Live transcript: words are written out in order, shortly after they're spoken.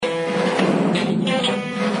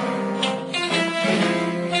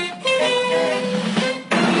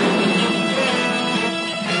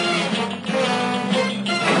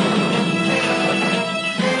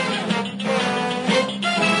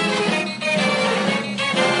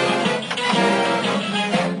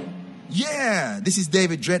This is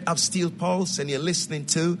David Dredd of Steel Pulse, and you're listening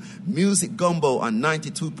to Music Gumbo on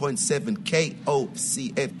 92.7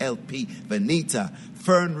 KOCFLP Veneta,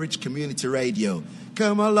 Fern Ridge Community Radio.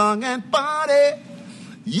 Come along and party.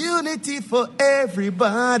 Unity for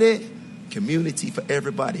everybody. Community for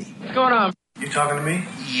everybody. What's going on? You talking to me?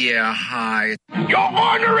 Yeah, hi. You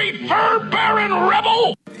ornery fur-bearing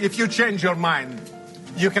rebel! If you change your mind,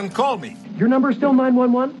 you can call me. Your number's still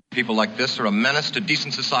 911? People like this are a menace to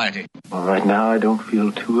decent society. Well, right now I don't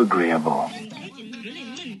feel too agreeable.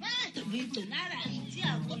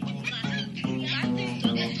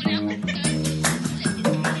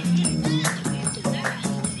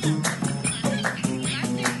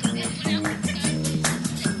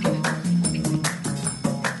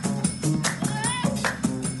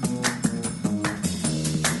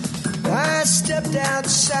 I stepped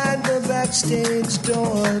outside the backstage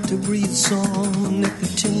door to breathe some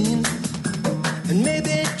nicotine and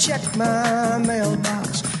maybe check my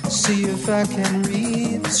mailbox, see if I can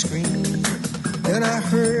read the screen. Then I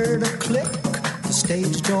heard a click, the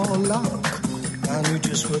stage door lock. I knew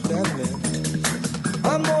just what that meant.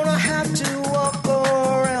 I'm gonna have to walk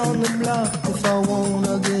around the block if I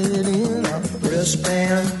wanna get in a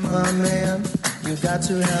wristband, my man. You got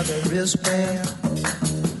to have a wristband.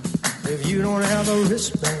 If you don't have a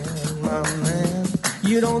wristband, my man,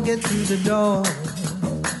 you don't get through the door.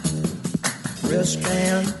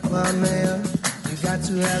 Wristband, my man, you got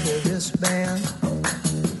to have a wristband.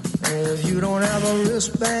 If you don't have a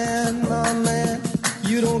wristband, my man,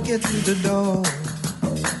 you don't get through the door.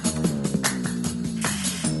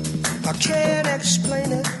 I can't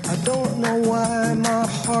explain it, I don't know why my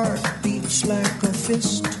heart beats like a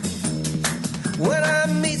fist when I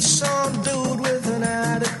meet some dude with an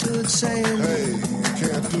attitude saying, hey, you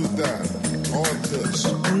can't do that, on this.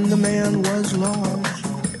 And the man was large,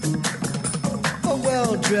 a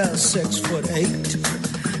well-dressed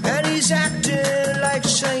 6'8", and he's acting like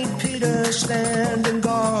St. Peter standing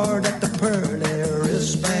guard at the pearly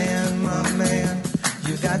wristband, my man.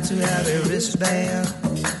 You got to have a wristband.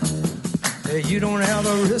 If you don't have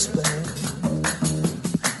a wristband,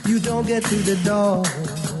 you don't get through the door.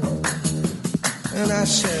 And I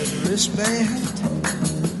said, wristband?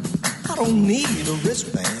 I don't need a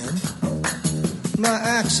wristband. My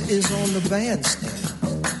axe is on the bandstand.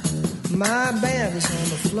 My band is on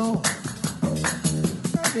the floor.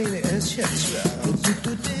 I mean, it's just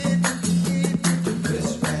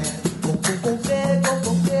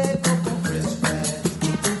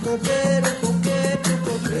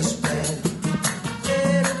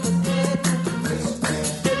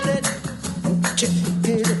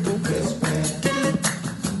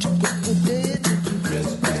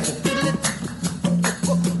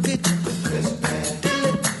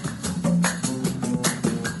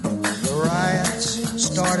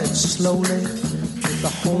slowly with the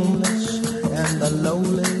homeless and the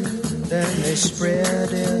lowly. Then they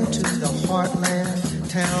spread into the heartland,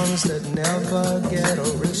 towns that never get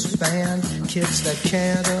a wristband, kids that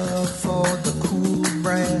can't afford the cool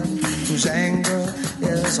brand, whose anger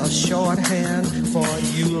is a shorthand for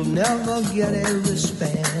you'll never get a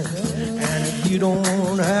wristband. And if you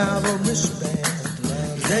don't have a wristband,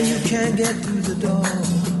 then you can't get through the door.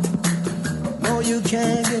 No, you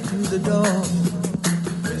can't get through the door.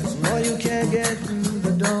 No, you can't get through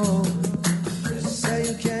the door. Say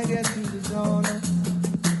you can't get through the door. No.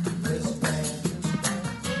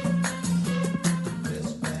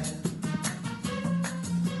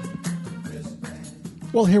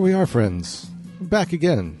 Well, here we are, friends. Back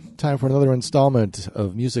again. Time for another installment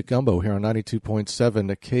of Music Gumbo here on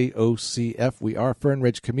 92.7 KOCF. We are Fern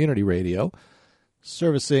Ridge Community Radio,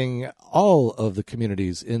 servicing all of the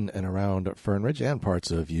communities in and around Fern Ridge and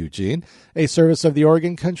parts of Eugene. A service of the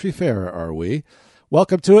Oregon Country Fair, are we?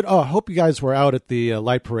 Welcome to it. Oh, I hope you guys were out at the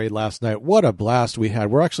light parade last night. What a blast we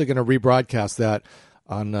had. We're actually going to rebroadcast that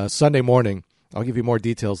on Sunday morning. I'll give you more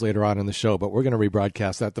details later on in the show, but we're going to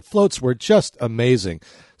rebroadcast that. The floats were just amazing.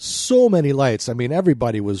 So many lights. I mean,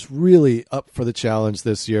 everybody was really up for the challenge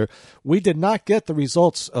this year. We did not get the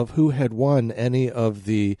results of who had won any of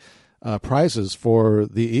the prizes for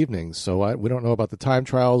the evening. So we don't know about the time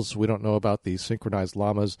trials. We don't know about the synchronized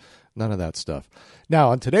llamas. None of that stuff.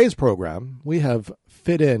 Now, on today's program, we have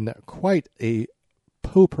fit in quite a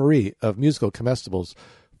potpourri of musical comestibles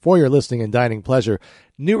for your listening and dining pleasure.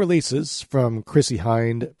 New releases from Chrissie,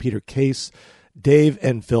 Hynde, Peter Case, Dave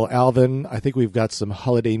and Phil Alvin. I think we've got some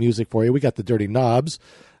holiday music for you. We got the Dirty Knobs.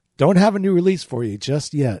 Don't have a new release for you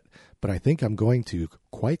just yet, but I think I'm going to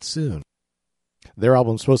quite soon. Their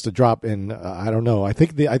album's supposed to drop in, I don't know, I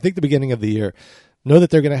think the beginning of the year. Know that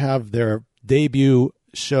they're going to have their debut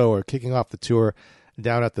show or kicking off the tour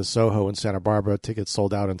down at the Soho in Santa Barbara. Tickets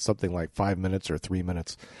sold out in something like 5 minutes or 3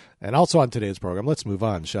 minutes. And also on today's program, let's move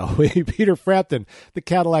on, shall we? Peter Frampton, the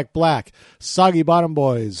Cadillac Black, Soggy Bottom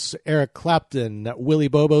Boys, Eric Clapton, Willie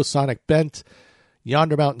Bobo, Sonic Bent,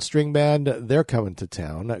 Yonder Mountain String Band, they're coming to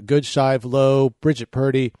town. Good Shive Low, Brigitte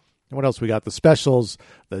Purdy. And what else we got? The Specials,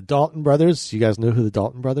 the Dalton Brothers. You guys know who the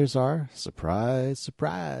Dalton Brothers are? Surprise,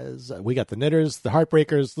 surprise. We got the Knitters, the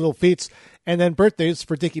Heartbreakers, Little Feats, and then birthdays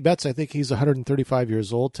for Dickie Betts. I think he's 135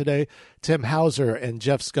 years old today. Tim Hauser and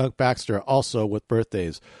Jeff Skunk Baxter also with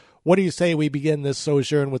birthdays. What do you say we begin this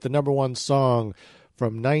sojourn with the number one song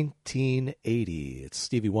from 1980? It's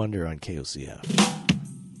Stevie Wonder on KOCF.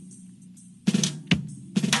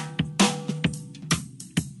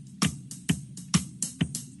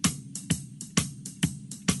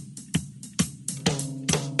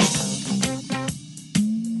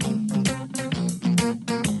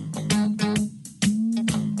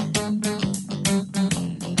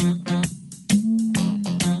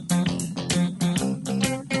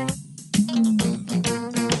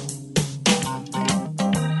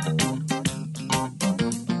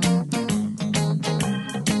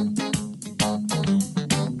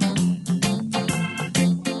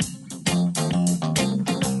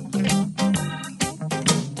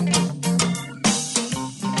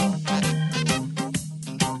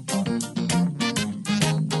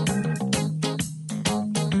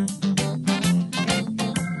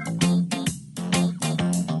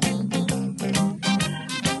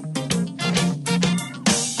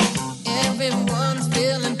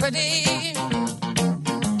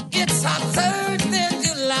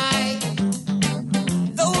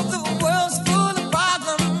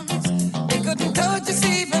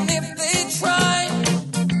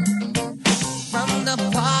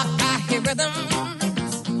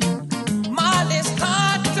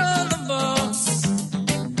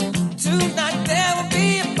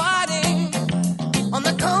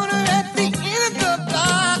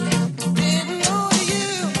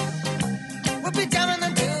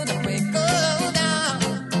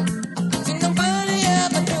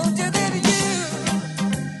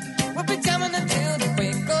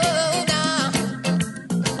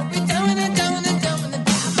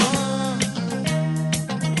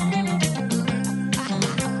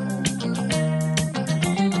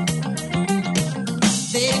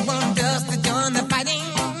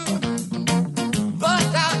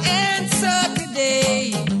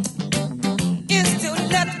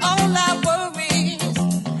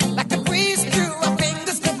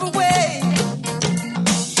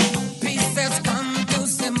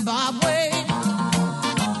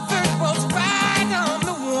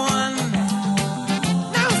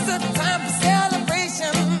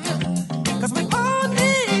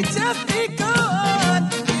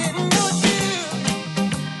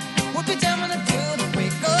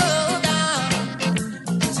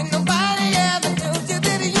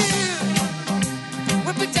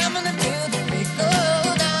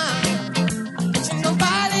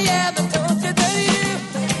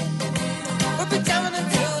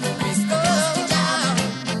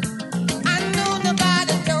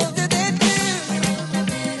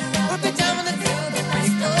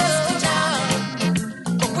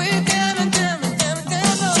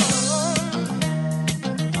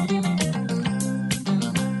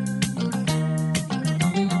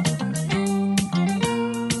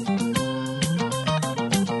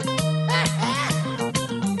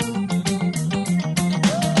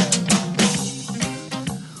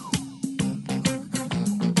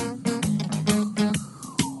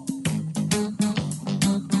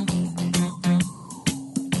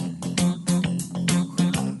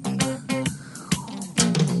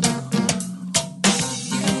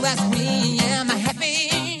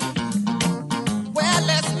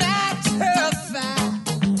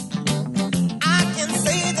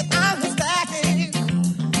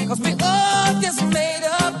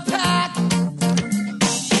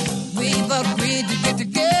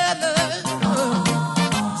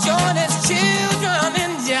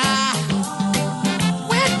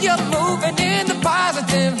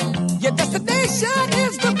 Your destination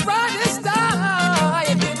is the brightest star.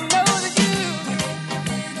 You didn't know that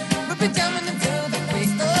you would be jamming.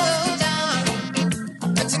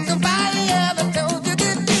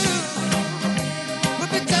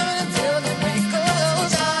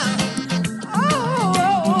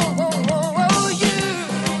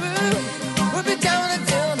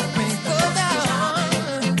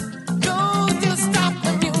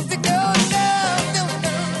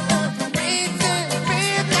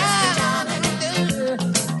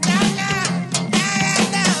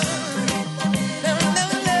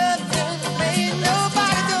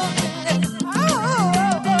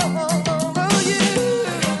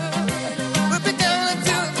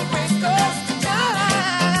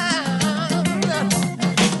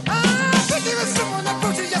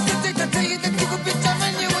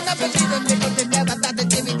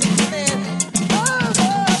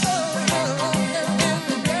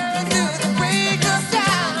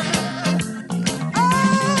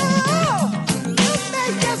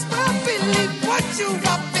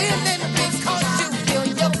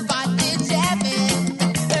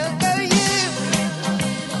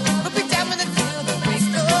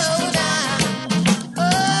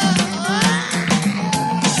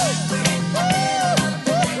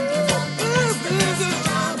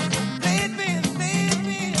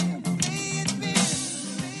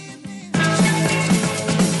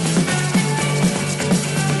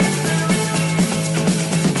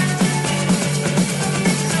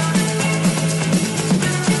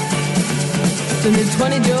 and his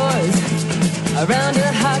 20 joys. Around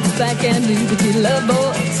her heart's black and blue, but he loved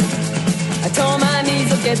boys. I tore my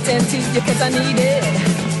knees, I'll get into you cause I need it.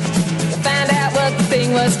 To find out what the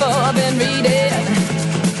thing was for, then read it.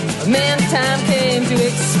 But man, time came to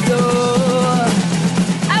explore.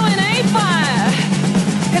 I went A-fire,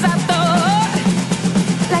 cause I thought,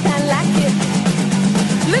 like I like it.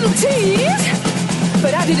 Little tease,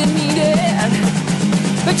 but I didn't need it.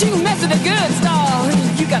 But you mess with the good stall,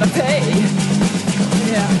 you gotta pay.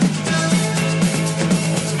 Yeah.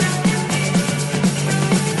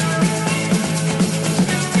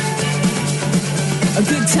 A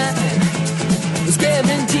good time was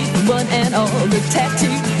guaranteed for one and all. The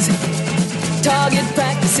tattoos, target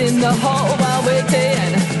practice in the hall while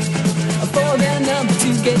waiting for their number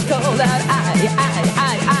to get called out.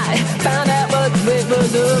 I found out what it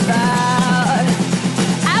was about.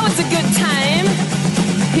 I was a good time,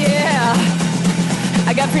 yeah,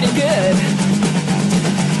 I got pretty good.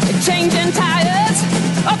 Changing tires,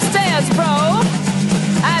 upstairs, bro.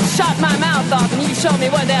 I shot my mouth off and you showed me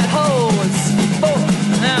what that hole was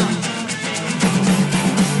for. Now.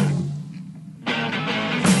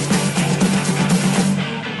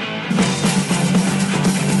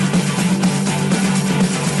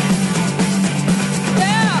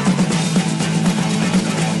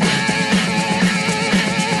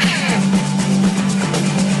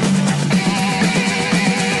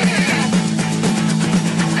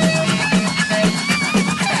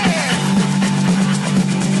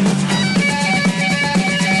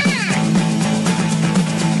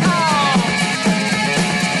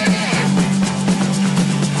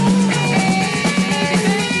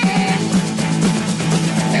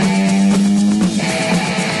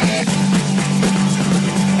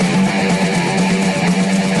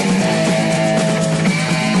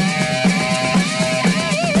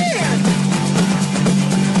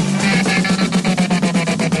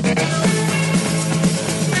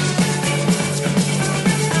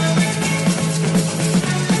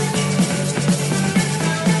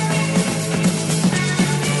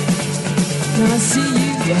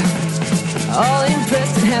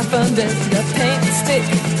 Undressed, a paint stick.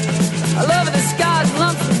 I love the scars,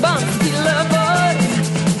 lumps and bumps. You love boys.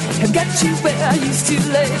 I got you where I used to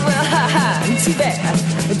lay. Well, ha, too bad,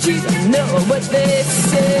 but you don't know what they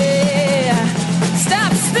say.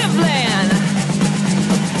 Stop sniffling.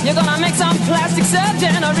 You're gonna make some plastic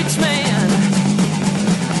surgeon a rich man.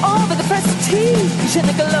 All for the prestige and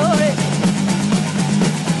the glory.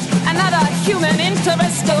 Another human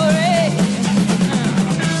interest story.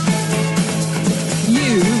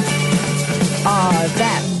 You are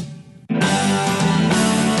that.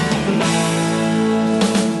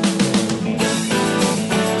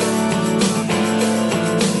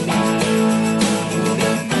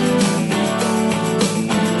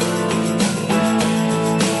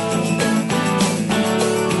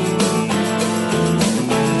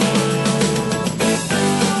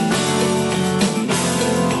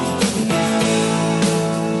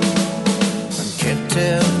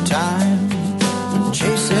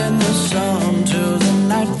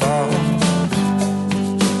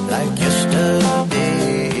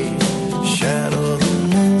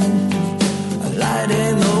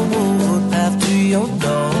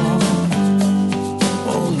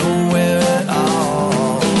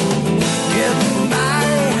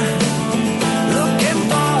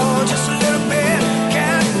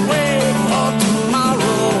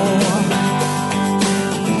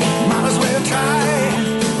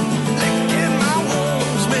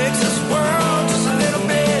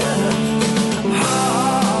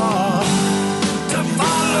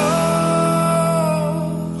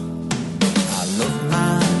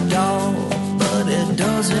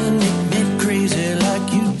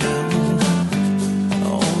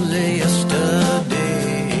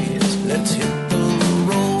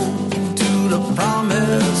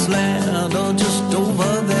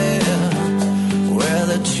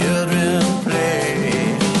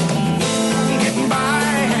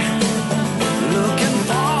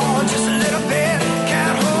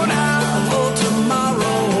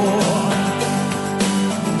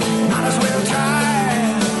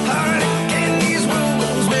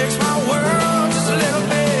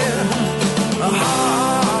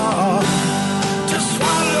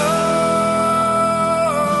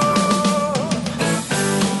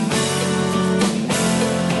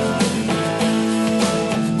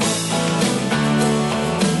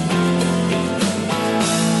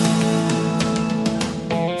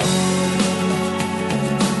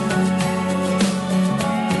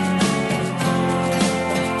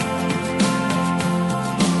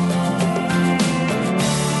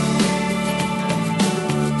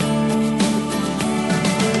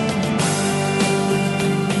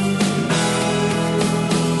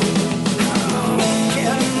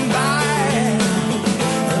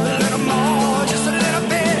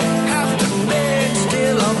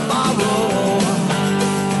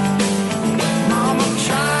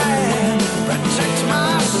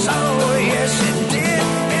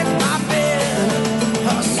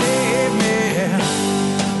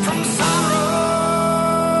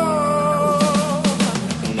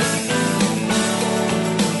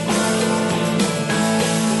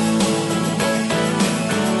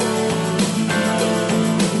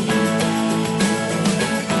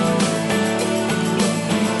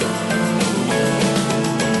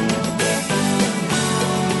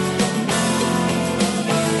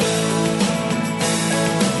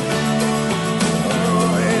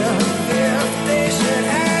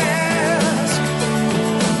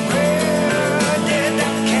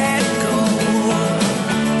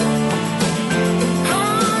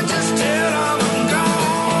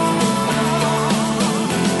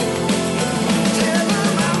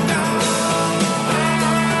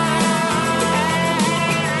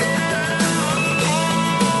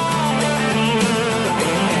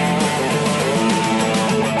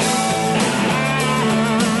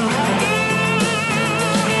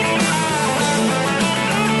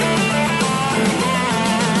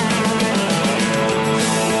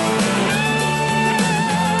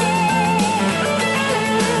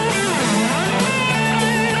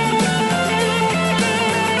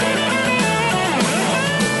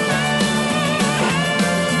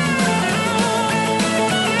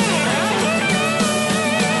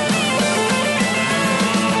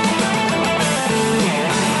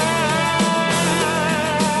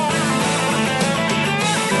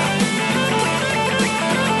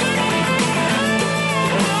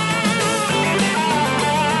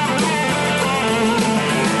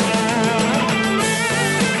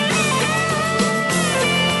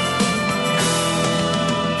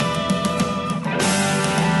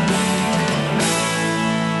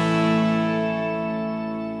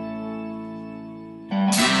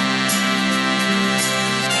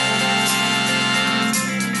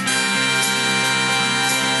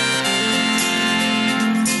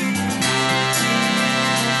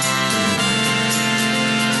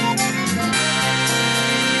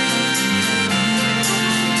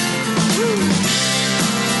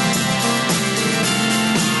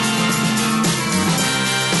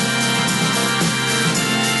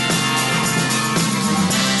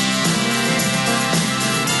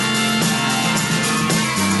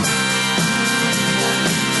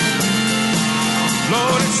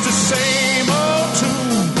 It's the same old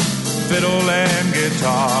tune, fiddle and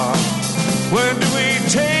guitar. Where do we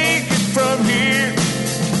take it from here?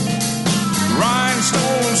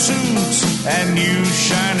 Rhinestone suits and new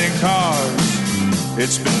shining cars.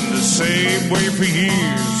 It's been the same way for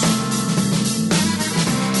years.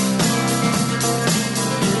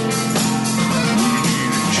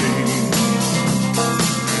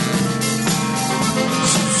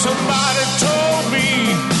 Somebody told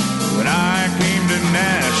me when I came to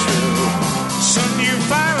Nashville, son, you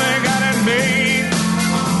finally got it made.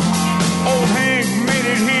 Old Hank made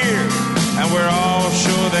it here, and we're all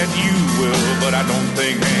sure that you will. But I don't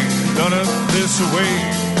think Hank done it this way.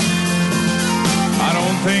 I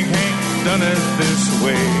don't think Hank done it this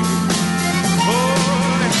way. Oh.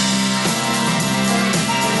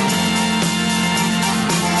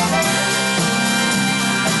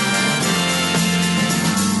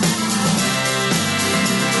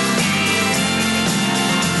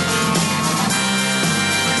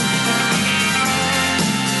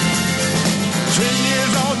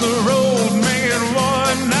 The road making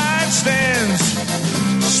one-night stands,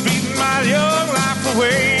 speeding my young life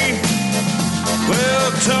away.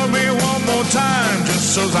 Well, tell me one more time,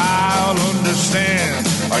 just so I'll understand.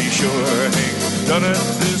 Are you sure Hank done it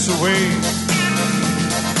this way?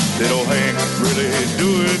 Did old Hank really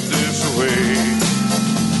do it this way?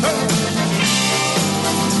 Oh.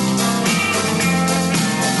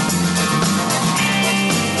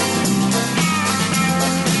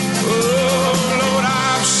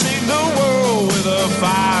 A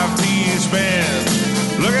five-piece band,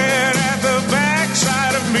 looking at the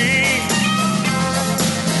backside of me,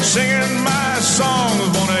 singing my songs,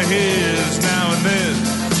 one of his now and then.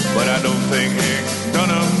 But I don't think Hank done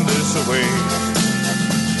them this way.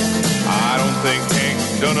 I don't think Hank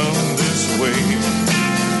done them this way.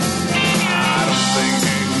 I don't think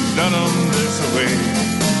Hank done them this way.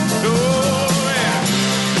 Oh, yeah.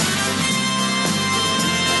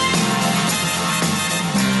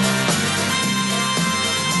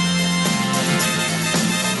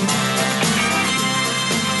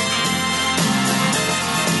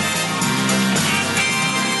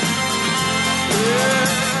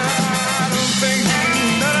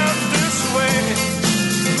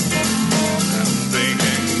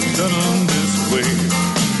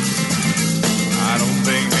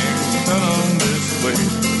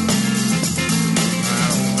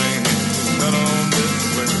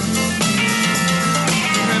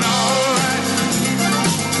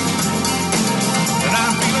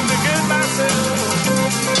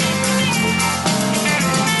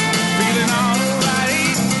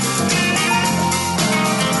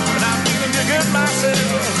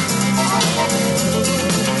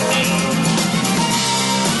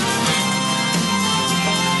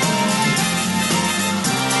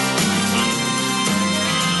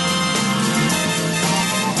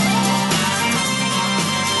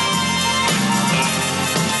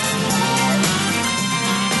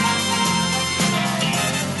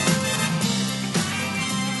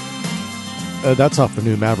 That's off the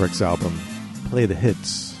new Mavericks album, Play the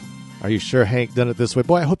Hits. Are you sure Hank done it this way?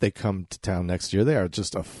 Boy, I hope they come to town next year. They are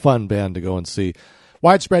just a fun band to go and see.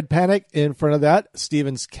 Widespread Panic in front of that.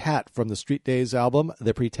 Stephen's Cat from the Street Days album,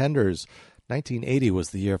 The Pretenders. 1980 was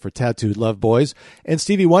the year for Tattooed Love Boys. And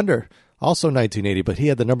Stevie Wonder, also 1980, but he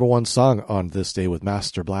had the number one song on this day with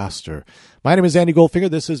Master Blaster. My name is Andy Goldfinger.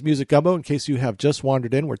 This is Music Gumbo. In case you have just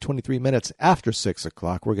wandered in, we're 23 minutes after 6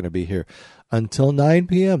 o'clock. We're going to be here until 9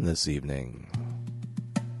 p.m. this evening.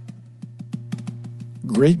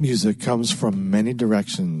 Great music comes from many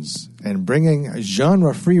directions, and bringing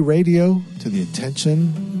genre-free radio to the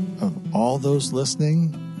attention of all those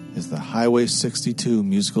listening is the Highway 62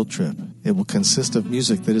 musical trip. It will consist of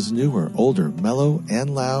music that is newer, older, mellow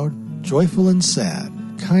and loud, joyful and sad,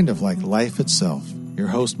 kind of like life itself. Your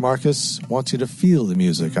host Marcus wants you to feel the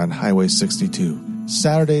music on Highway 62,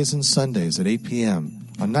 Saturdays and Sundays at 8 p.m.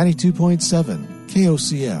 on 92.7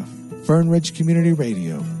 KOCF, Fern Ridge Community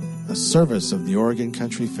Radio, a service of the Oregon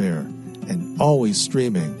Country Fair, and always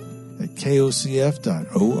streaming at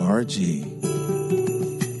kocf.org.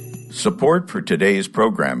 Support for today's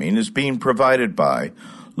programming is being provided by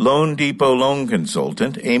Loan Depot loan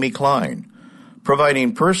consultant Amy Klein,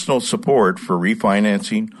 providing personal support for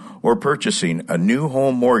refinancing or purchasing a new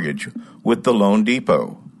home mortgage with the Loan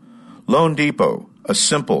Depot. Loan Depot, a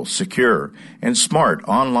simple, secure, and smart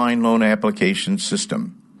online loan application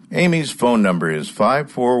system. Amy's phone number is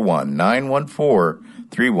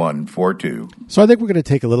 541-914-3142. So I think we're going to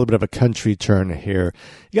take a little bit of a country turn here.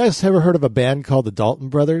 You guys ever heard of a band called the Dalton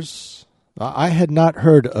Brothers? I had not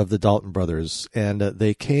heard of the Dalton Brothers, and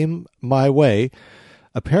they came my way,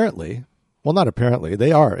 apparently, Well, not apparently.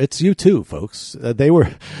 They are. It's you too, folks.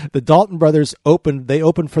 The Dalton brothers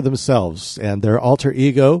opened for themselves, and their alter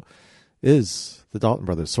ego is the Dalton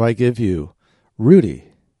brothers. So I give you Rudy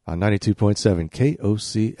on 92.7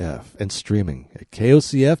 KOCF and streaming at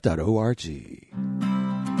kocf.org.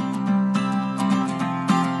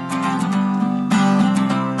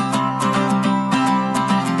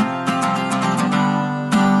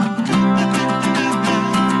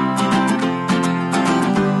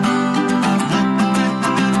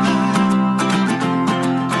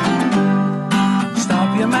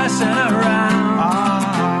 Messing around.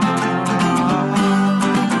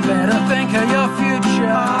 Better think of your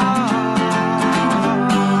future.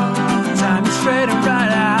 Time to straighten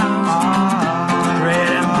right out.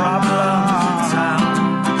 Creating problems in town.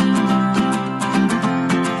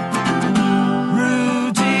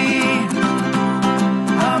 Rudy,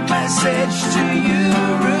 a message to you,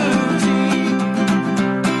 Rudy.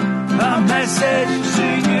 A message to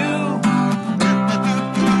you.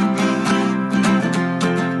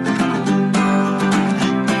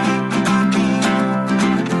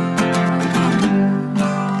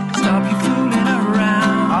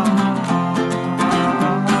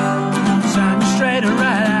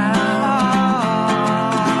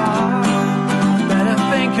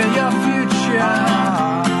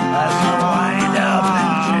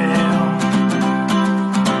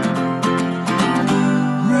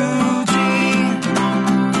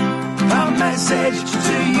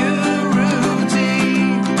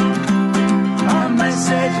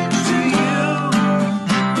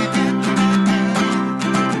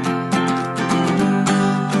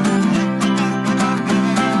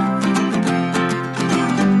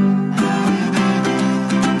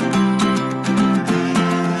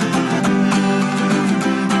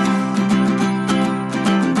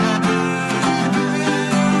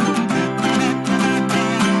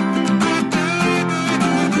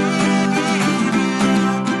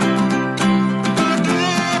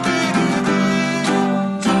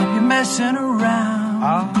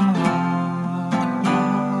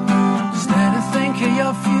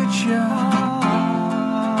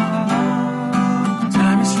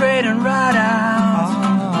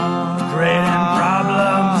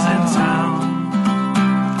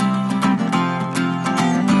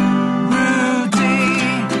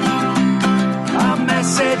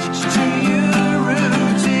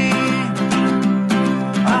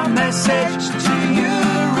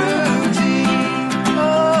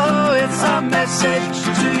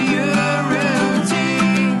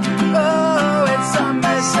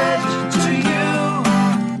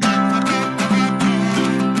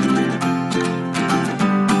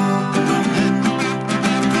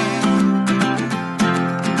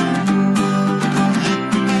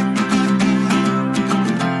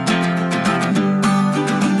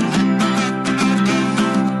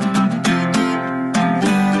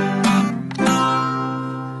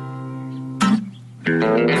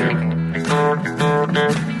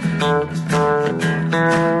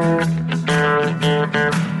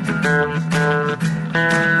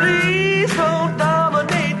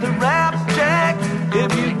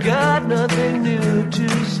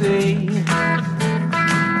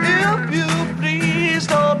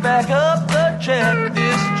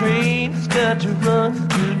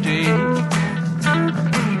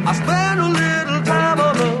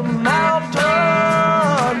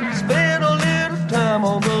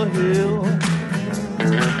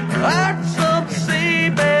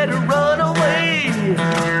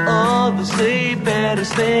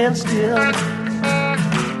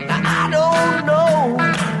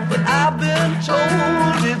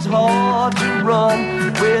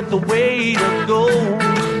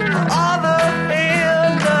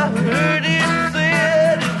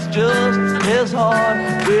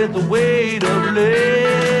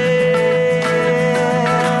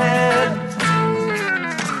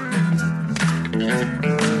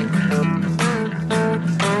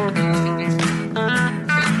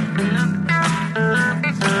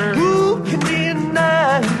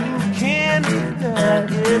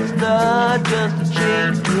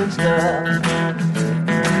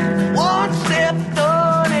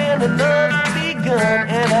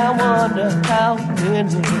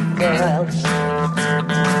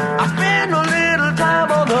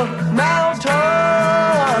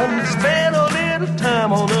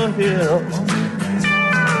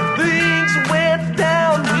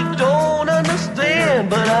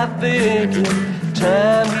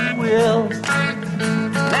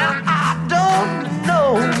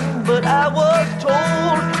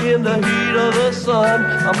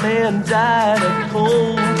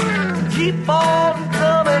 Keep on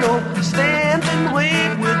coming on, stand and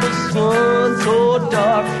wait with the sun.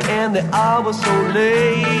 and the hour so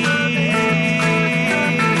late.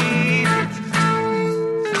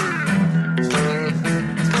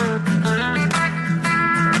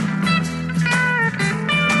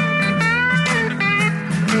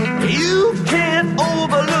 You can't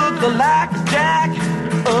overlook the blackjack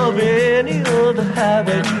of any other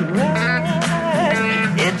habit you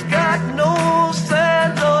ride. It's got no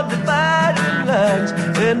signs or dividing lines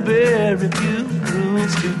and very few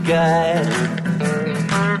rules to guide.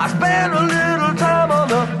 I spent a little time on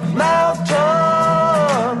the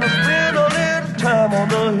mountain, I spent a little time on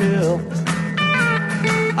the hill.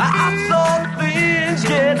 I saw things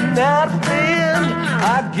getting out of hand,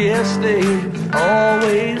 I guess they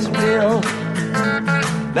always will.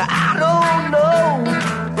 Now I don't know,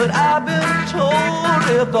 but I've been told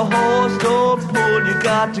if the horse don't pull, you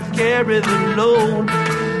got to carry the load. I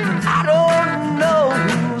don't know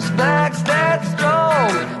whose back's that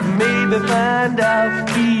strong, maybe find out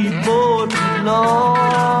before too long.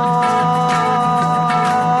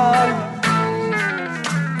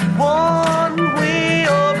 One way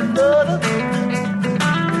or another,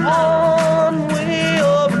 one way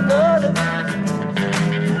or another,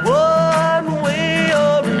 one way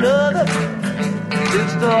or another,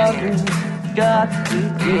 this darkness got to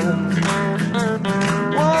end.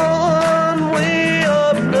 One way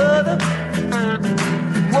or another,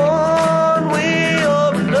 one way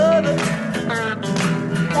or another,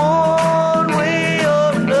 one way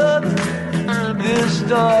or another, this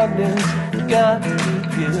darkness got to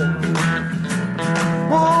end.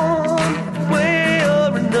 One way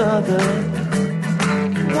or another,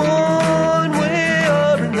 one way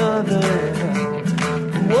or another,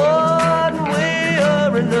 one way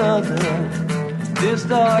or another, this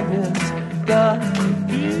darkness got to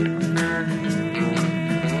end.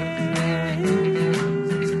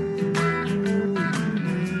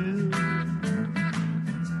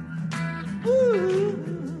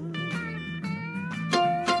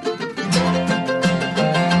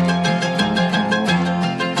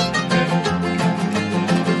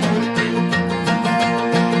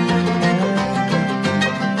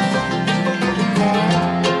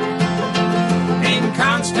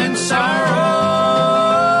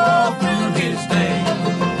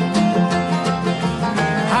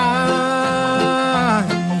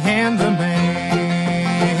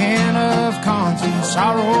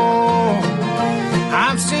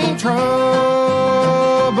 Trouble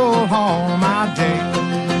all my day.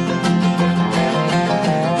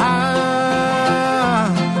 I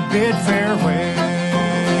bid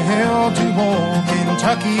farewell to old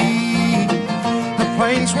Kentucky, the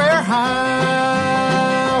place where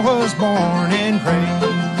I was born and raised,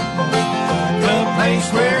 the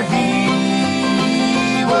place where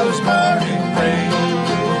he was born and raised.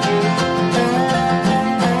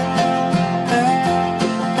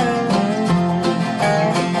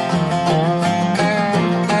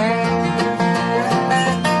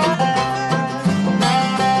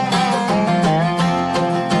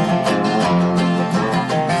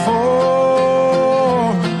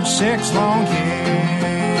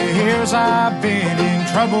 I've been in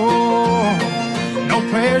trouble, no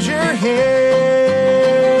pleasure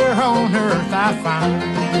here on earth I find.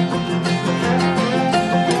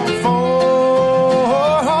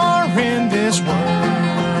 For in this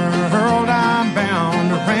world I'm bound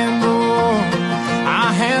to ramble,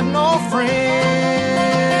 I have no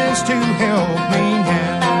friends to help me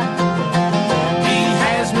now. He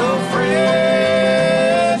has no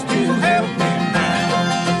friends to help me now.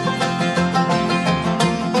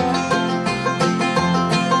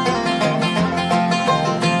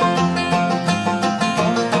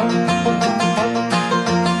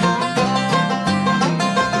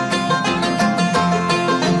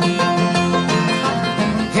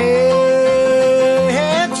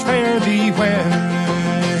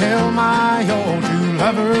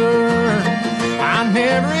 I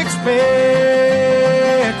never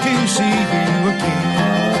expect to see you again,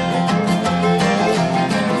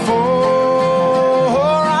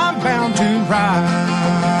 for I'm bound to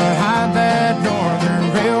ride that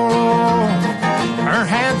northern railroad.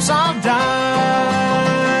 Perhaps I'll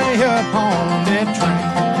die upon that train.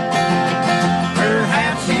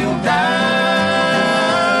 Perhaps he'll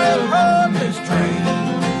die upon this train.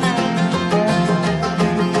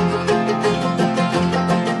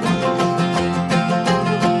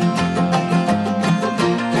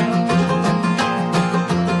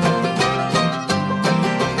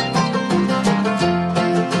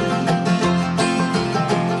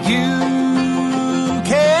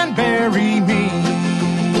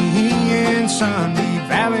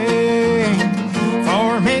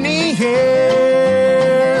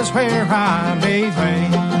 I may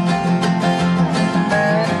reign.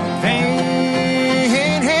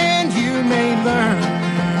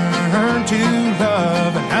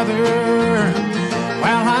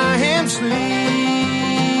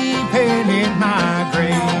 in my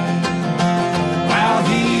grave while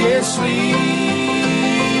he is sleeping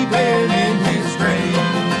in his grave.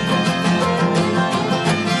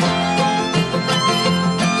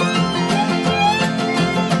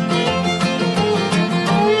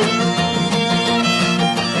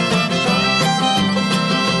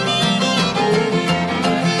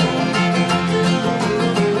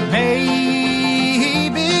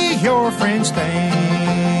 Friends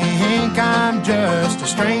think I'm just a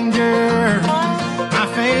stranger. My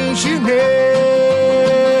face you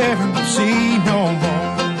never will see no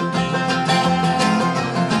more.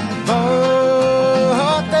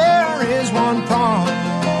 But there is one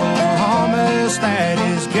promise that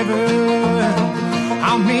is given.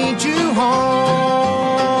 I'll meet you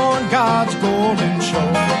on God's golden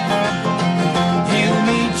shore. He'll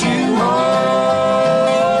meet you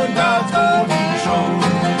on God's golden shore.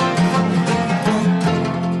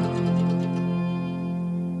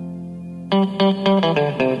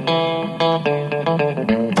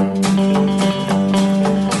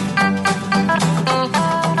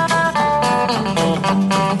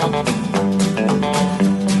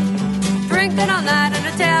 Drinking all night in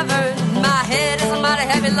a tavern, my head is a mighty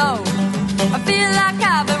heavy load. I feel like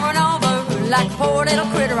I've been run over, like a poor little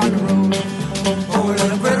critter on the road. Poor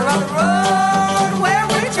little critter on the road, where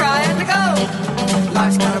were you trying to go?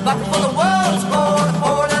 Life's got a bucket full of woes for the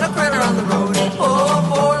poor little critter on the road. Oh,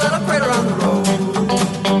 poor little critter on the road.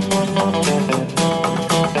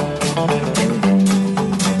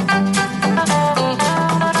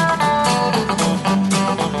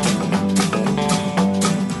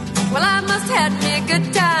 Well, I must have had me a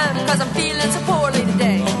good time, 'cause I'm feeling so poorly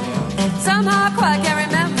today. Somehow I quite can't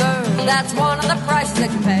remember, that's one of the prices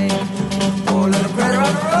that you pay. Poor little critter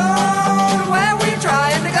on the road, where were you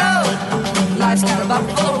trying to go? Life's got a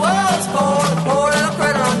bucket full of woes for the poor little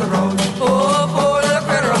critter on the road. Oh, poor little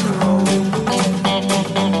critter on the road.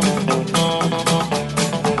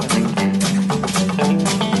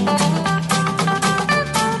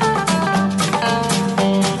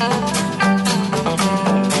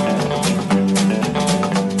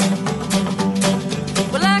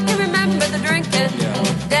 Well, I can remember the drinking,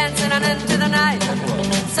 dancing on into the night.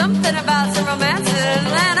 Something about some romancing,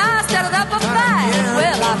 and I started up a fight.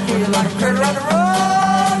 Well, I feel like a critter on the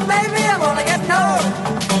road.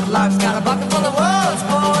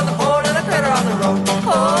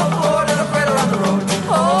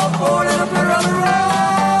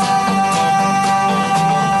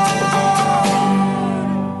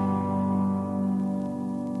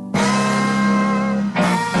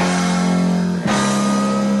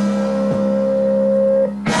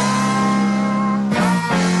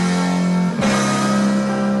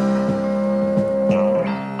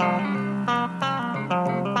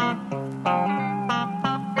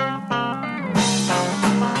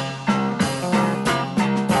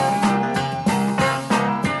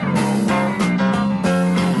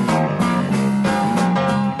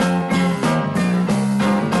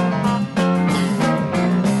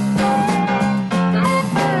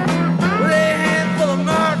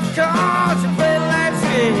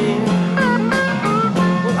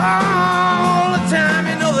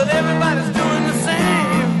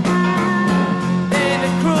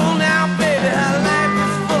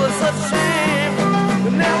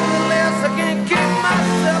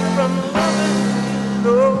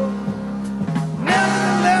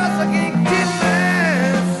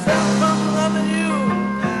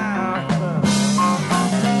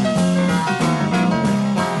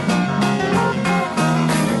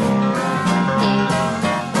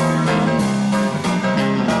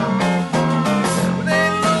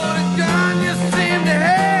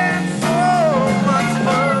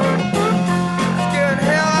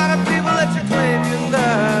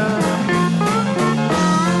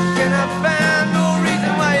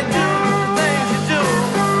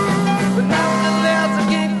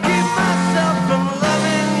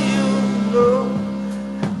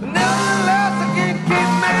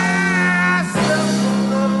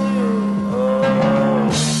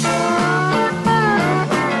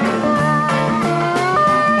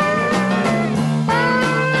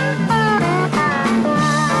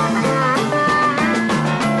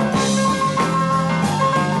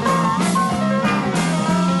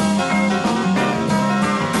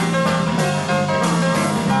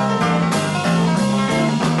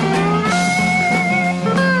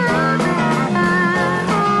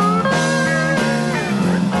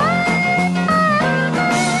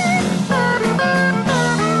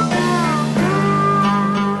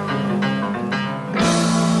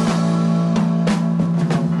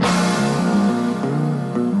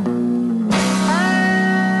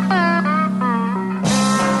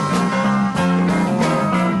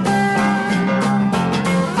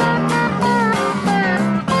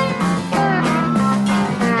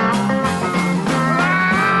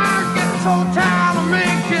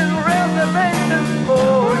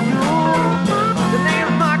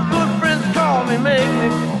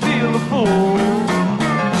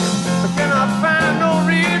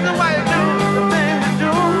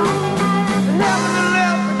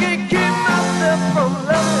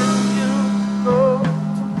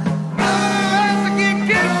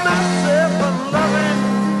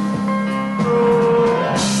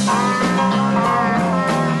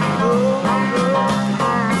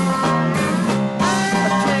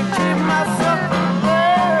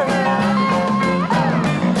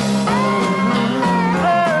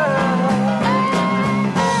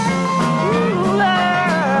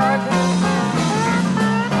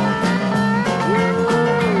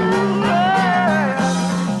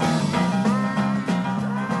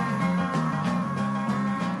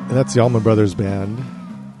 That's the Allman Brothers Band.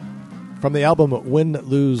 From the album Win,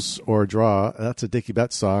 Lose, or Draw. That's a Dickie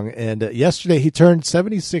Betts song. And yesterday he turned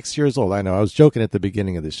 76 years old. I know, I was joking at the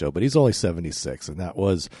beginning of the show, but he's only 76, and that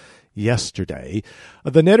was yesterday.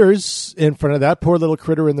 The Knitters, in front of that, Poor Little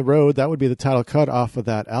Critter in the Road, that would be the title cut off of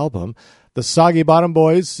that album. The Soggy Bottom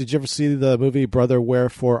Boys, did you ever see the movie Brother,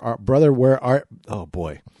 Where Art? Oh,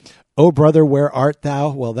 boy. Oh, Brother, Where Art Thou?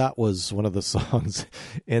 Well, that was one of the songs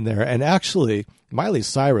in there. And actually, Miley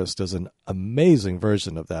Cyrus does an amazing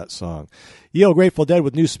version of that song. Yo, Grateful Dead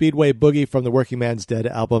with New Speedway Boogie from the Working Man's Dead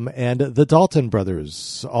album. And the Dalton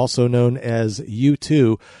Brothers, also known as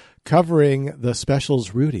U2, covering the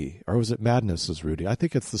Specials' Rudy. Or was it Madness's Rudy? I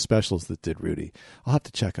think it's the Specials that did Rudy. I'll have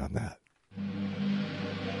to check on that.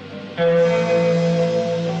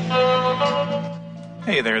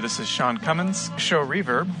 Hey there, this is Sean Cummins, Show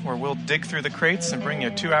Reverb, where we'll dig through the crates and bring you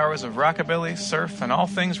 2 hours of rockabilly, surf, and all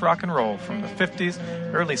things rock and roll from the 50s,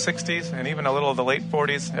 early 60s, and even a little of the late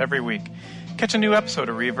 40s every week. Catch a new episode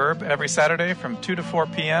of Reverb every Saturday from 2 to 4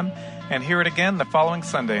 p.m. and hear it again the following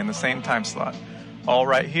Sunday in the same time slot. All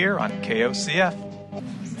right here on KOCF.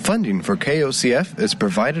 Funding for KOCF is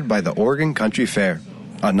provided by the Oregon Country Fair,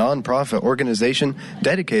 a non-profit organization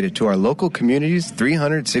dedicated to our local communities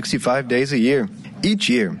 365 days a year. Each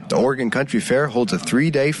year, the Oregon Country Fair holds a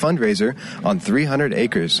 3-day fundraiser on 300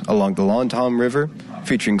 acres along the Long Tom River,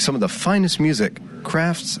 featuring some of the finest music,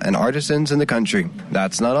 crafts, and artisans in the country.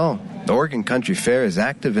 That's not all. The Oregon Country Fair is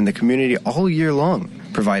active in the community all year long,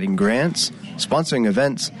 providing grants, sponsoring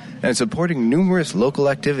events, and supporting numerous local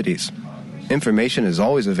activities. Information is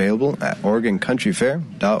always available at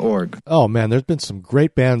OregonCountryFair.org. Oh, man, there's been some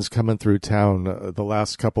great bands coming through town the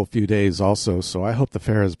last few days also, so I hope the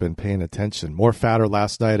fair has been paying attention. More Fatter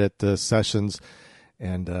last night at Sessions,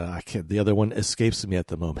 and the other one escapes me at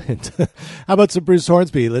the moment. How about some Bruce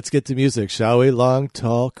Hornsby? Let's get to music, shall we? Long,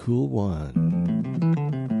 Tall, Cool One.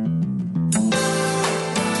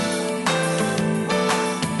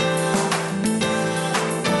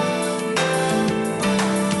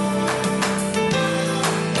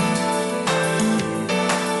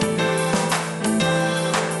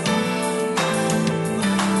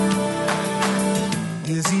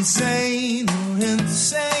 Is he sane or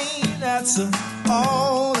insane? That's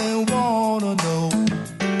all they wanna know.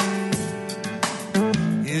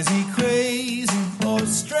 Is he crazy or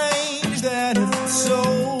strange? That if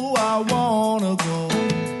so, I wanna go.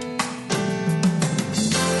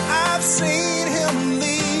 I've seen him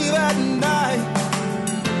leave at night,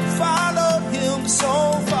 followed him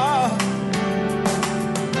so far.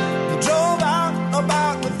 He drove out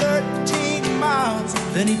about 13 miles,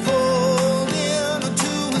 then he pulled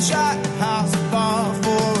shot house bar for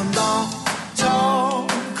a long, tall,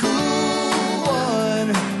 cool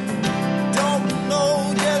one. Don't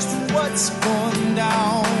know just what's going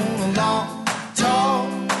down. A long, tall,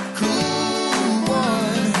 cool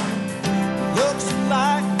one. Looks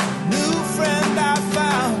like a new friend I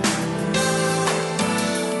found.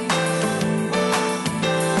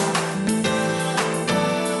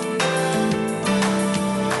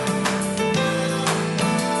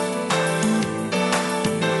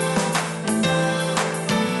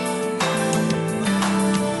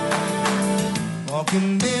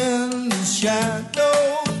 Walking in the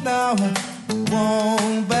shadows now, I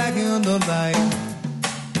walk back in the light.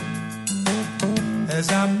 As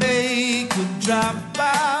I make a drop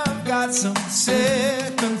by, I've got some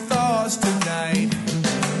second thoughts tonight.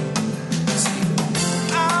 See,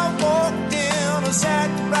 I walked in, I sat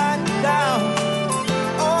right down,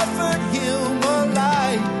 offered him a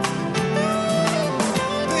light.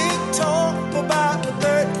 We talked about the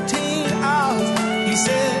 13 hours. He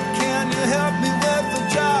said, can you help me with the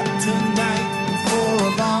job tonight? For a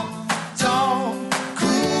long, tall,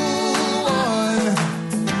 cool one.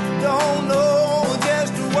 Don't know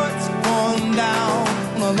just what's going down.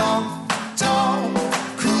 A long, tall,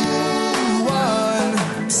 cool one.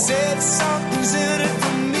 Said something's in it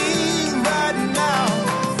for me right now.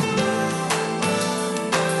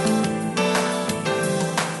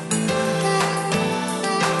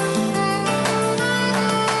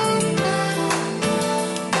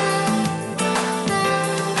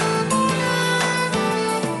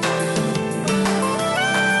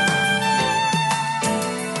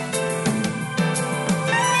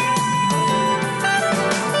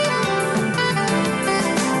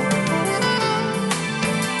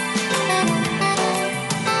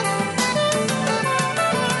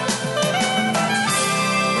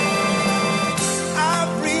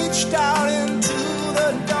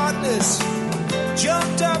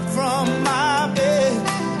 Jumped up from my bed,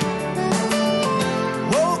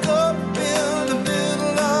 woke up in the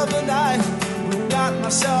middle of the night, got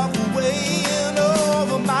myself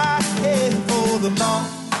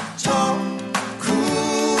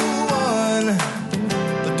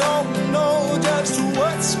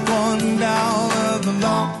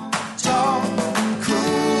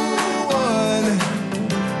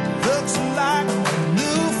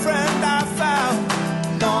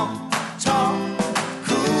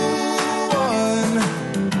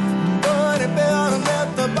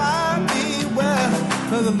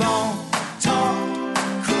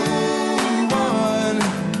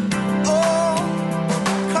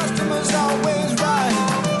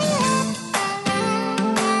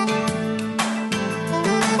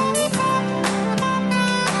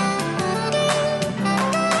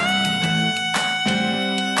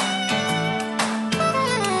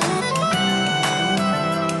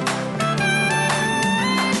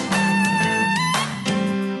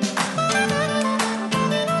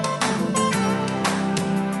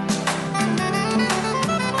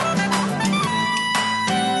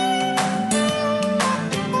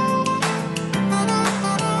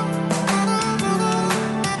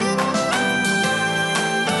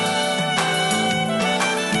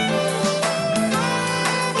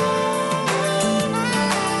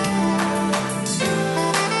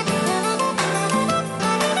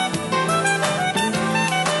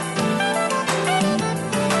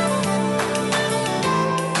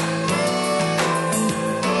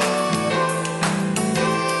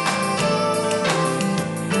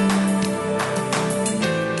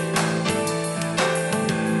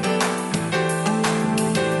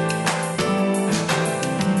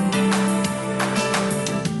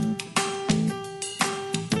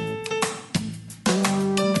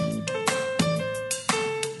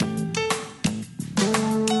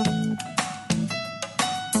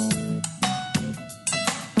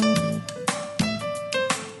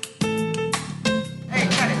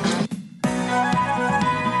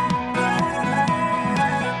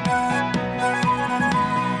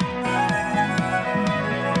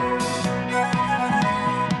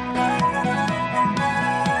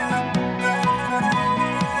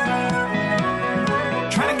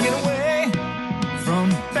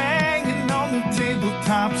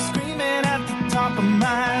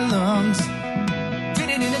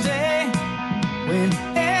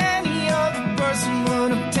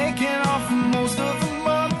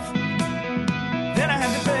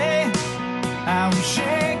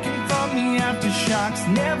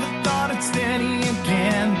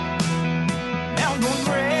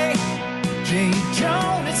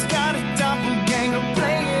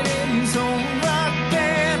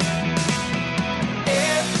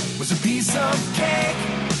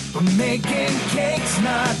making cake's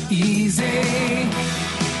not easy.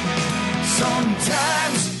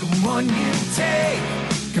 Sometimes the one you take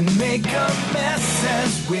can make a mess,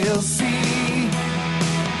 as we'll see.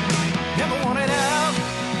 Never wanted out.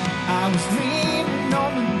 I was leaning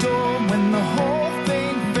on the door when the whole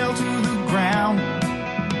thing fell to the ground.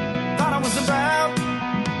 Thought I was about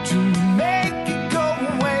to make it go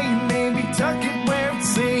away, maybe tuck it where it's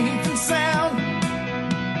safe and sound.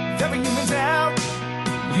 If ever you miss out,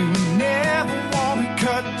 you never want to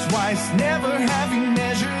cut twice, never have you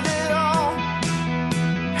measured it all.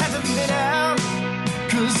 Had to leave it out,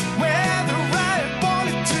 'cause whether I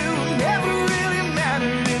wanted to never really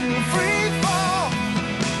mattered in the free fall.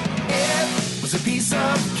 It was a piece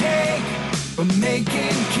of cake, but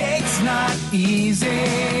making cake's not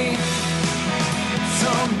easy.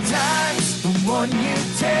 Sometimes the one you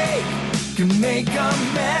take can make a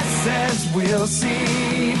mess, as we'll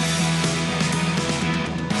see.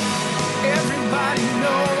 Everybody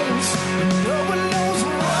knows, but no one knows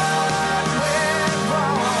what went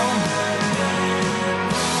wrong.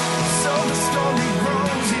 So the story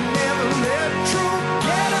grows, you never let truth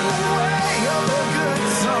get in the way of a good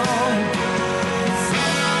song.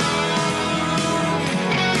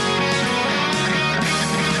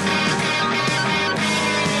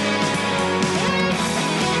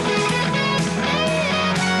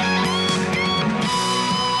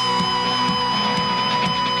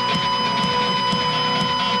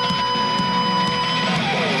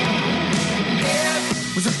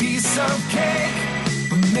 Of cake,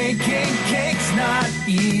 but making cake's not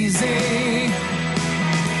easy.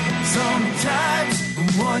 Sometimes the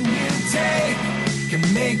one you take can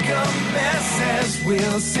make a mess, as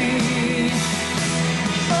we'll see.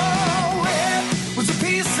 Oh, it was a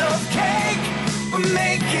piece of cake, but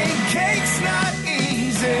making cake's not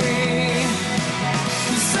easy.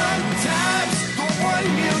 Sometimes the one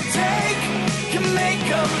you take can make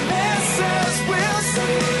a mess, as we'll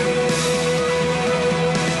see.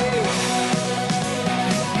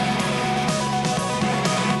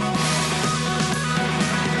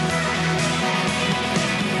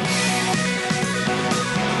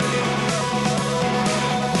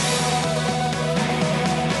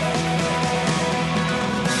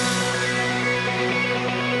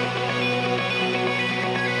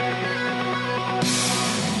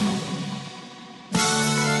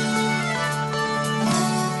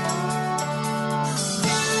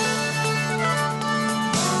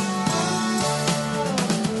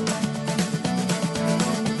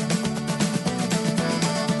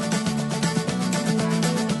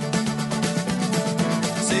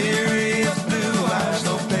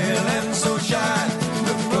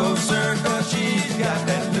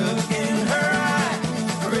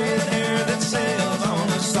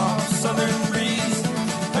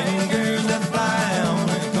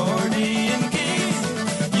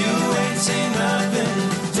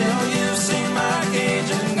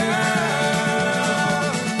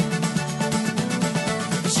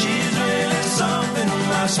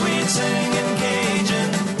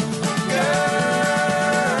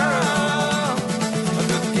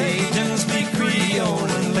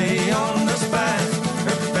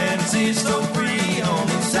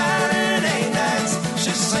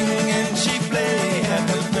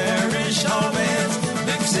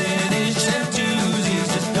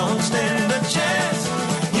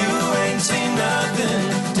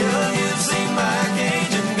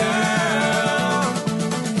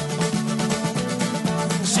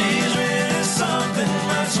 She's really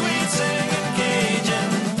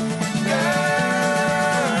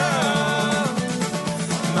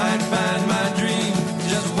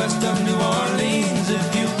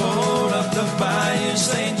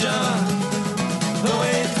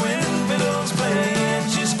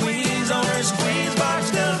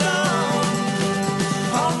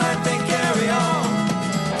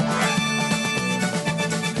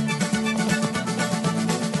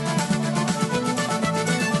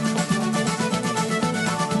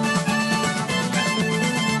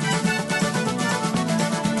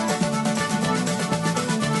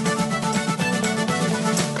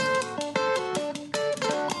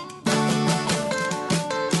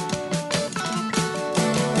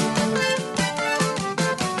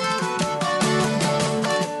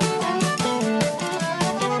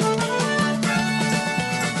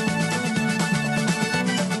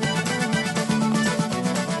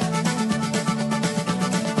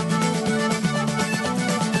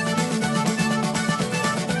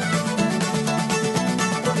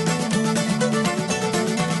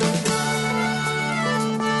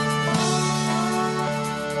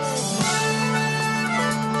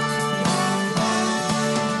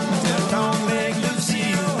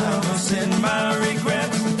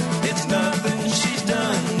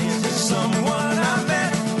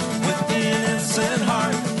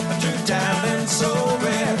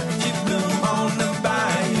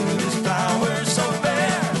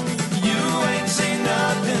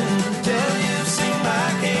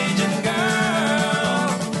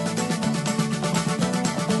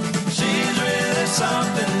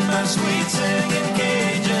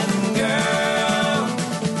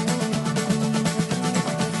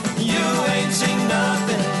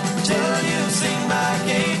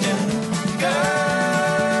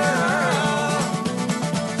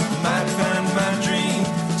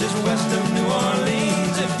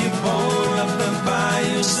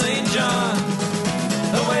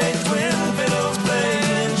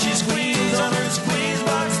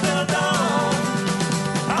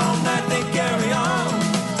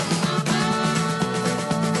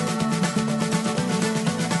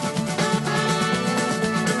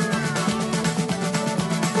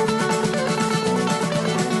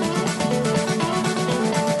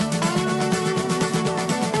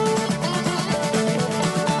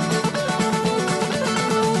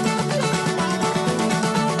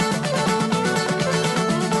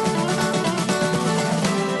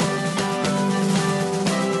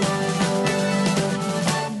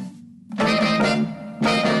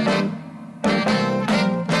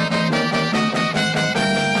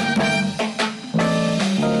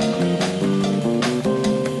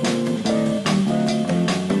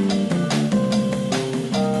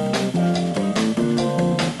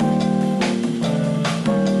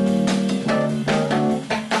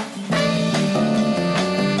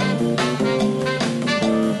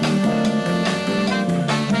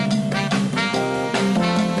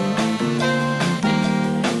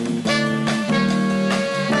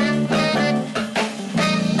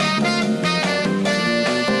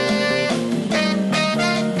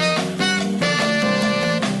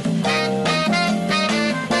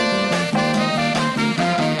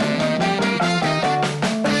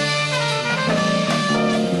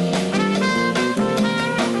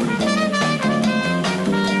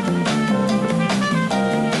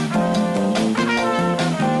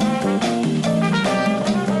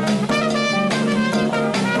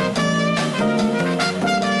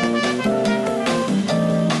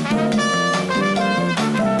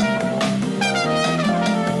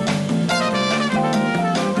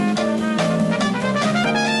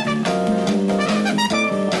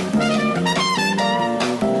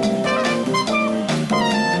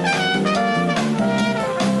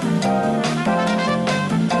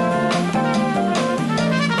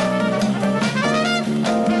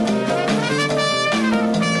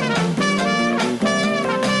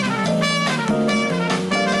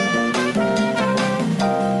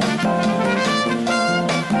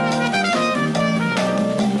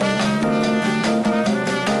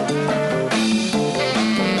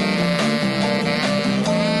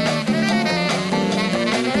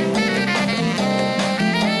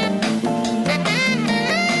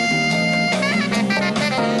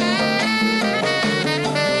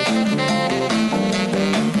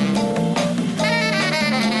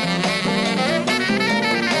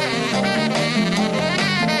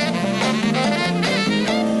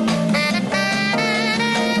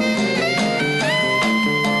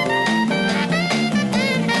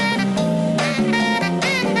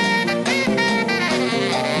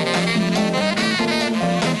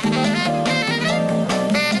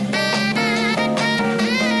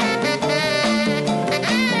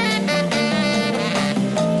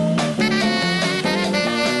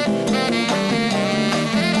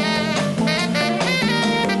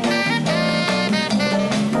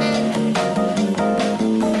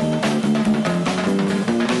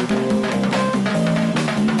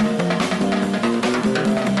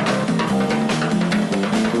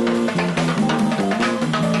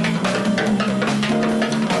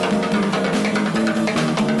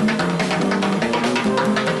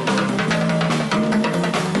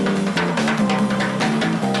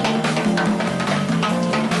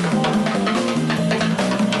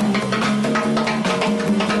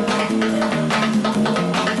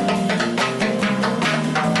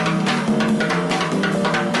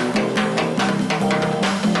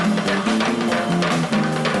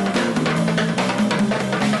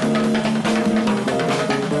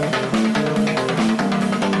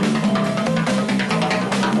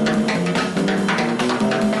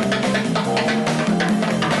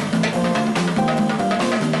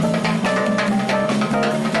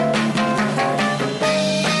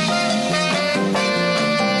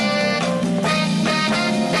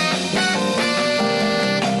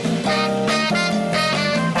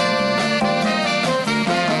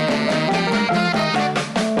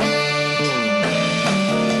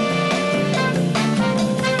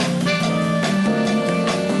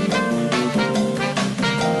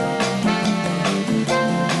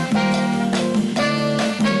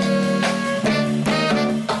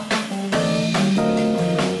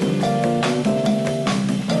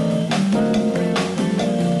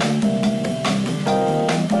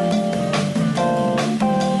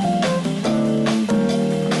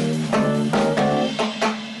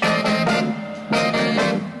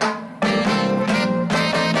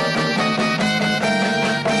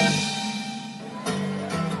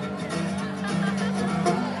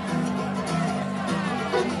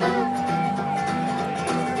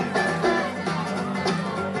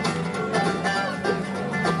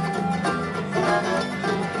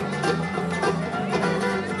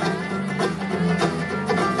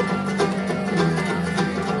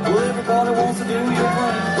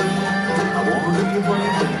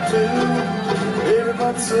too.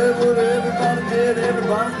 Everybody said what everybody did,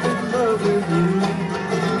 everybody fell in love with you.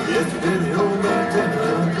 Yesterday the old man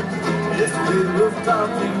yesterday the rooftop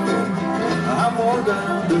king. How far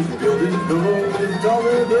down does the building go? It's all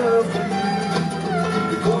enough for you.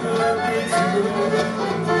 The corner that makes you go.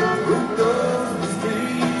 Roof does the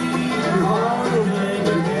street, your heart will hang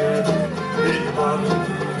again. Anybody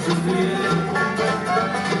who's your feet.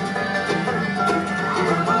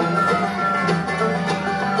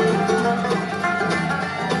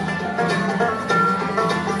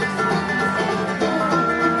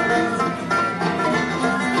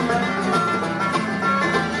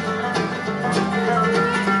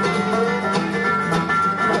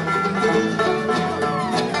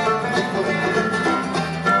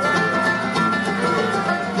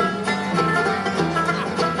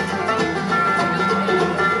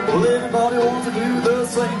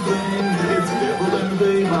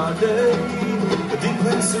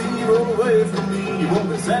 Away from me, you won't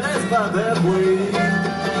be satisfied that way.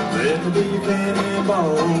 Let me be your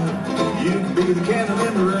cannonball. You can be the cannon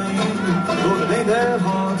in the rain. Lord, it ain't that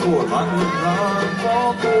hard for a lightning rod.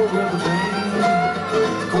 Fall for everything.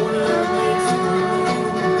 Corner that makes you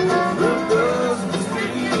grow. Roof does the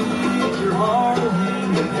street. Your heart will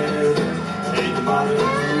hang in head. Anybody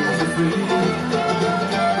moves your feet.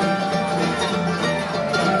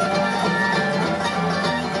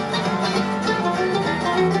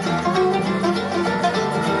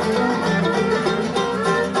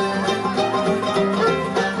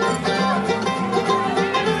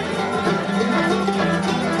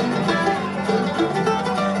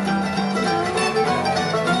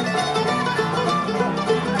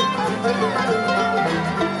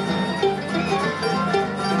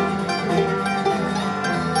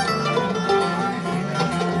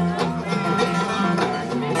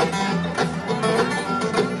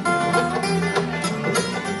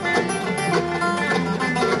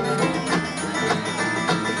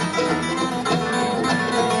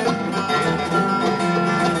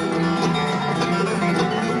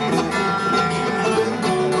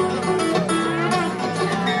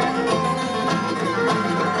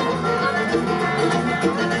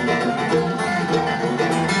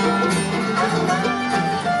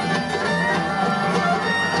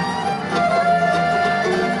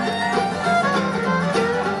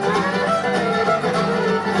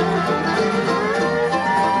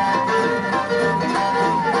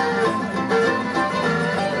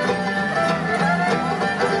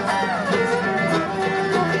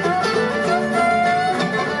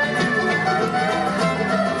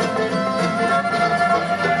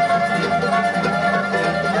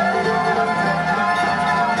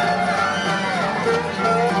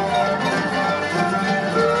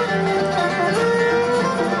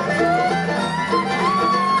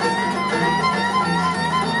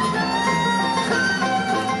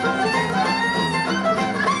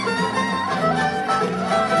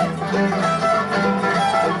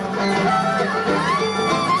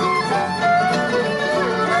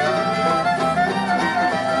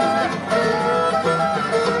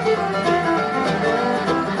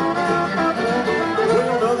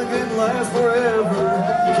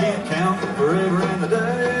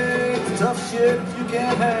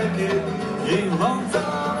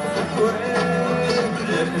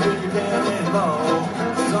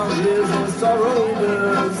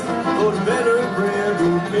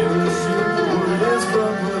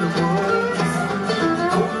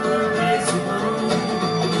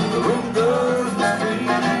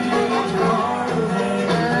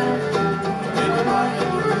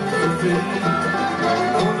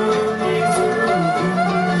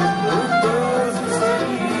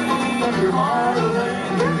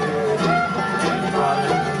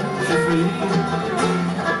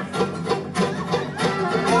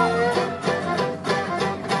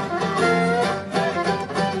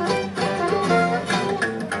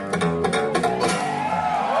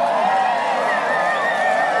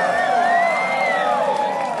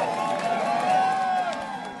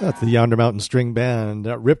 The Yonder Mountain String Band,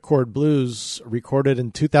 Ripcord Blues, recorded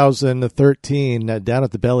in 2013 down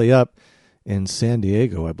at the Belly Up in San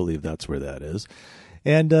Diego. I believe that's where that is.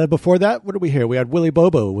 And before that, what did we hear? We had Willie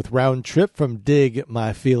Bobo with Round Trip from Dig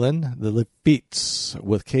My Feelin'. The Lip Beats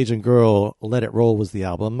with Cajun Girl, Let It Roll was the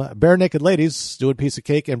album. Bare Naked Ladies, Doing Piece of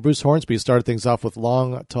Cake, and Bruce Hornsby started things off with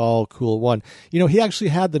Long, Tall, Cool One. You know, he actually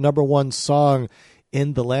had the #1 song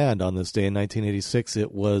in the land on this day in 1986.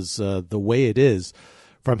 It was The Way It Is,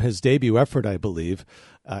 from his debut effort, I believe.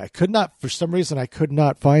 I could not, for some reason, I could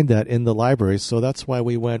not find that in the library, so that's why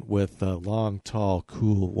we went with Long, Tall,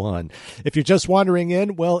 Cool One. If you're just wandering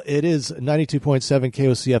in, well, it is 92.7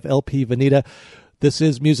 KOCF LP Veneta, This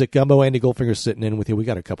is Music Gumbo. Andy Goldfinger sitting in with you. We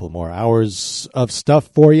got a couple more hours of stuff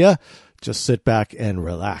for you. Just sit back and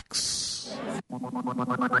relax.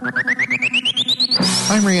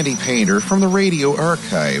 I'm Randy Painter from the Radio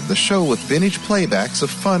Archive, the show with vintage playbacks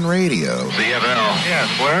of fun radio. CFL.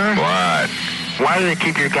 Yes, where? What? Why do they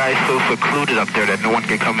keep your guys so secluded up there that no one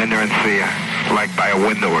can come in there and see you? Like by a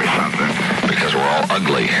window or something? Because we're all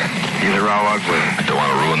ugly. You're all ugly. I don't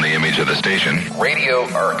want to ruin the image of the station. Radio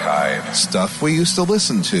Archive. Stuff we used to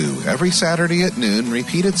listen to every Saturday at noon,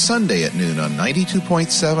 repeated Sunday at noon on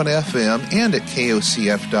 92.7 FM and at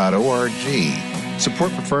KOCF.org.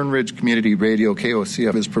 Support for Fern Ridge Community Radio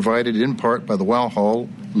KOCF is provided in part by the Wow Hall,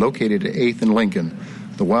 located at 8th and Lincoln.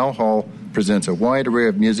 The Wow Hall presents a wide array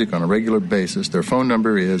of music on a regular basis. Their phone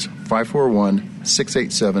number is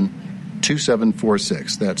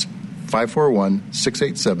 541-687-2746. That's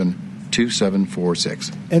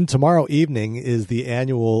 541-687-2746. And tomorrow evening is the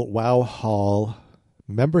annual Wow Hall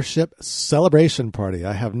membership celebration party.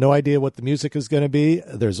 I have no idea what the music is going to be.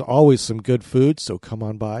 There's always some good food, so come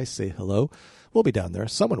on by, say hello. We'll be down there.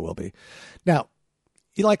 Someone will be. Now,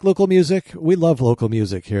 you like local music? We love local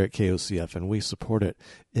music here at KOCF, and we support it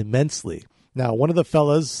immensely. Now, one of the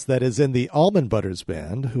fellas that is in the Almond Butters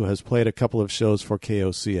Band, who has played a couple of shows for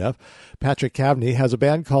KOCF, Patrick Cavney, has a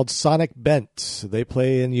band called Sonic Bent. They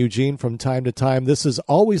play in Eugene from time to time. This is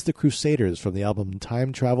Always the Crusaders from the album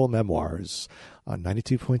Time Travel Memoirs on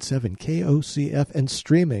 92.7 KOCF and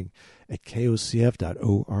streaming at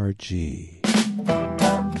KOCF.org.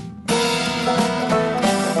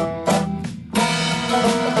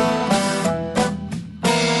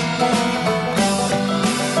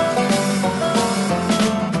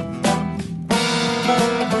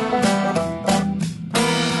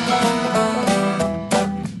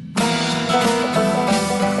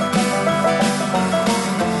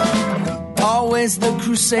 The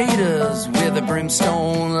Crusaders where the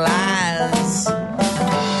brimstone lies,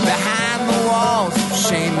 behind the walls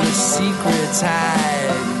shameless secrets hide.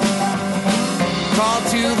 Call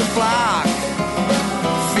to the flock,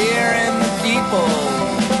 fearing the people,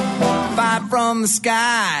 fight from the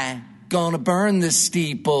sky, gonna burn this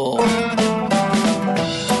steeple.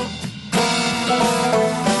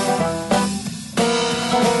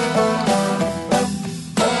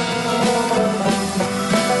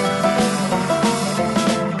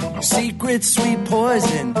 Sweet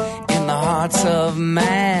poison in the hearts of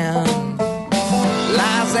man,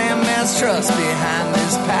 lies and mistrust behind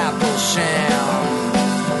this papal sham.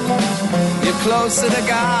 You're closer to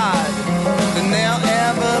God than they'll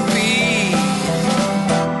ever be.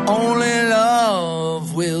 Only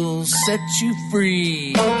love will set you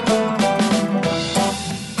free.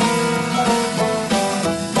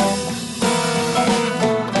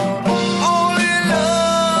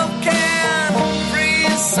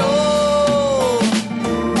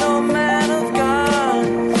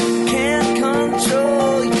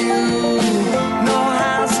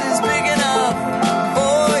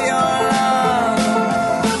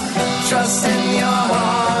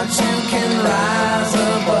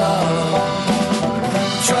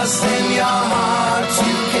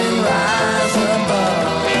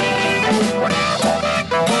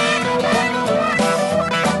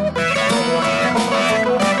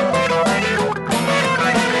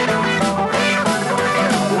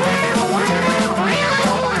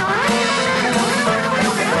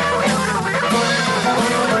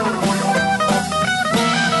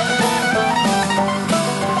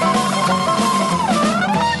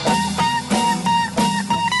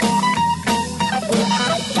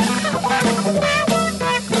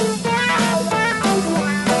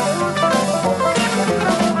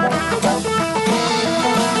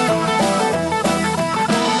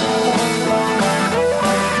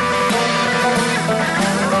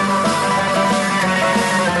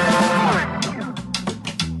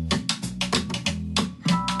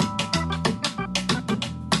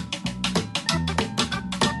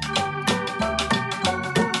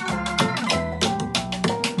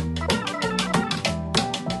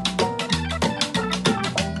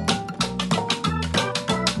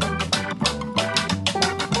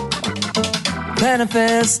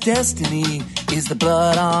 Manifest destiny is the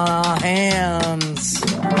blood on our hands,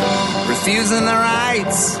 refusing the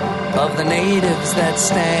rights of the natives that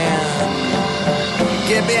stand.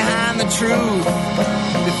 Get behind the truth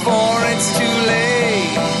before it's too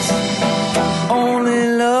late.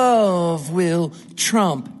 Only love will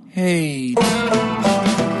trump hate.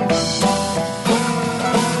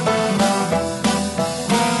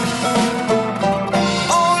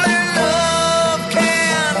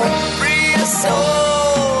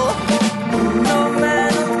 No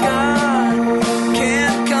man of God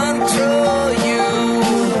can control you.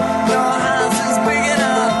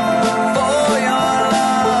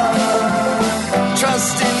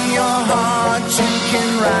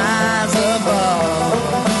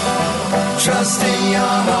 Trust in your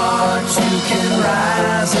heart, you can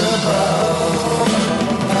rise above.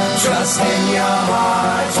 Trust in your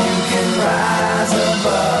heart, you can rise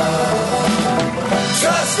above.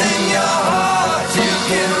 Trust in your heart, you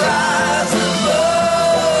can rise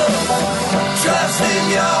above. Trust in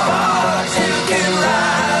your heart, you can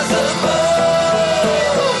rise above.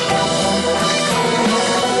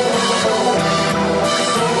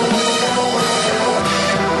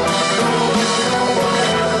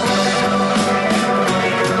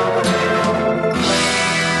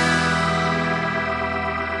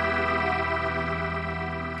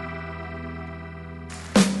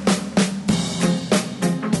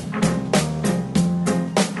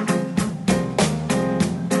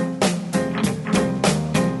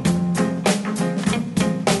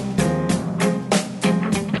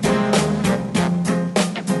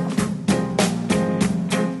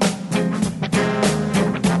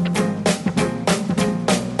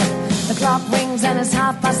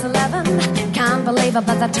 It's 11:30. Can't believe it,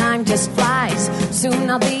 but the time just flies. Soon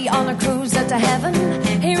I'll be on a cruise into heaven,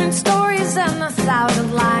 hearing stories and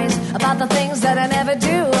 1,000 lies about the things that I never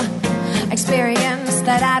do. Experience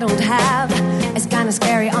that I don't have. It's kinda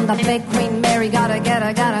scary on the big Queen Mary. Gotta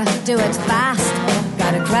do it fast.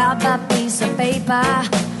 Gotta grab that piece of paper.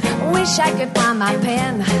 Wish I could find my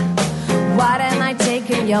pen. What am I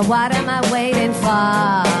taking you? What am I waiting for?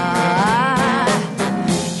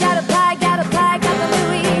 Got the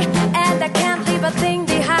Louis, and I can't leave a thing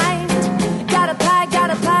behind. Got a pie,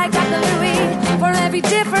 got the Louis, for every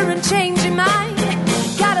different change in mind.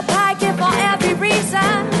 Got a pie, give for every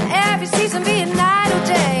reason, every season be a night or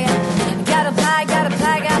day. Got a pie,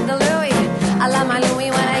 got the Louis, I love my Louis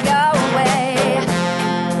when I go away.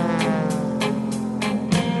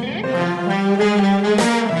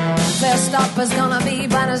 First stop is gonna be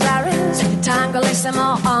Buenos Aires, Tangolissimo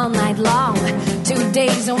all night long. 2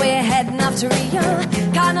 days and we're heading up to Rio,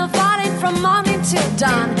 carnivaling from morning till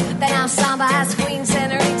dawn. Then I'll samba as Queen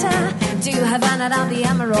Senorita to Havana down the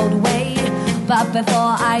Emerald Way. But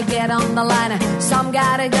before I get on the liner, some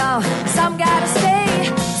gotta go, some gotta stay.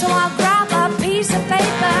 So I'll grab a piece of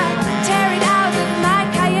paper, tear it out with my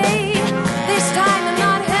cahier. This time I'm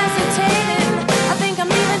not hesitating, I think I'm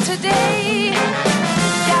leaving today.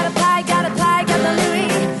 Got a pie, got the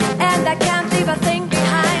Louis, and I can't leave a thing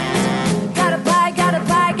behind. Got a pie,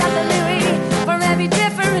 got the Louis, for every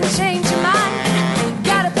different change in mind.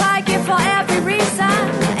 Got a pie, give for every reason,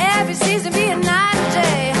 every season be a night or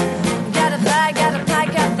day. Got a pie,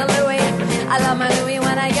 got the Louis, I love my Louis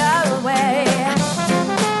when I go away.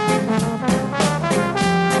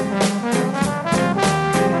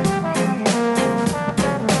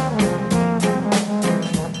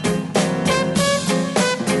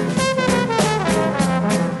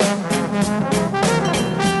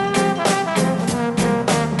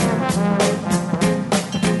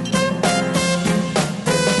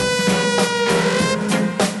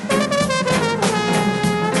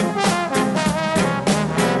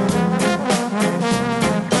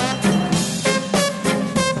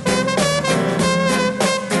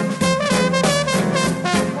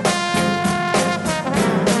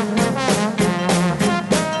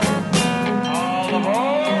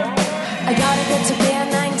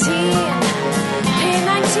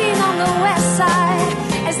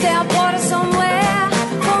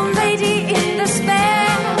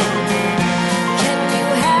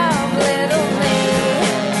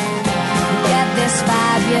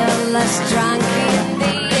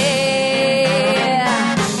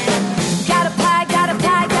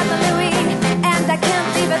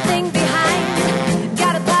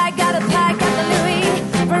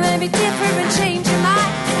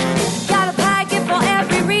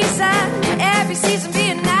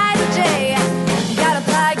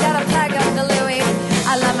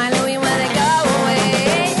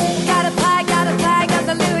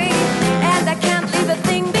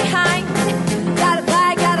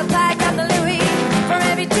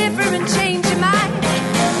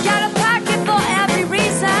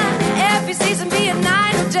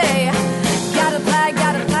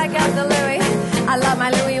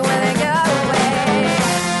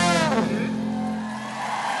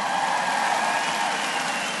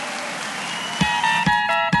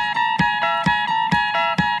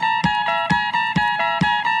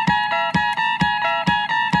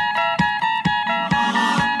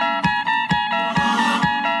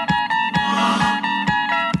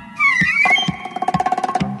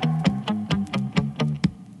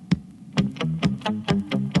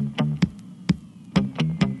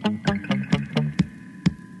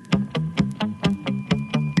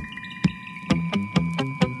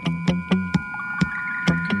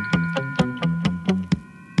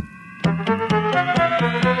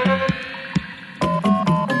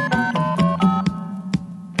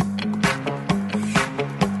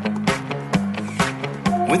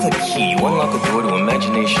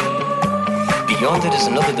 is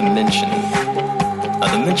another dimension, a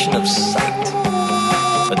dimension of sight,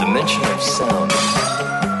 a dimension of sound,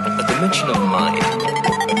 a dimension of mind.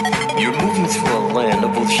 You're moving through a land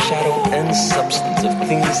of both shadow and substance, of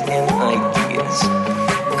things and ideas.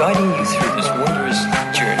 Guiding you through this wondrous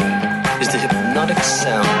journey is the hypnotic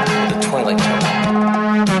sound of the twilight tone.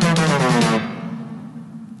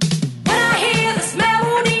 When I hear this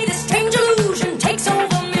melody, this strange illusion takes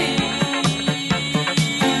over me.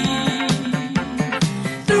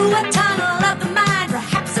 Through a tunnel of the mind,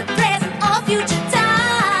 perhaps a present or future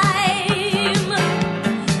time.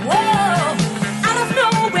 Whoa, out of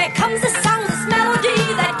nowhere comes the sound, this melody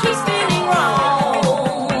that keeps spinning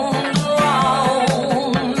round,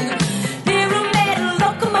 round. Pyramidal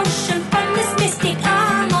locomotion from this mystic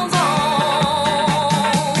unknown zone.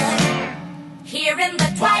 Here in the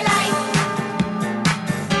twilight,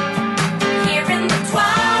 here in the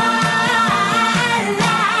twilight,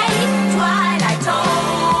 twilight zone.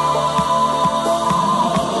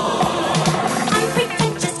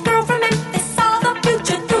 Unpretentious girl from Memphis saw the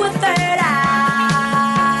future through a third eye.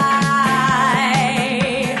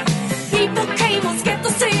 People came on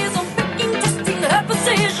skepticism, picking, testing her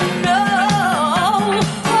precision. No,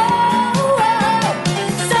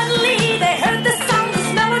 suddenly they heard the sound, this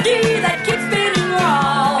melody that keeps spinning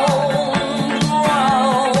round,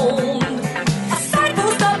 round. A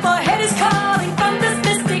signpost up ahead is calling from this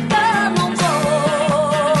mystic unknown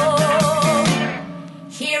zone.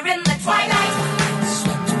 Here in the twilight,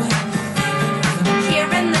 here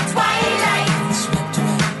in the twilight,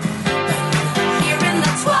 here in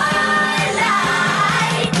the twilight,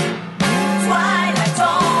 twilight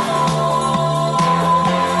zone.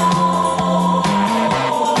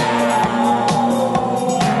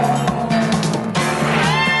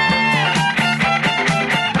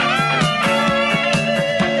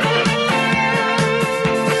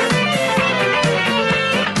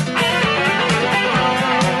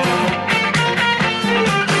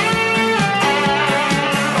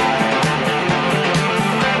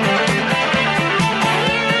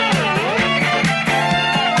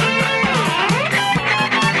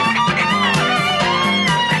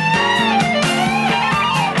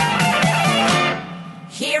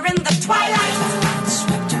 Here in the twilight,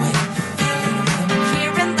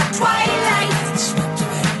 here in the twilight,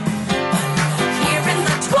 here in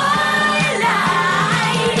the twilight,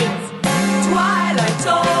 twilight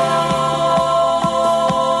zone.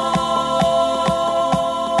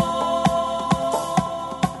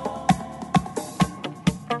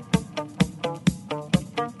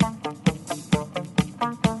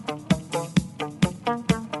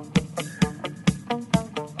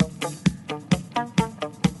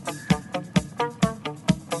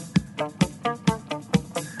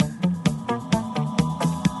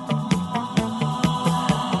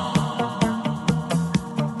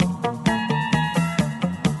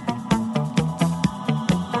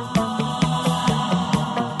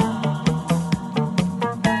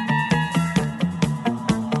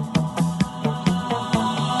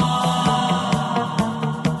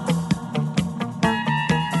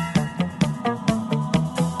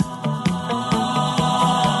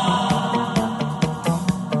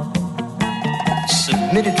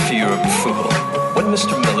 Submitted fear of approval. When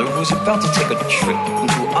Mr. Miller, who was about to take a trip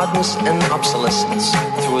into oddness and obsolescence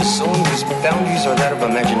through a zone whose boundaries are that of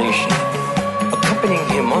imagination, accompanying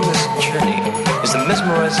him on this journey is the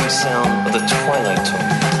mesmerizing sound of the twilight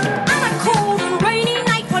tone. On a cold and rainy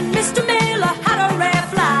night when Mr. Miller had a rare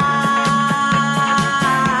flight,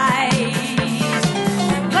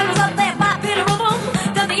 Glenn was up there by Peter Rhythm,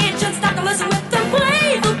 then the ancient stopped to listen with them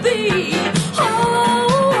play the beat.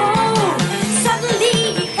 Oh, suddenly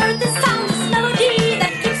he heard the sound, this melody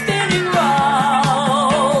that keeps spinning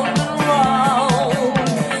round,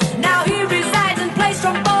 round. Now he resides in place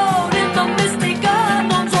trombone in the mystic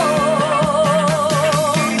unknown zone.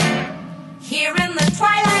 Here in the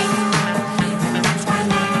twilight,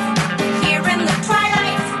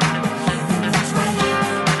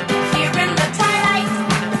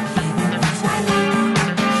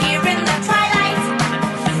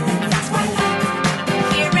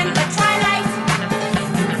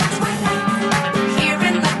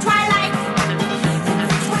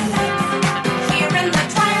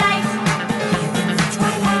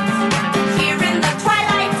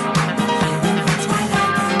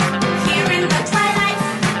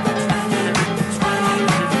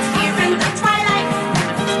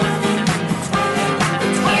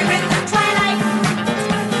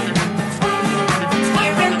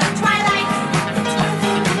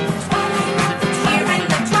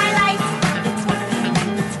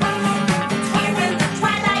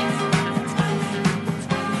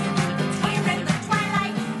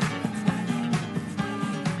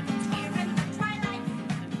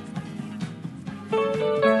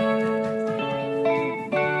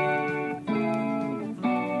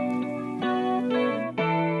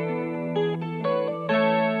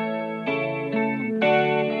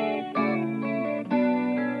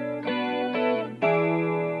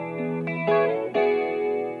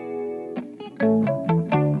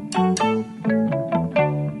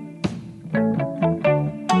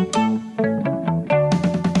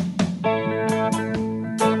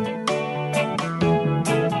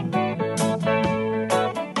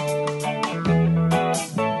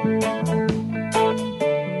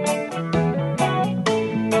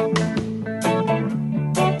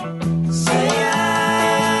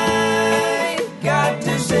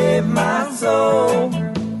 my soul.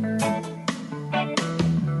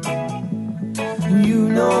 You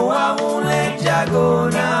know I won't let ya go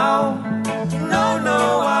now. No,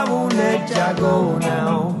 no, I won't let ya go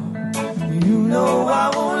now. You know I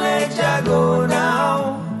won't let ya go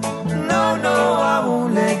now. No, no, I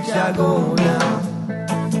won't let ya go now.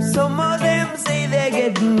 Some of them say they're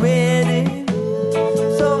getting ready.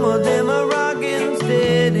 Some of them are rocking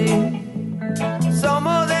steady. Some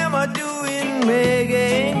of them are doing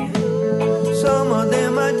reggae. Some of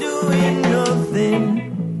them are doing nothing.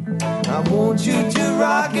 I want you to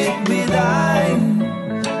rock it with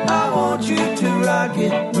I want you to rock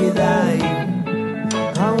it with I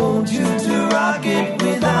want you to rock it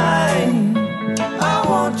with I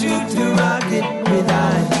want you to rock it with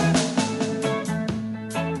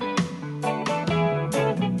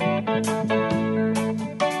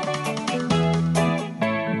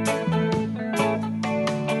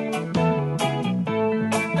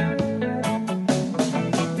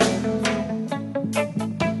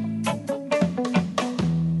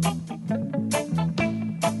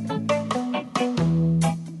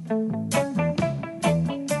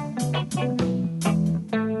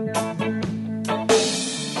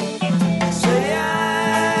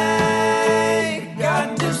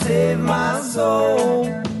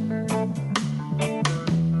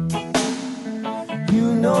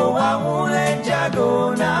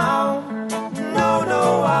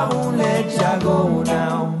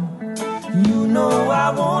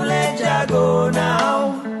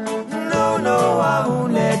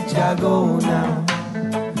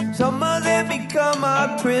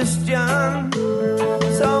Christian.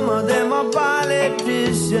 Some of them are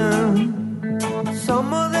politicians.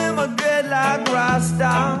 Some of them are dreadlock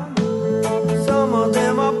Rasta. Some of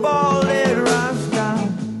them are bald-head Rasta.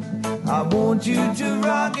 I want you to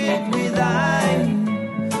rock it with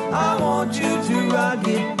I want you to rock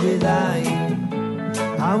it with I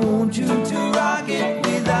want you to rock it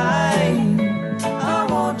with I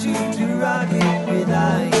want you to rock it with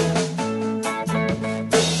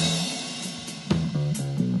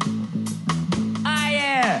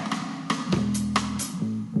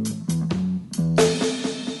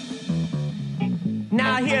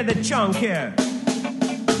Now hear the chunk here.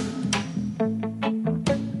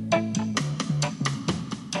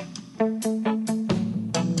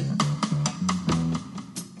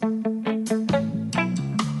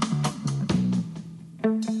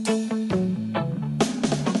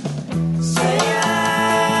 Say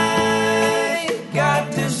I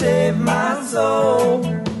got to save my soul.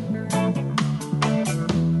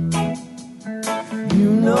 You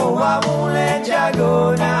know I won't let ya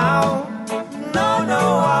go now. No, no,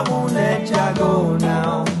 I won't let ya go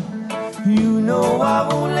now. You know I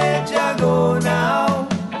won't let ya go now.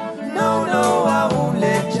 No, no, I won't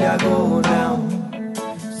let ya go now.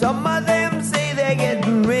 Some of them say they're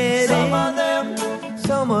getting ready.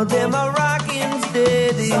 Some of them are rocking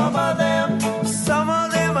steady. Some of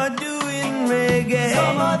them are doing reggae.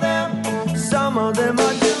 Some of them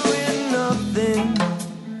are doing nothing.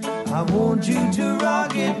 I want you to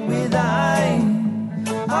rock it with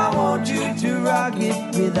I want you to rock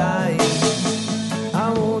it with I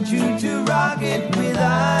want you to rock it with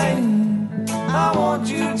I want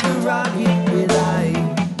you to rock it with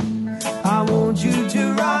I want you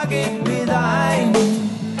to rock it with I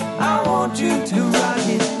want you to rock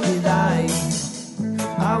it with I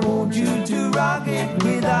want you to rock it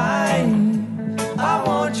with I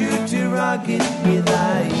want you to rock it with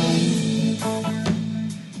I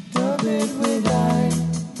dub it with I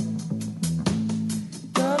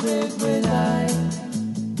dub it with I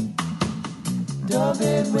dub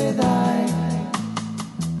it with I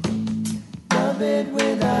dub it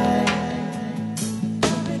with I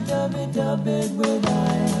dub it dub it with I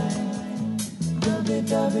dub it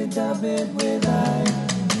dub it dub it with I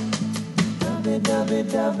dub it dub it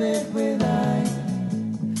dub it with I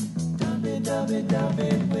dub it dub it dub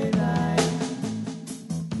it with I.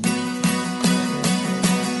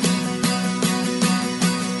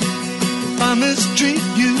 I mistreat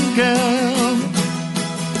you, girl,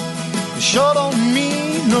 you sure don't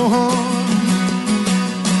mean no harm.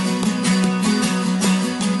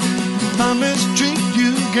 I mistreat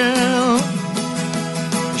you, girl,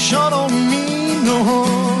 you sure don't mean no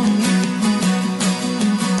harm.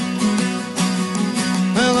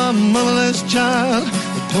 Well, I'm a motherless child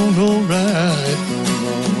that don't know right from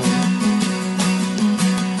wrong.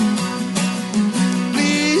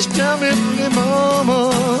 Please tell me, mama,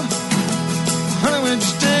 honey, where'd you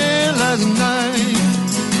stay last night?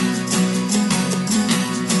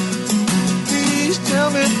 Please tell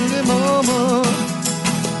me, little mama,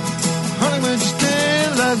 honey, where'd you stay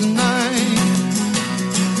last night?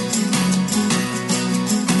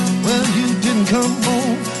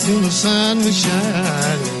 till the sun was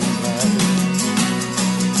shining bright.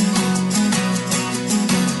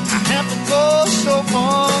 I have to go so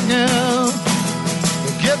far now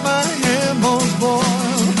to get my ham bones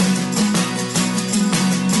boiled.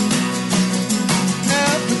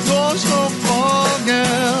 Have to go so far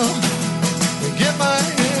now to get my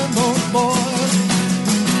ham bones boiled.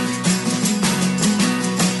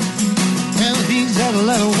 Well, he's got a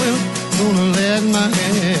lot of will, gonna let my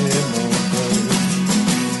ham bones boil.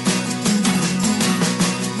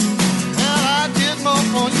 Well, I did more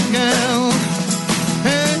for you, gal,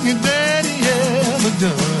 than your daddy ever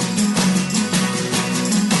done.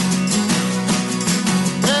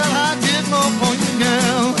 Well, I did more for you,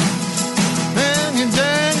 gal, than your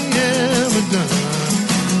daddy ever done.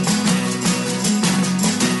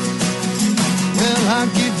 Well, I'll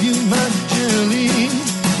give you my jelly,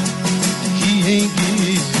 he ain't give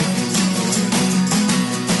you.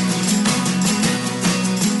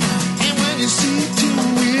 And when you see two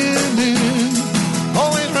women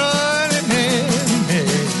always running hand in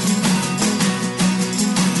hand,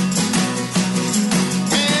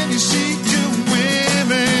 when you see two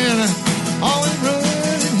women always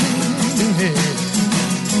running hand in hand,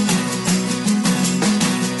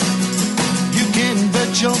 you can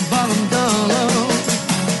bet your bottom dollar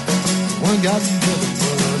one got the other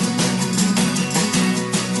one.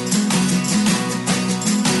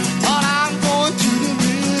 But I'm going to the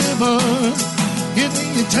river, get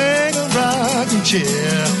me a tangle rocking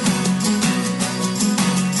chair.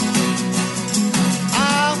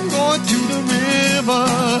 I'm going to the river,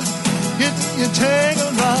 get me a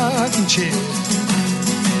tangle rocking chair.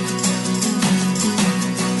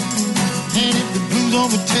 And if the blues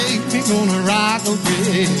overtake me, gonna rock a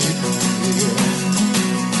red.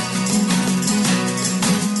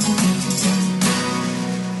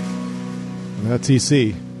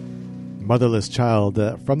 TC, Motherless Child,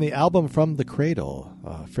 from the album From the Cradle,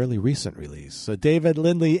 a fairly recent release. David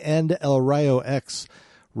Lindley and El Rayo X,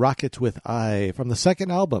 Rocket with I, from the second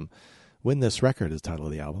album. Win This Record is the title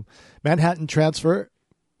of the album. Manhattan Transfer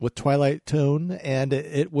with Twilight Tone, and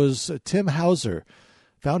it was Tim Hauser,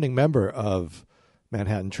 founding member of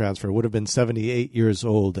Manhattan Transfer, would have been 78 years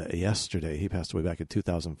old yesterday. He passed away back in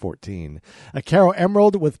 2014. Caro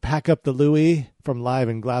Emerald with Pack Up the Louie from Live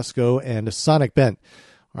in Glasgow, and Sonic Bent,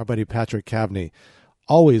 our buddy Patrick Cavney.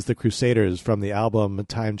 Always the Crusaders from the album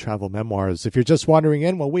Time Travel Memoirs. If you're just wandering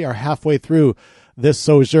in, well, we are halfway through this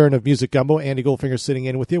sojourn of Music Gumbo. Andy Goldfinger sitting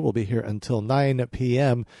in with you. We'll be here until 9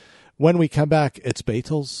 p.m. When we come back, it's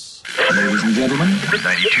Beatles. Ladies and gentlemen,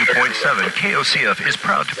 92.7 KOCF is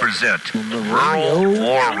proud to present Rural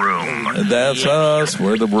War Room. That's us.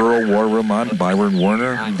 We're the Rural War Room. I'm Byron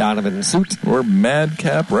Warner. I'm Donovan Suit. We're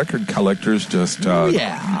madcap record collectors, just a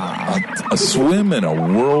swim in a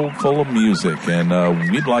world full of music. And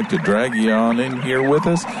we'd like to drag you on in here with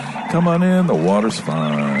us. Come on in. The water's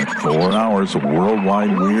fine. 4 hours of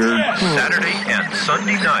worldwide weird. Saturday and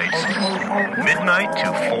Sunday nights, midnight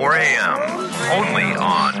to 4 a.m. Only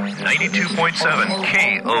on 92.7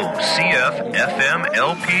 KOCF FM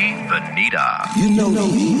LP Veneta. You know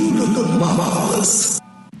you look marvelous.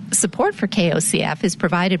 Support for KOCF is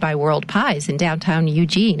provided by World Pies in downtown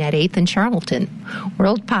Eugene at 8th and Charlton.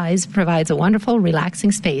 World Pies provides a wonderful,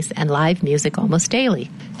 relaxing space and live music almost daily.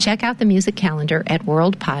 Check out the music calendar at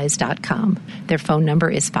worldpies.com. Their phone number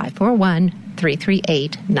is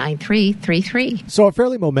 541-338-9333. So a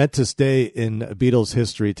fairly momentous day in Beatles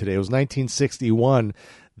history today. It was 1961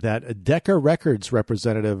 that Decca Records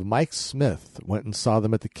representative Mike Smith went and saw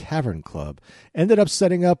them at the Cavern Club. Ended up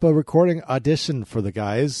setting up a recording audition for the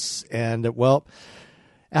guys. And, well,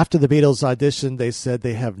 after the Beatles auditioned, they said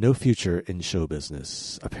they have no future in show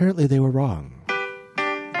business. Apparently they were wrong.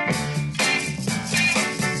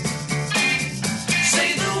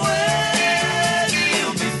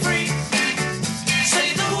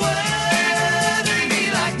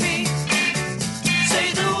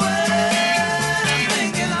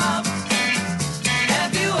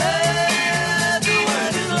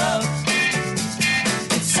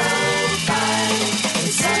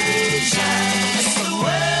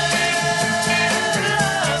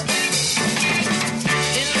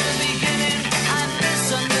 Beginning, I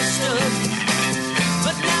misunderstood.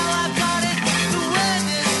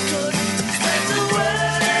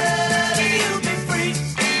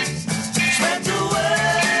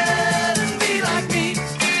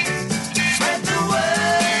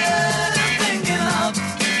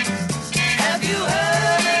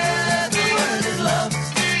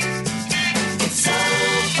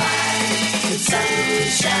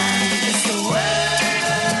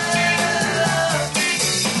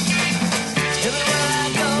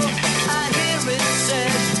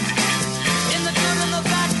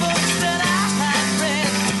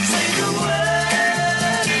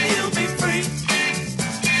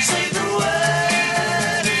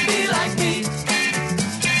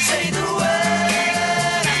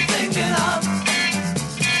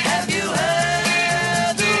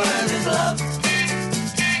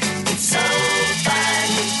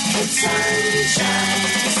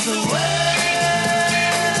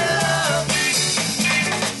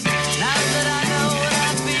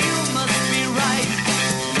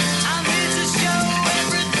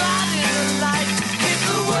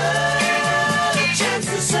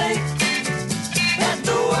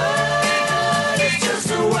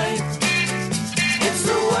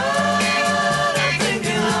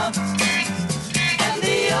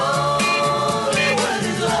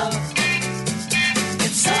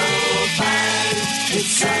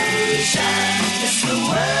 shine. It's the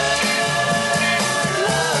world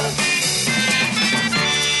love.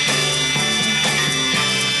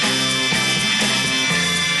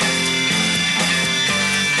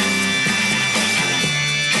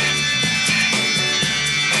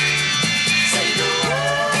 Say the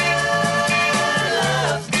word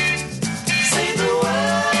love. Say the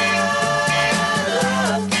word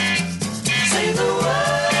love. Say the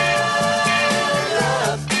word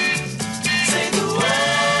love. Say the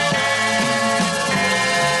word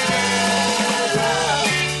love.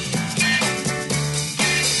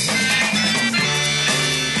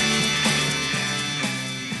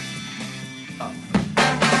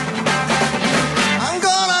 I'm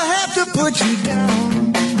gonna have to put you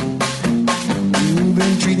down. You've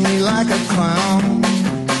been treating me like a clown.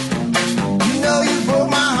 You know you broke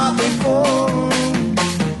my heart before,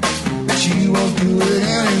 but you won't do it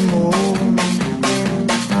anymore.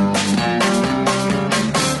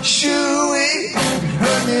 Shoo-wee,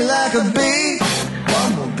 hurt me like a bee,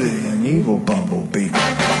 bumblebee, an evil bumblebee.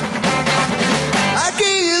 I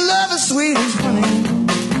gave you love as sweet as honey,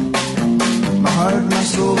 my heart, my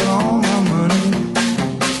soul, and all my money.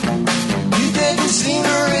 You didn't seem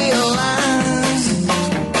to realize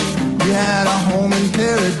you had a home in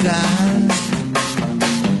paradise.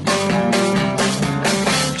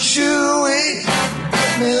 Shoo-wee,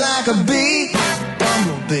 hit me like a bee,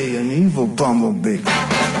 bumblebee, an evil bumblebee.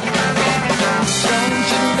 Don't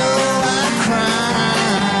you know I cry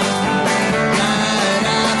night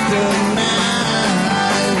after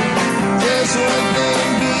night, just one thing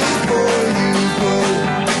before you go.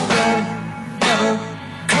 Don't ever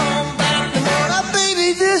come back no more. Now, baby,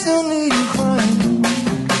 there's no need in crying.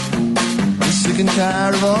 I'm sick and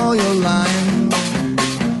tired of all your lying.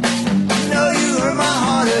 You know you hurt my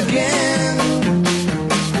heart again.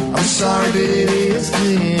 I'm sorry, baby, it's the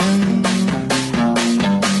end.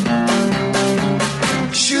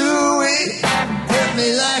 Shoo-wee, hit me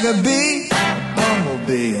like a bee,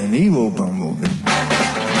 bumblebee, an evil bumblebee.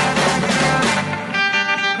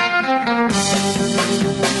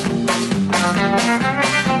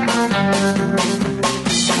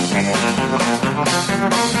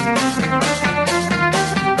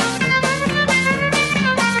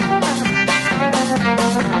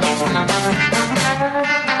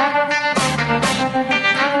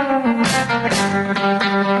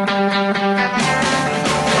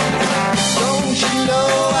 Don't you know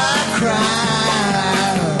I cry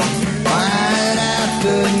night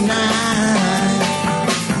after night,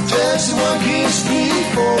 just one kiss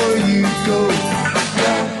before you go.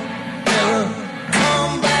 Don't ever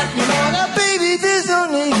come back no more. Now, baby, there's no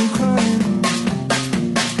need in crying.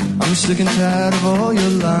 I'm sick and tired of all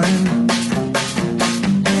your lying.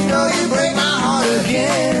 You know you break my heart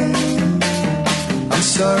again. I'm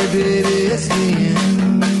sorry, baby, it's the end.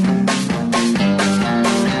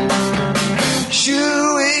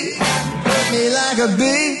 Shoo-wee, hurt me like a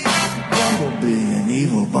bee, bumblebee, an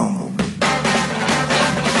evil bumblebee.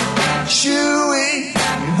 Shoo-wee,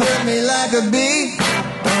 you hurt me like a bee,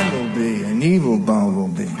 bumblebee, an evil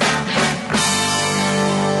bumblebee.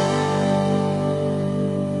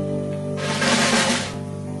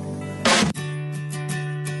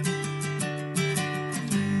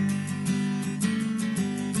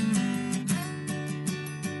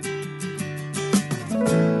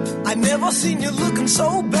 I never seen you looking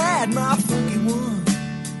so bad, my funky one.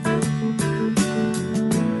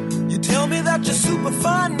 You tell me that your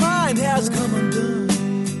superfine mind has come undone.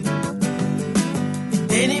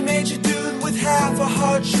 Any major dude with half a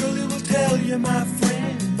heart surely will tell you, my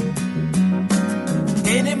friend.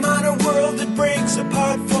 Any minor world that breaks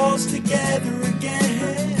apart falls together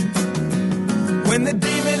again. When the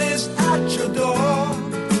demon is at your door,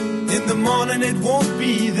 in the morning it won't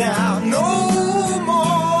be there no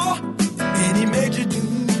more. Any major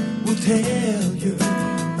dude will tell you.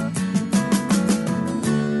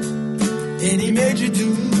 Any major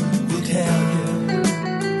dude will tell you.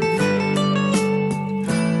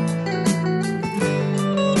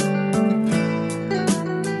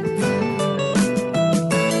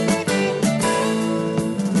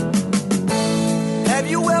 Have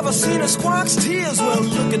you ever seen a squawk's tears? Well,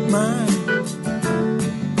 look at mine.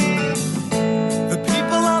 The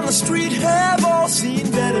people on the street have all seen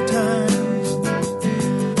better times.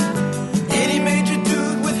 Any major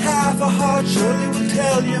dude with half a heart surely will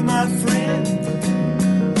tell you, my friend.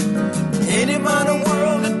 Any minor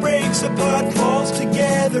world that breaks apart falls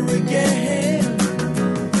together again.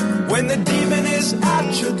 When the demon is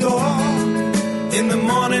at your door, in the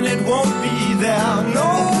morning it won't be there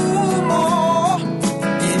no more.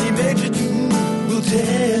 Any major dude will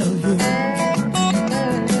tell you.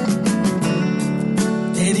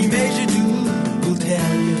 Any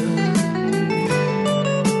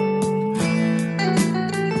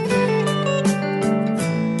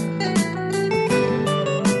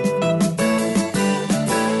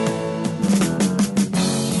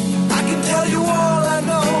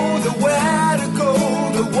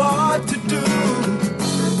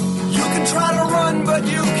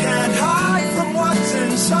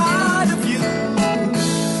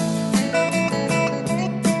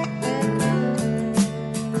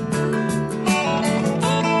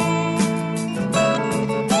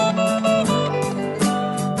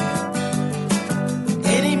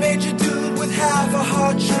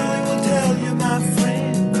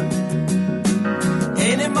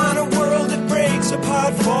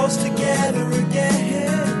walls together again.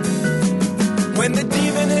 When the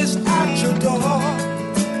demon is at your door,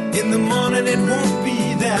 in the morning it won't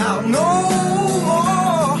be there no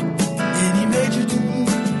more. Any major dude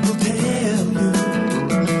will tell you.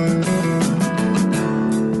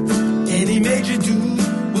 Any major dude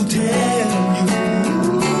will tell you.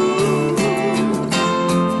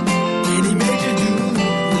 Any major dude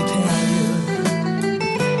will tell you.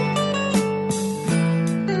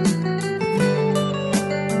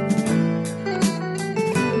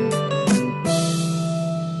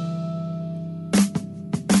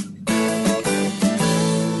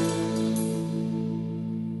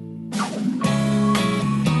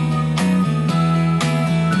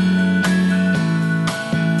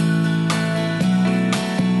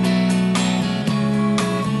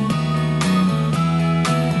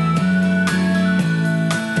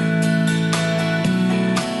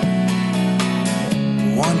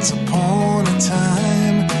 Once upon a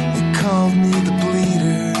time, they called me the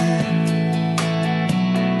bleeder.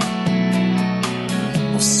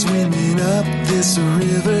 Well, swimming up this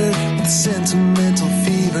river with sentimental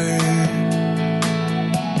fever.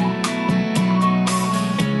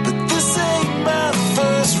 But this ain't my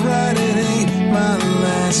first ride, it ain't my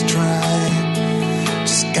last try.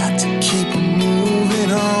 Just got to keep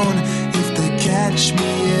moving on. If they catch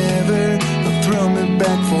me ever, they'll throw me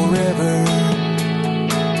back forever.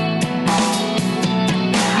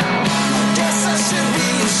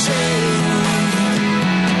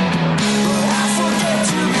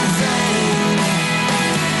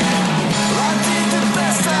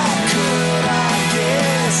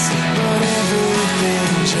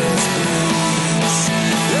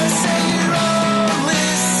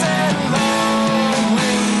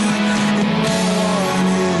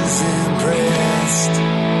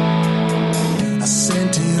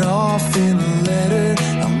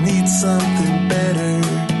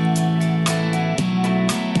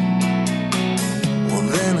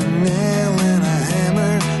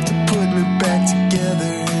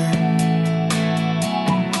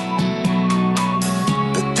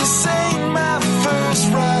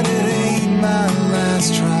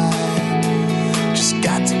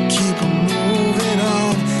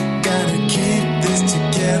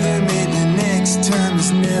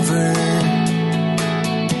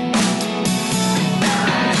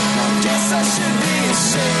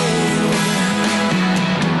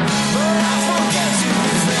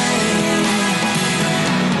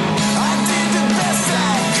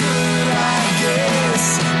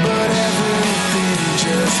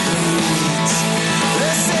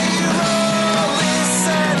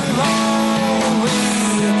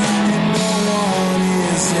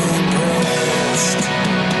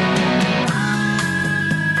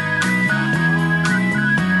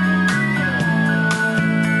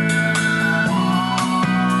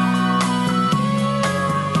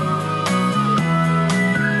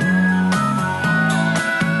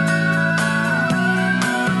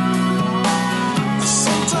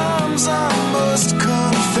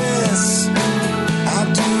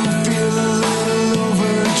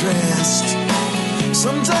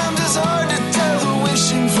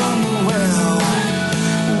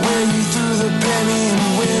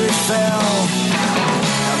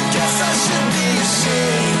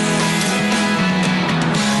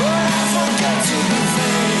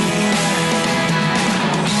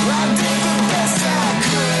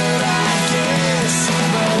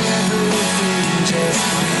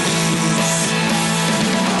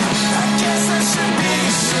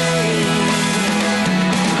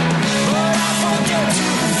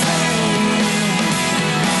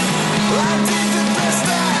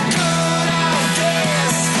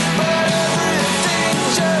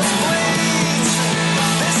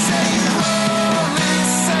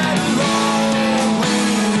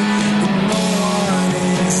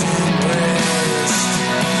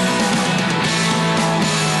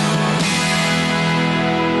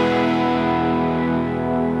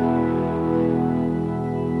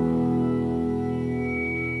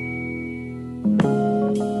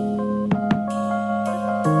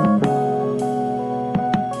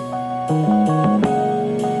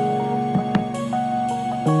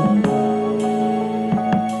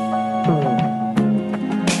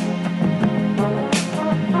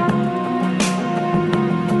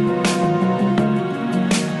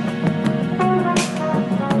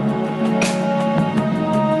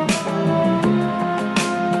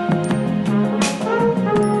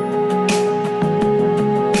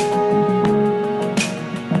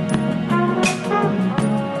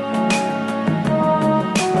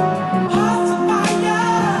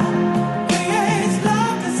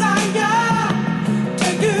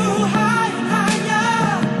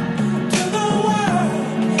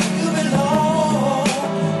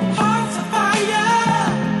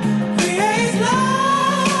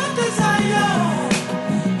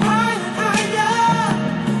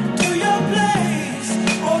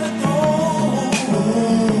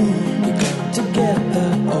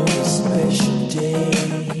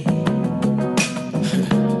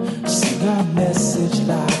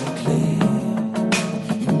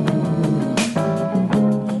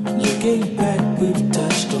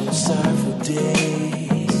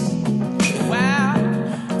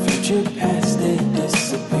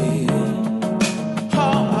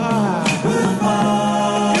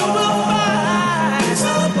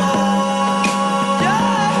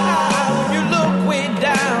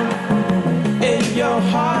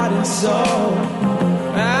 soul.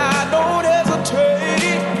 I don't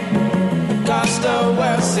hesitate, 'cause the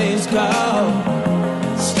world seems cold.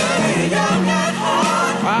 Stay young at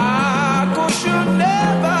heart. I could you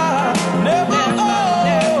never, never,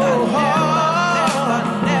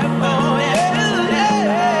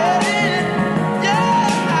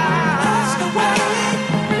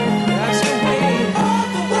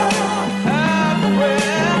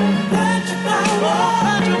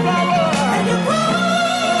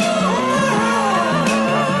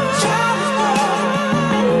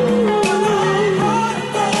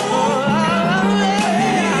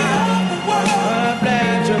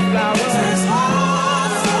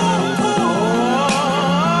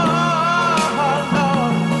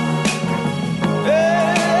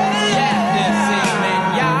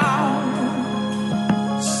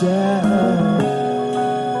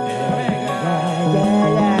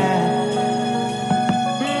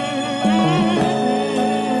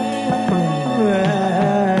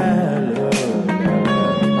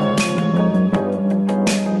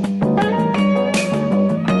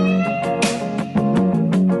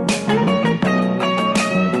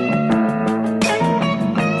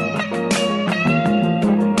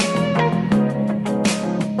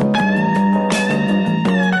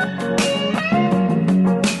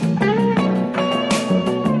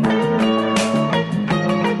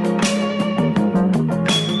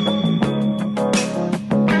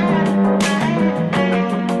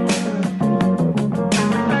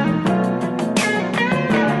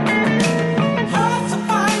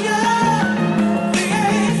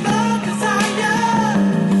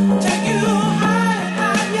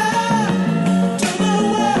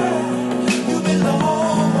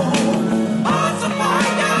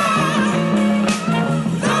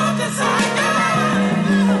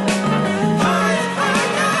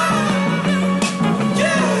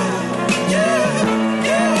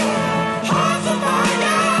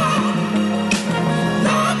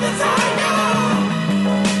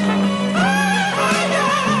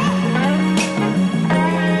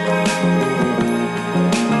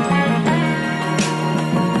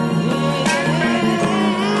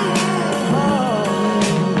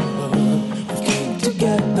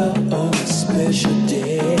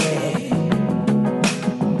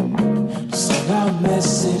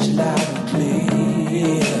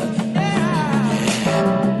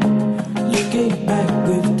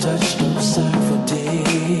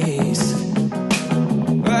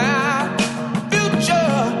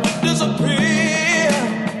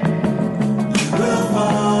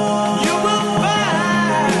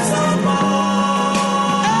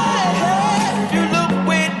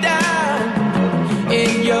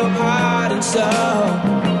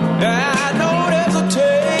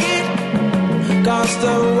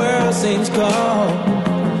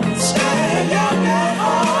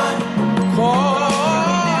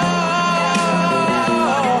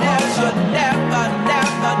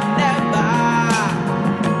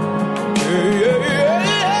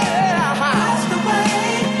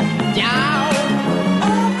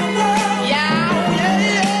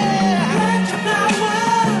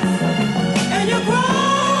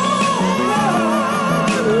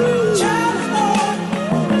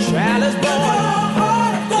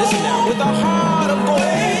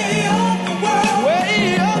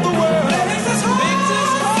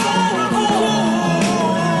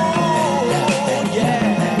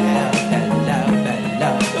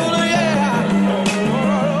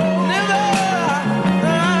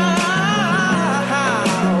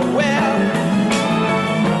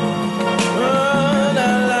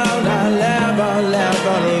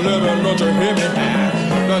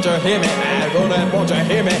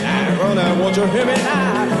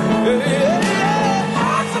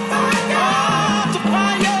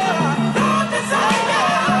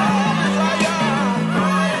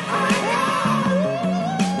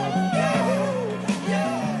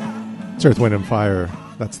 It's Earth, Wind, and Fire.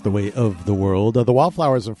 That's the way of the world. The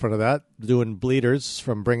Wallflowers in front of that, doing Bleeders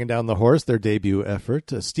from Bringing Down the Horse, their debut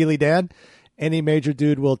effort. Steely Dan, Any Major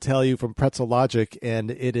Dude Will Tell You from Pretzel Logic,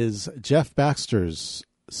 and it is Jeff Baxter's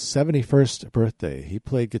 71st birthday. He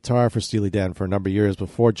played guitar for Steely Dan for a number of years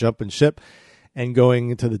before jumping ship and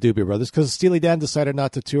going to the Doobie Brothers, because Steely Dan decided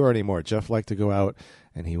not to tour anymore. Jeff liked to go out,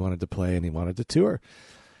 and he wanted to play, and he wanted to tour.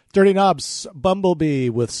 Dirty Knobs, Bumblebee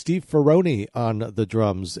with Steve Ferroni on the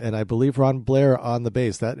drums, and I believe Ron Blair on the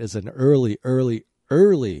bass. That is an early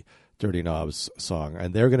Dirty Knobs song.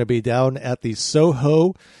 And they're going to be down at the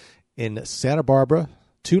Soho in Santa Barbara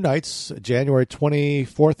 2 nights, January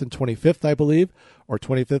 24th and 25th, I believe, or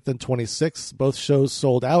 25th and 26th. Both shows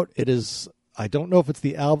sold out. It is, I don't know if it's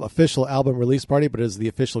the official album release party, but it is the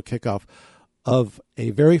official kickoff of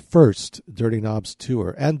a very first Dirty Knobs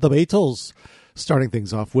tour. And the Beatles starting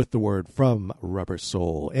things off with the word from Rubber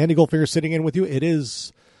Soul. Andy Goldfinger sitting in with you. It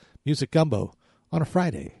is Music Gumbo on a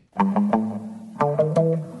Friday.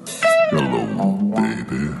 Hello,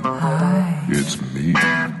 baby. Hi. It's me,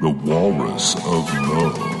 the Walrus of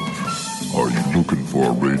Love. Are you looking for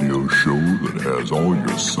a radio show that has all your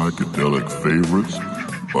psychedelic favorites,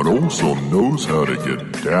 but also knows how to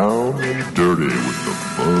get down and dirty with the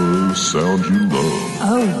buzz sound you love?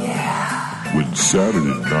 Oh, yeah. When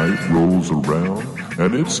Saturday night rolls around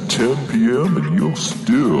and it's 10 p.m. and you're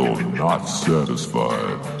still not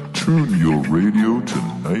satisfied, tune your radio to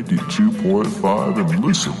 92.5 and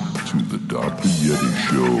listen to the Dr. Yeti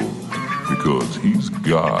Show, because he's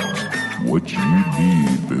got what you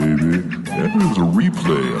need, baby. And there's a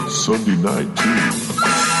replay on Sunday night, too.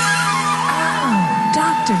 Oh,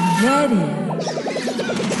 Dr. Yeti.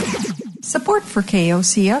 Support for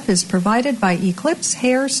KOCF is provided by Eclipse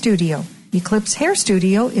Hair Studio. Eclipse Hair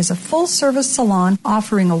Studio is a full-service salon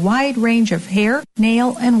offering a wide range of hair,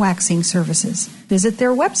 nail, and waxing services. Visit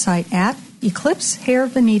their website at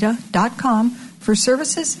eclipsehairveneta.com for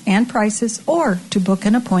services and prices or to book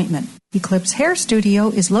an appointment. Eclipse Hair Studio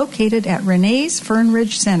is located at Renee's Fern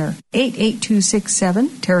Ridge Center,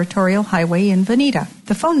 88267 Territorial Highway in Veneta.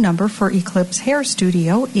 The phone number for Eclipse Hair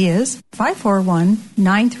Studio is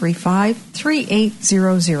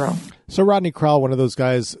 541-935-3800. So Rodney Crowell, one of those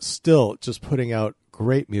guys still just putting out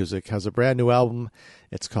great music, has a brand new album.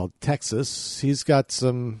 It's called Texas. He's got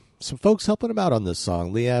some folks helping him out on this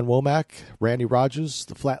song. Leanne Womack, Randy Rogers,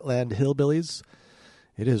 the Flatland Hillbillies.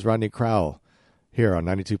 It is Rodney Crowell here on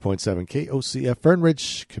 92.7 KOCF Fern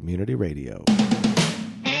Ridge Community Radio.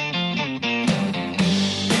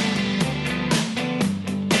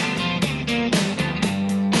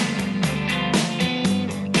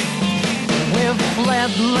 We're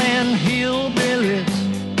Flatland Hillbillies,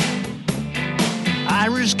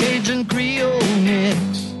 Irish, Cajun, Creole mix.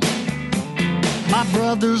 My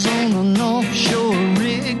brother's on a North Shore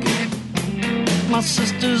rig, my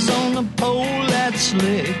sister's on a pole that's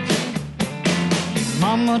slick.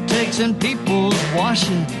 Mama takes in people's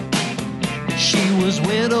washing, she was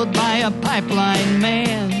widowed by a pipeline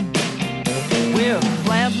man. We're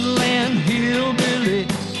Flatland Hillbillies,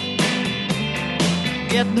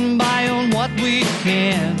 getting by on what we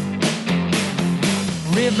can.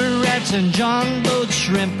 River rats and John boat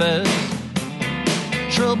shrimpers,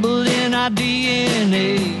 trouble in our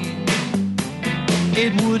DNA.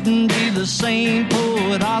 It wouldn't be the same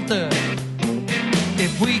poet Arthur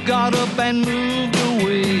if we got up and moved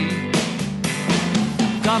away.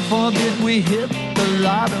 God forbid we hit the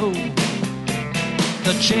lotto,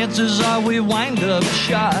 the chances are we wind up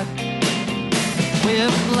shot. We're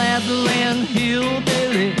Flatland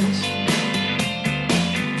Hillbillies,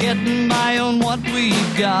 getting by on what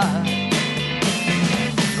we've got.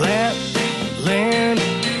 Flatland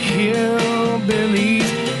Hillbillies,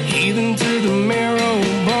 heathen to the marrow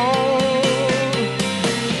bone,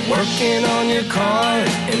 working on your cars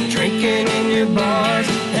and drinking in your bars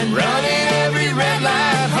and running every red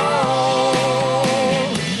light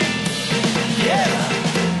home. Yeah.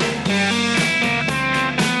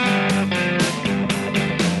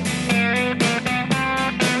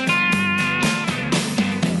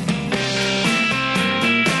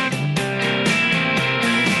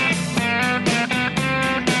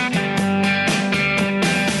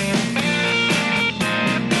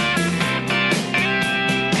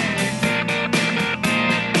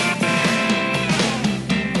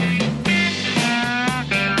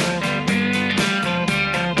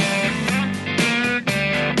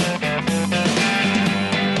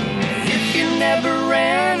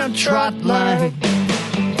 Trot line,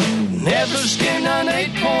 never skinned an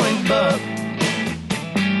 8-point buck,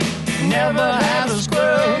 never had a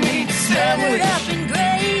squirrel meat sandwich, up in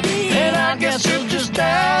gravy, and I guess you're just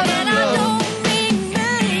out of luck.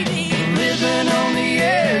 Living on the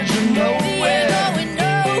edge of nowhere,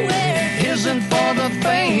 isn't for the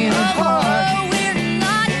faint of heart.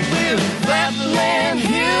 We're Flatland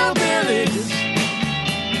Hillbillies,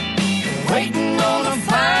 waiting on a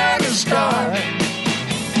fire to start.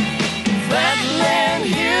 Flatland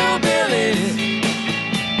Hillbillies,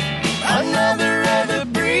 another other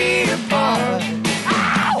breed apart.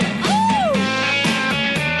 Ow! Ooh!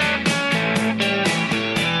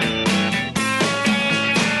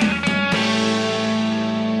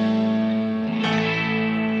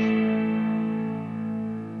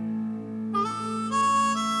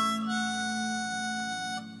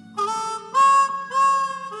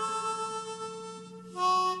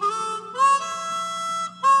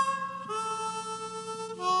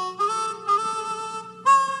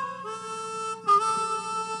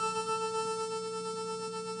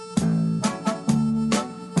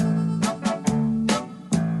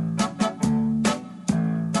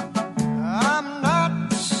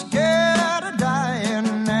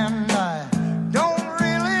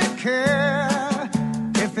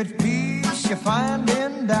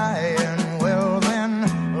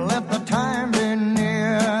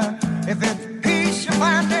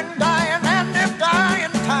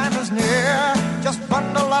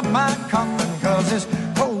 up my coffin, 'cause it's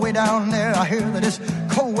cold way down there. I hear that it's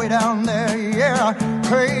cold way down there, yeah,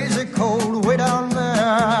 crazy cold way down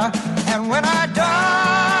there. And when I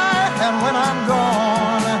die and when I'm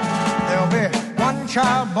gone, there'll be one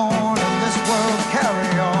child born in this world.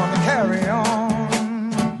 Carry on, carry on.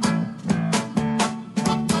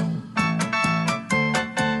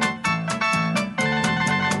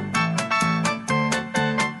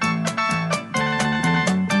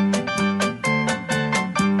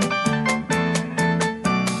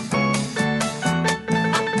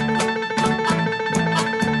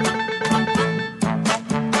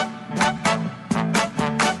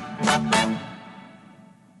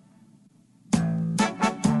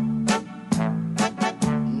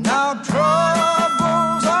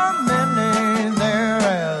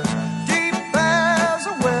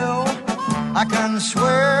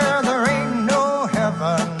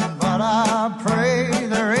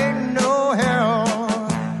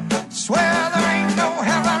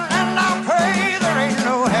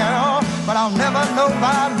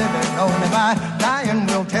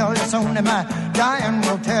 Only my dying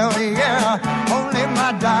will tell, yeah, only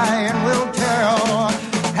my dying will tell.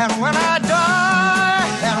 And when I die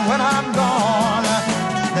and when I'm gone,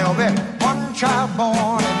 there'll be one child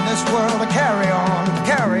born in this world to carry on,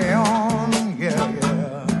 yeah, yeah.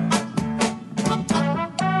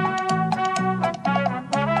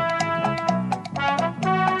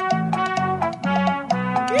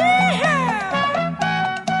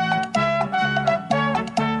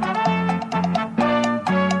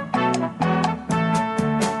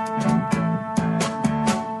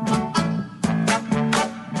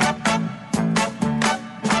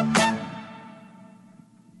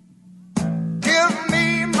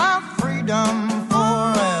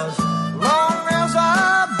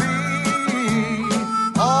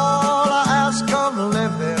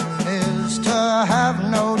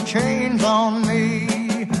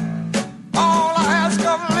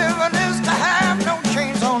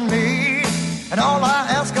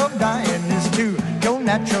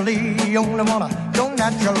 You only wanna go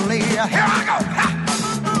naturally. Here I go. Ha!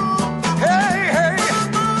 Hey, hey,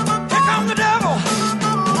 here comes the devil,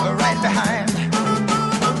 right behind.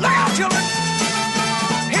 Look out, children.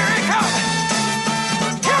 Here he comes.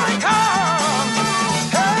 Here he comes.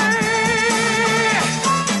 Hey,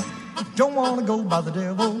 don't wanna go by the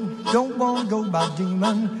devil. Don't wanna go by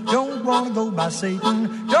demon. Don't wanna go by Satan.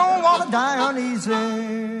 Don't wanna die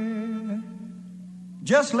uneasy.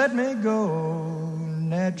 Just let me go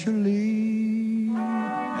naturally.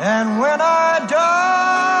 And when I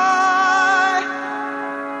die,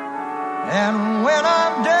 and when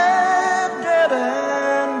I'm dead, dead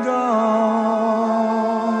and gone,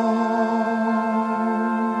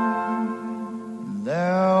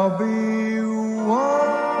 there'll be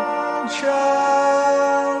one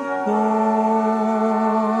child born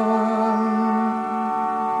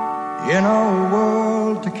in a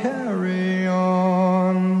world to carry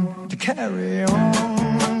on, to carry on.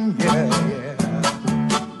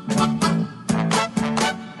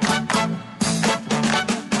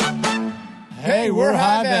 Hey, we're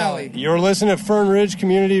High Valley. You're listening to Fern Ridge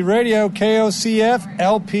Community Radio, KOCF,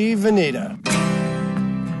 LP Veneta.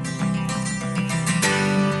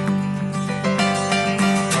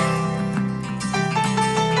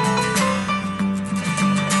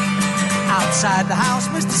 Outside the house,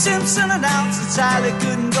 Mr. Simpson announced that Sally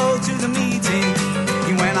couldn't go to the meeting.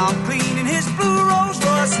 He went on cleaning his blue Rolls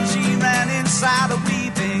Royce and she ran inside a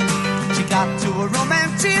weeping. She got to a room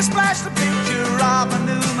and she splashed a picture of a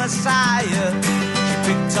new Messiah. She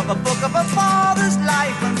picked up a book of her father's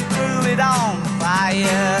life and threw it on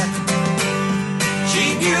fire.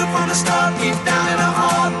 She knew from the start, deep down in her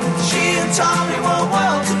heart, she and Tommy were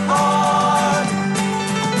worlds apart.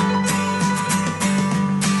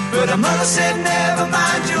 But her mother said, never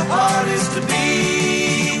mind, your part is to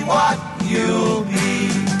be what you'll be.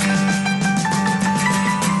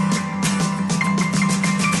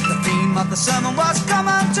 The theme of the sermon was, come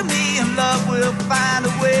unto me and love will find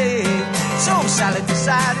a way. So Sally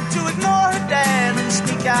decided to ignore her dad and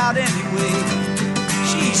sneak out anyway.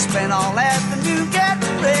 She spent all afternoon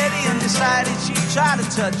getting ready and decided she'd try to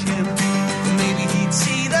touch him. Maybe he'd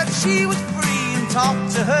see that she was free and talk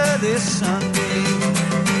to her this Sunday.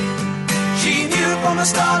 She knew from the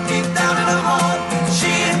start, deep down in her heart, she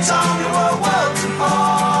and Tommy were worlds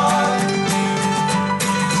apart.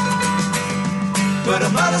 But her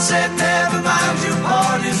mother said, never mind, your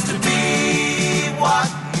part is to be what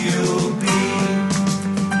you'll be.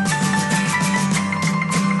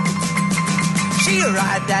 She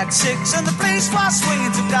arrived at 6 and the place was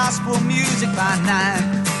swinging to gospel music by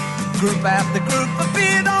 9. Group after group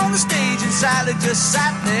appeared on the stage and Sally just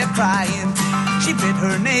sat there crying. She bit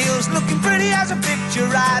her nails, looking pretty as a picture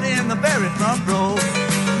right in the very front row.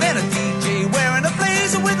 Then a DJ wearing a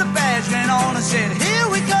blazer with a badge ran on and said, here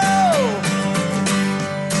we go.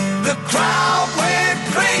 The crowd went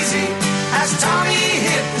crazy as Tommy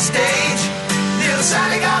hit the stage. Little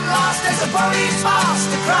Sally got lost as the police bossed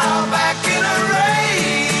the crowd back in a rage.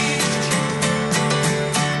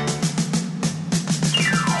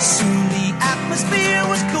 Soon the atmosphere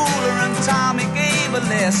was cooler and Tommy gave a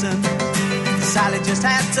lesson. Sally just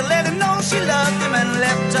had to let him know she loved him and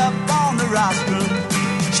leapt up on the rostrum.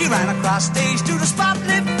 She ran across stage to the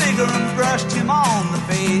spotlit figure and brushed him on the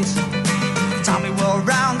face. Tommy whirled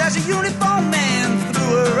round as a uniformed man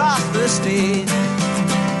threw her off the stage.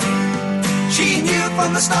 She knew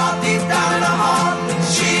from the start deep down in her heart that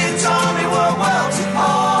she and Tommy were worlds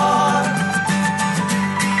apart.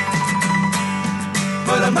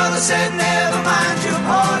 But her mother said, never mind, your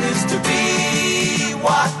part is to be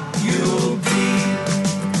what you'll be.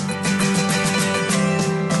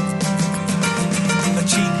 The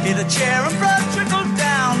cheek hit a chair and blood trickled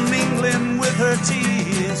down, mingling with her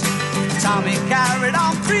tears. Tommy carried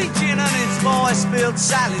on preaching and his voice filled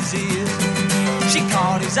Sally's ears. She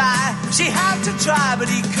caught his eye, she had to try, but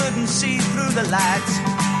he couldn't see through the lights.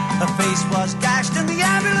 Her face was gashed and the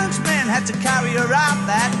ambulance men had to carry her out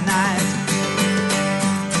that night.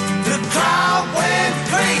 The crowd went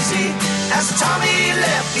crazy as Tommy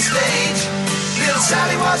left the stage. Little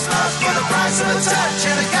Sally was lost for the price of a touch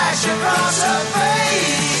and a gash across her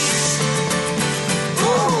face.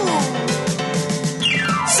 Ooh.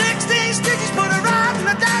 16 stitches put her out and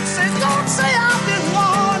the dad said, don't say I didn't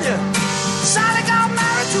warn you. Sally got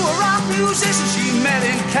married to a rock musician she met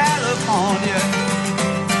in California.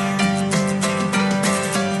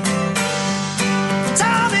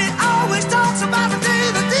 Tommy always talks about the day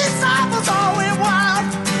the disciples all went wild.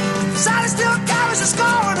 Sally still carries a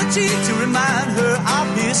scar on her cheek to remind her of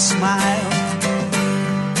his smile.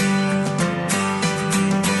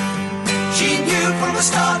 She knew from the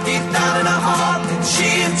start deep down in her heart that she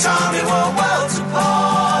and Tommy were worlds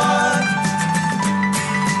apart.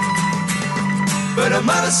 But her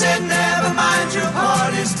mother said, never mind, your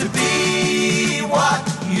part is to be what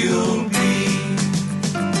you'll be.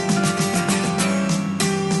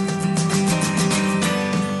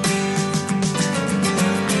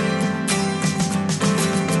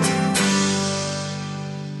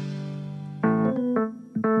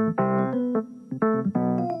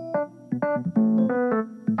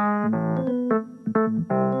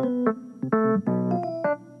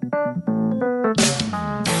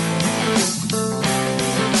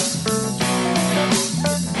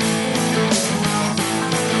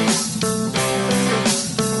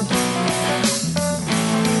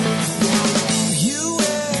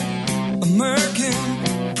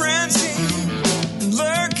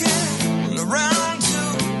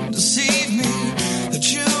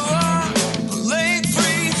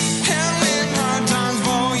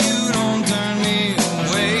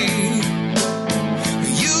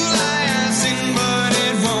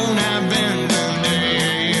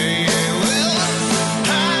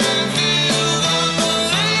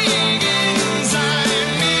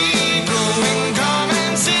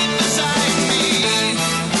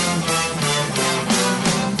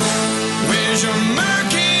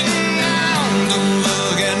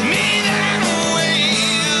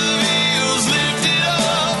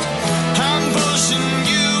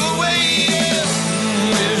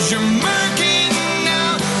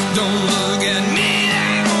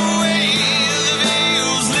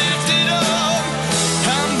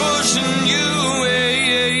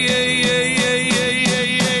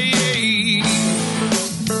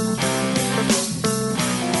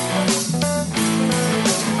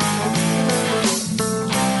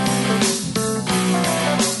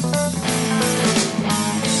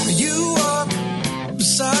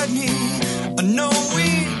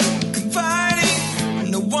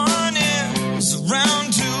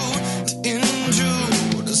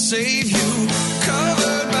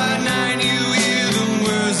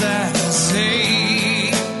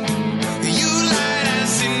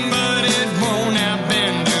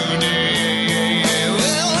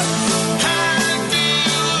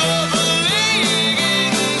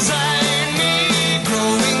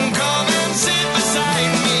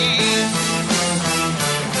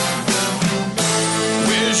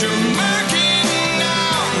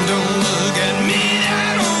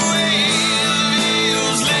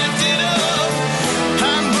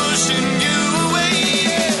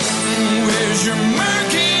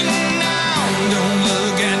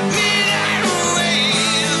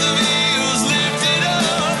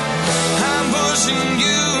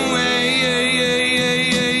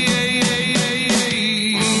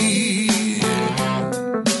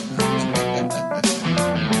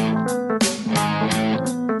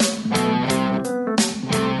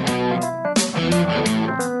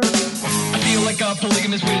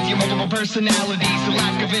 polygamous with your multiple personalities. The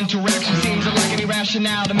lack of interaction seems like any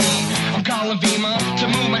rationale to me. I'm calling FEMA to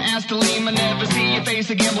move my ass to Lima. Never see your face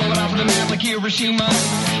again, blowing off of the map like Hiroshima.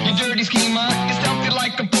 You dirty schemer, you're stealthy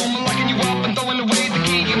like a puma, locking you up and throwing away the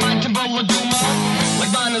key. You might tumble a doomer.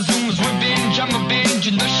 Like Montezuma revenge, I'm a binge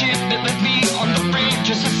in the shit that left me on the fringe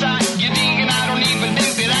of society. And I don't even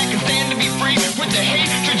think that I can stand to be free with the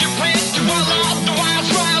hatred you plant to all of the wild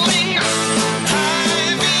smiling.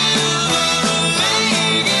 I feel the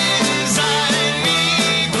lake inside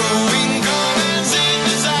me, growing colors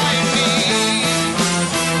inside me.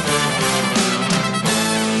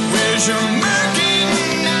 Where's your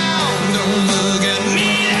marking now? Don't look at me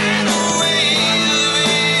that way. The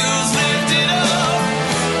veil's lifted up,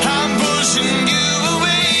 I'm pushing you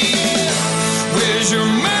away. Where's your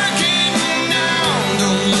marking now?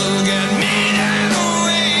 Don't look at me that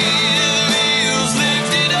way. The veil's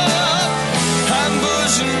lifted up, I'm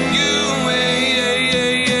pushing you away.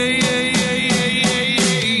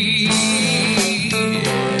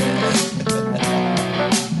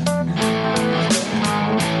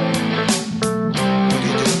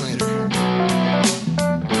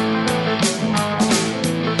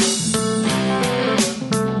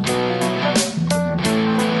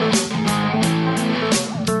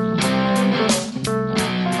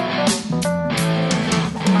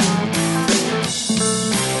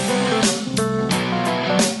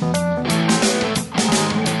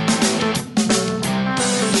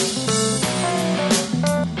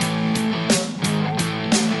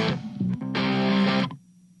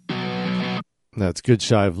 That's Good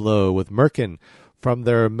Shive Low with Merkin from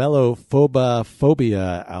their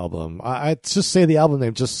Mellophobia album. I just say the album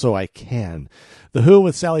name just so I can. The Who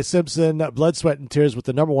with Sally Simpson, Blood, Sweat, and Tears with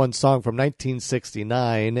the #1 song from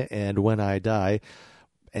 1969, and When I Die.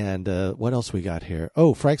 And what else we got here?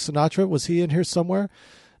 Oh, Frank Sinatra, was he in here somewhere?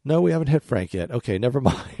 No, we haven't hit Frank yet. Okay, never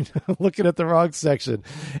mind. Looking at the wrong section.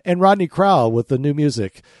 And Rodney Crowell with the new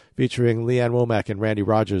music featuring Leanne Womack and Randy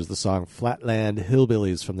Rogers, the song Flatland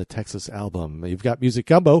Hillbillies from the Texas album. You've got Music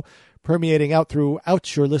Gumbo permeating out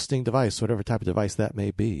throughout your listening device, whatever type of device that may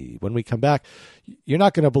be. When we come back, you're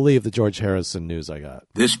not going to believe the George Harrison news I got.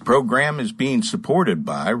 This program is being supported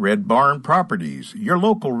by Red Barn Properties, your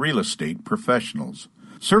local real estate professionals,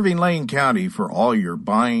 serving Lane County for all your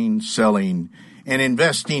buying, selling, and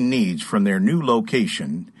investing needs from their new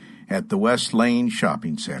location at the West Lane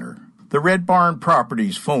Shopping Center. The Red Barn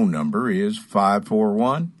Properties phone number is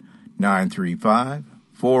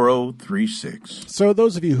 541-935-4036. So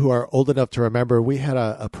those of you who are old enough to remember, we had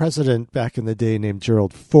a president back in the day named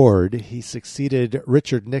Gerald Ford. He succeeded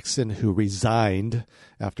Richard Nixon, who resigned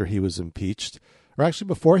after he was impeached. Or actually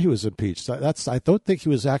before he was impeached. I don't think he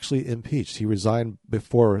was actually impeached. He resigned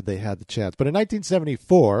before they had the chance. But in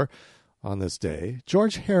 1974... on this day,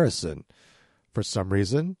 George Harrison, for some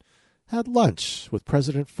reason, had lunch with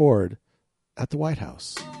President Ford at the White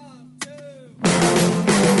House.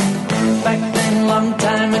 Back then, long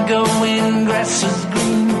time ago, when grass was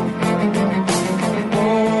green,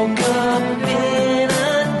 woke up in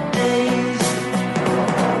a daze,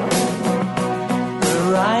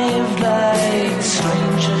 arrived like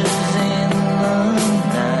strangers in the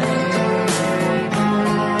night.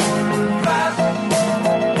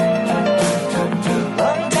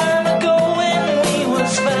 Long time ago when we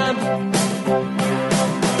was fab,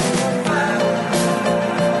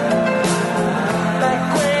 back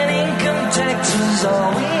when income tax was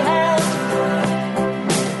all we had,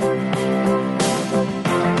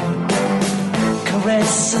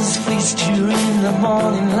 caresses fleeced during the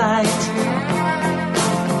morning light,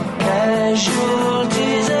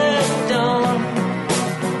 casualties at dawn,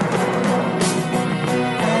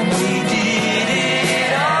 and we did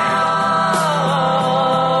it all.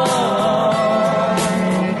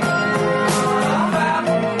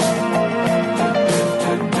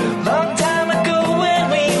 Long time ago when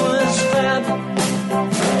we was fab,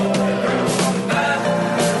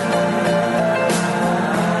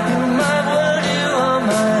 my world, you are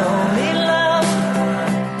my only love.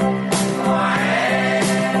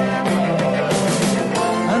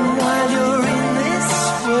 And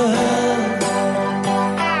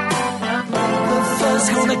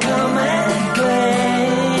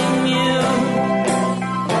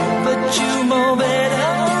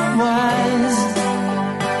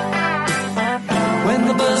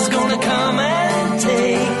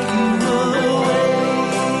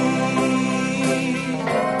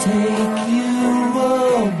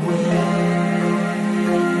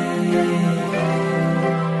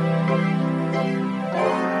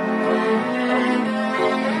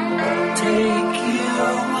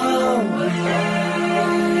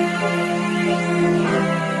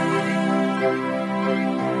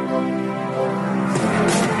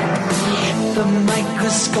the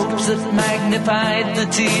microscopes that magnified the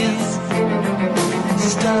tears.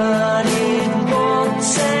 Studied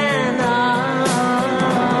once and I'm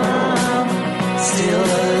still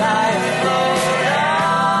alive, Lord,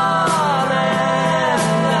 on and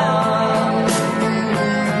on.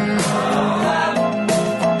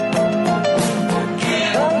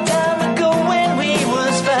 Long time ago when we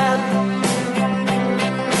was fat,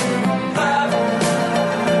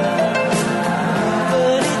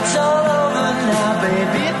 but it's all over now,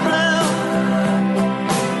 baby blue.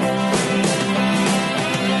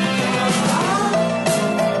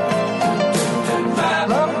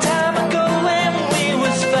 Long time ago when we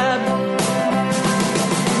was fat,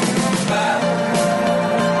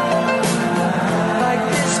 like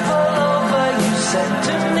this all over, you said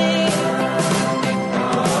to me.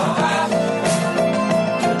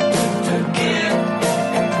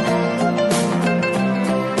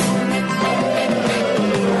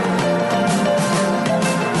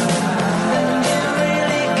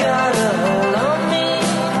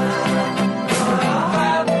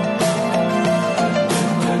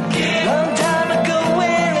 Long time ago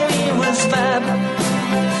when we was fat.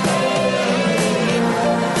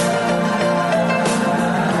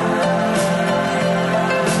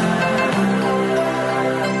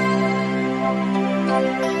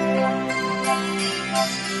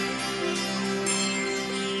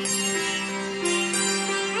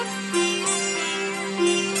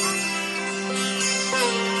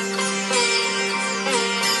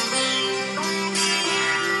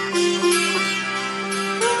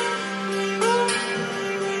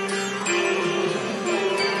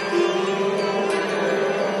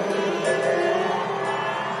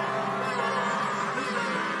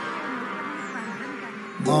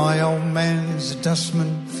 My old man's a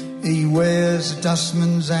dustman, he wears a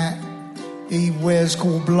dustman's hat. He wears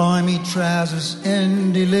cool blimey trousers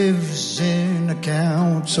and he lives in a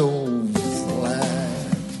council flat.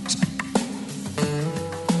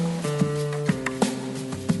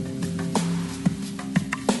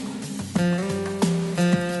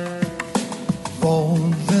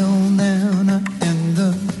 Vaudeville Nana and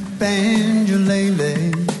the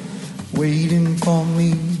banjolele waiting for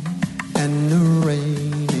me and the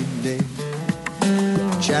rainy day.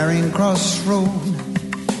 Charing Cross Road,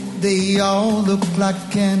 they all look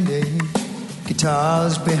like candy.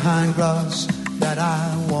 Guitars behind glass that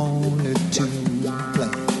I wanted to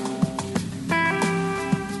play.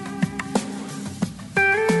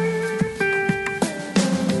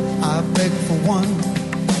 I begged for one,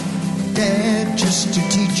 Dad, just a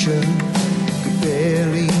teacher, could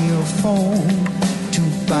barely afford to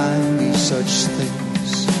buy me such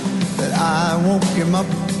things. That I woke him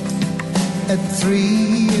up at 3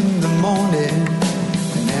 in the morning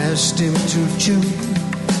and asked him to tune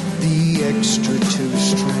the extra 2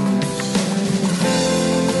 strings.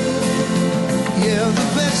 Yeah, the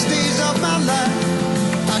best days of my life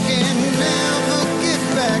I can never get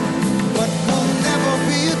back, but will never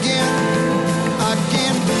be again. I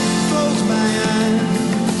can close my eyes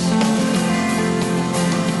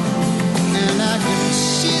and I can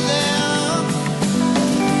see them.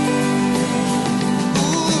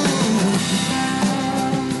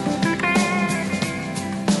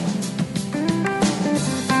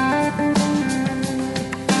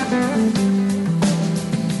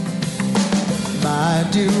 My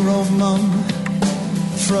dear old mom,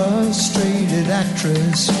 frustrated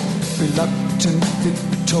actress, reluctant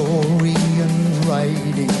Victorian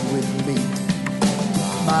writing with me.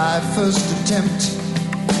 My first attempt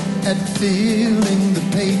at filling the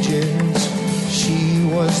pages, she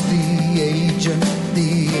was the agent,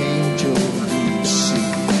 the angel you see.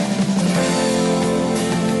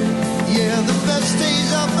 Yeah, the best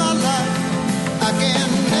days of my life I can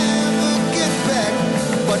never get back,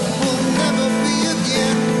 but will never be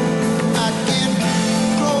again. I can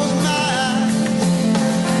close my eyes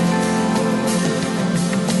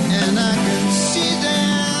and I can see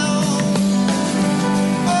them.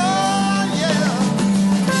 Oh yeah.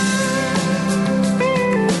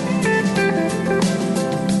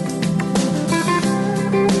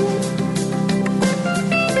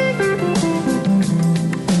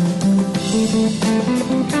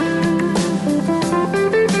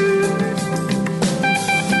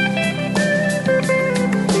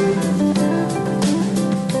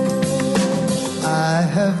 I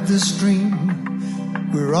have this dream,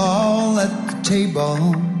 we're all at the table,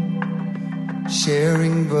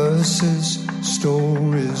 sharing verses,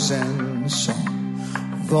 stories and song.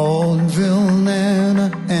 Vaudeville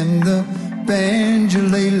Nana and the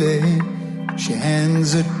banjolele, she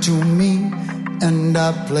hands it to me and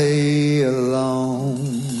I play along.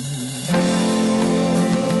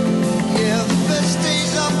 Yeah, the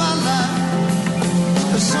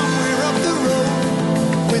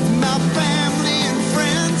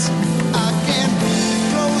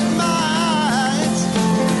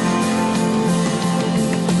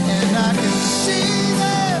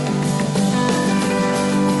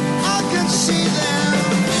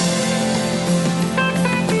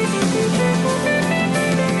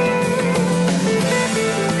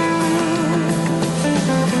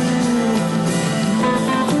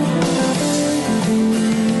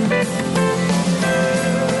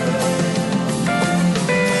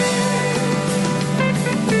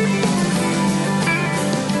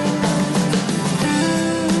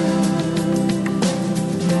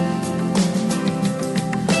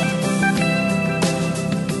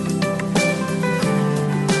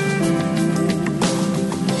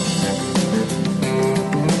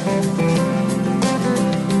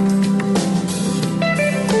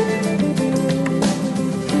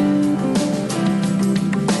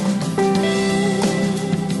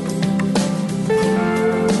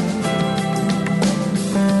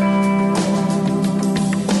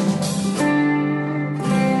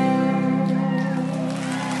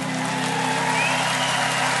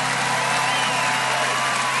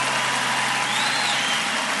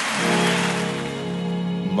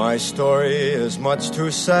My story is much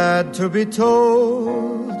too sad to be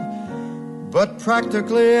told, but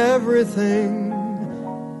practically everything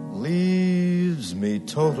leaves me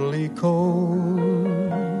totally cold.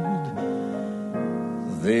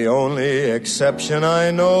 The only exception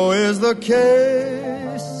I know is the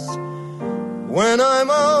case when I'm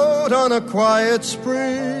out on a quiet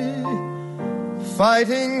spree,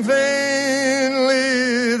 fighting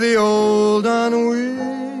vainly the old ennui,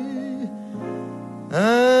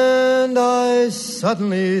 and I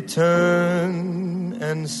suddenly turn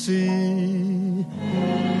and see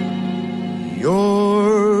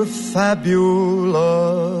your fabulous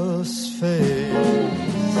face.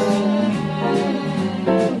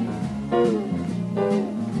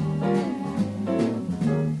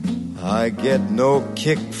 I get no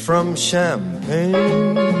kick from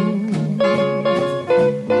champagne.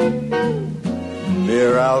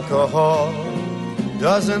 Mere alcohol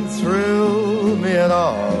doesn't thrill me at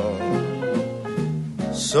all.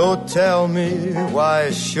 So tell me, why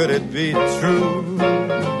should it be true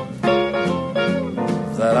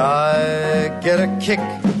that I get a kick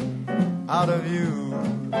out of you?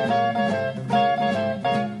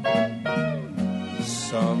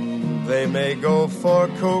 Some, they may go for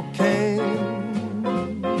cocaine.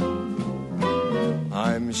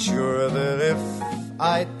 I'm sure that if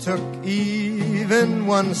I took even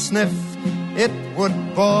one sniff, it would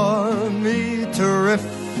bore me terrifically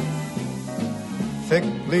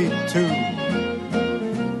too.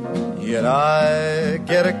 Yet I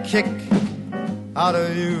get a kick out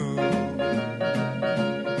of you.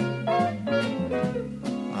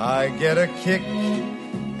 I get a kick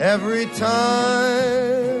every time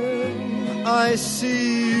I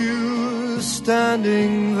see you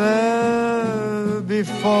standing there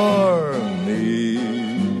before me.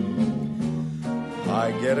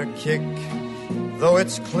 I get a kick, though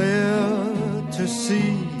it's clear to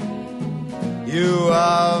see you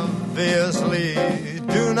obviously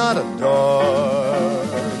do not adore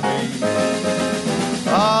me.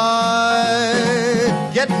 I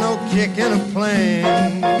get no kick in a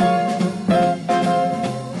plane,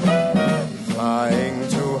 flying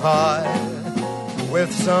too high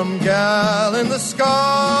with some gal in the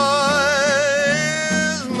sky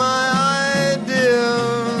is my idea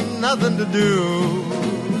of nothing to do.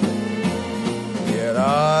 Yet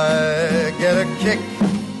I get a kick,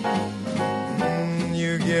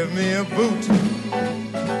 you give me a boot,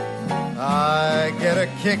 I get a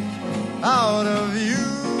kick out of you.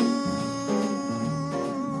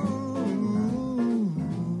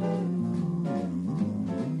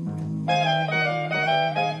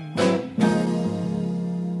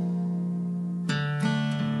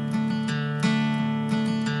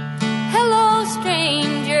 Hello,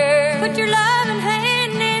 stranger, put your loving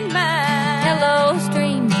hand in mine. Hello,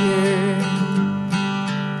 stranger,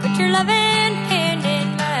 put your loving hand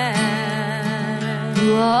in mine.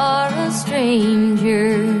 You are a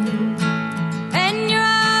stranger, and you're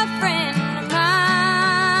a friend of mine.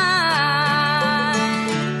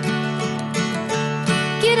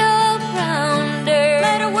 Get up round her,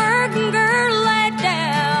 let a working girl lay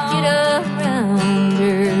down. Get up round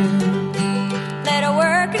her, let a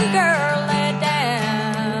working girl lay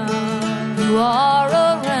down. You are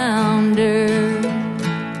around her,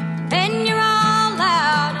 and you're all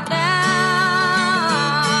out and down.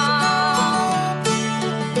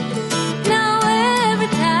 Now every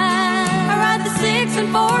time I ride the 6 and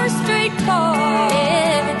 4 straight car,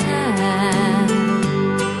 every time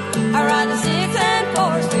I ride the 6 and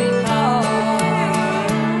 4 straight car,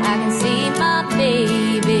 I can see my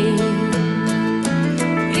baby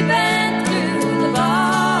peeping through the bar.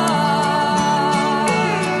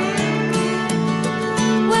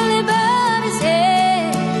 Willie bowed his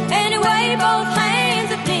head and he waved both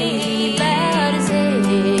hands at me. He bowed his head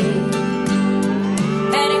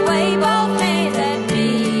and he waved both hands at me.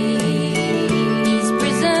 He's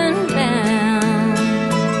prison bound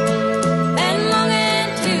and longing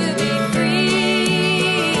to be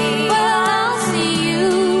free. Well, I'll see you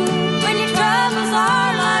when your troubles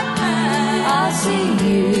are like mine. I'll see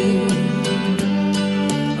you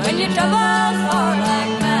when your troubles are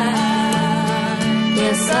like mine.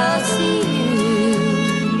 Yes, I'll see you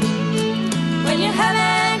when you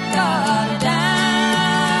haven't got a dime.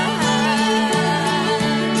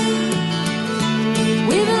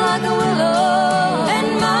 Weaving like a willow and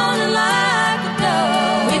moaning like a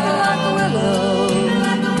dove. Weaving like a willow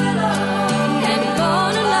and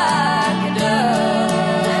moaning like a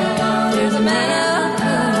dove. There's a man up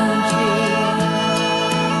country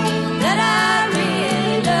that I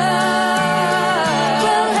really love.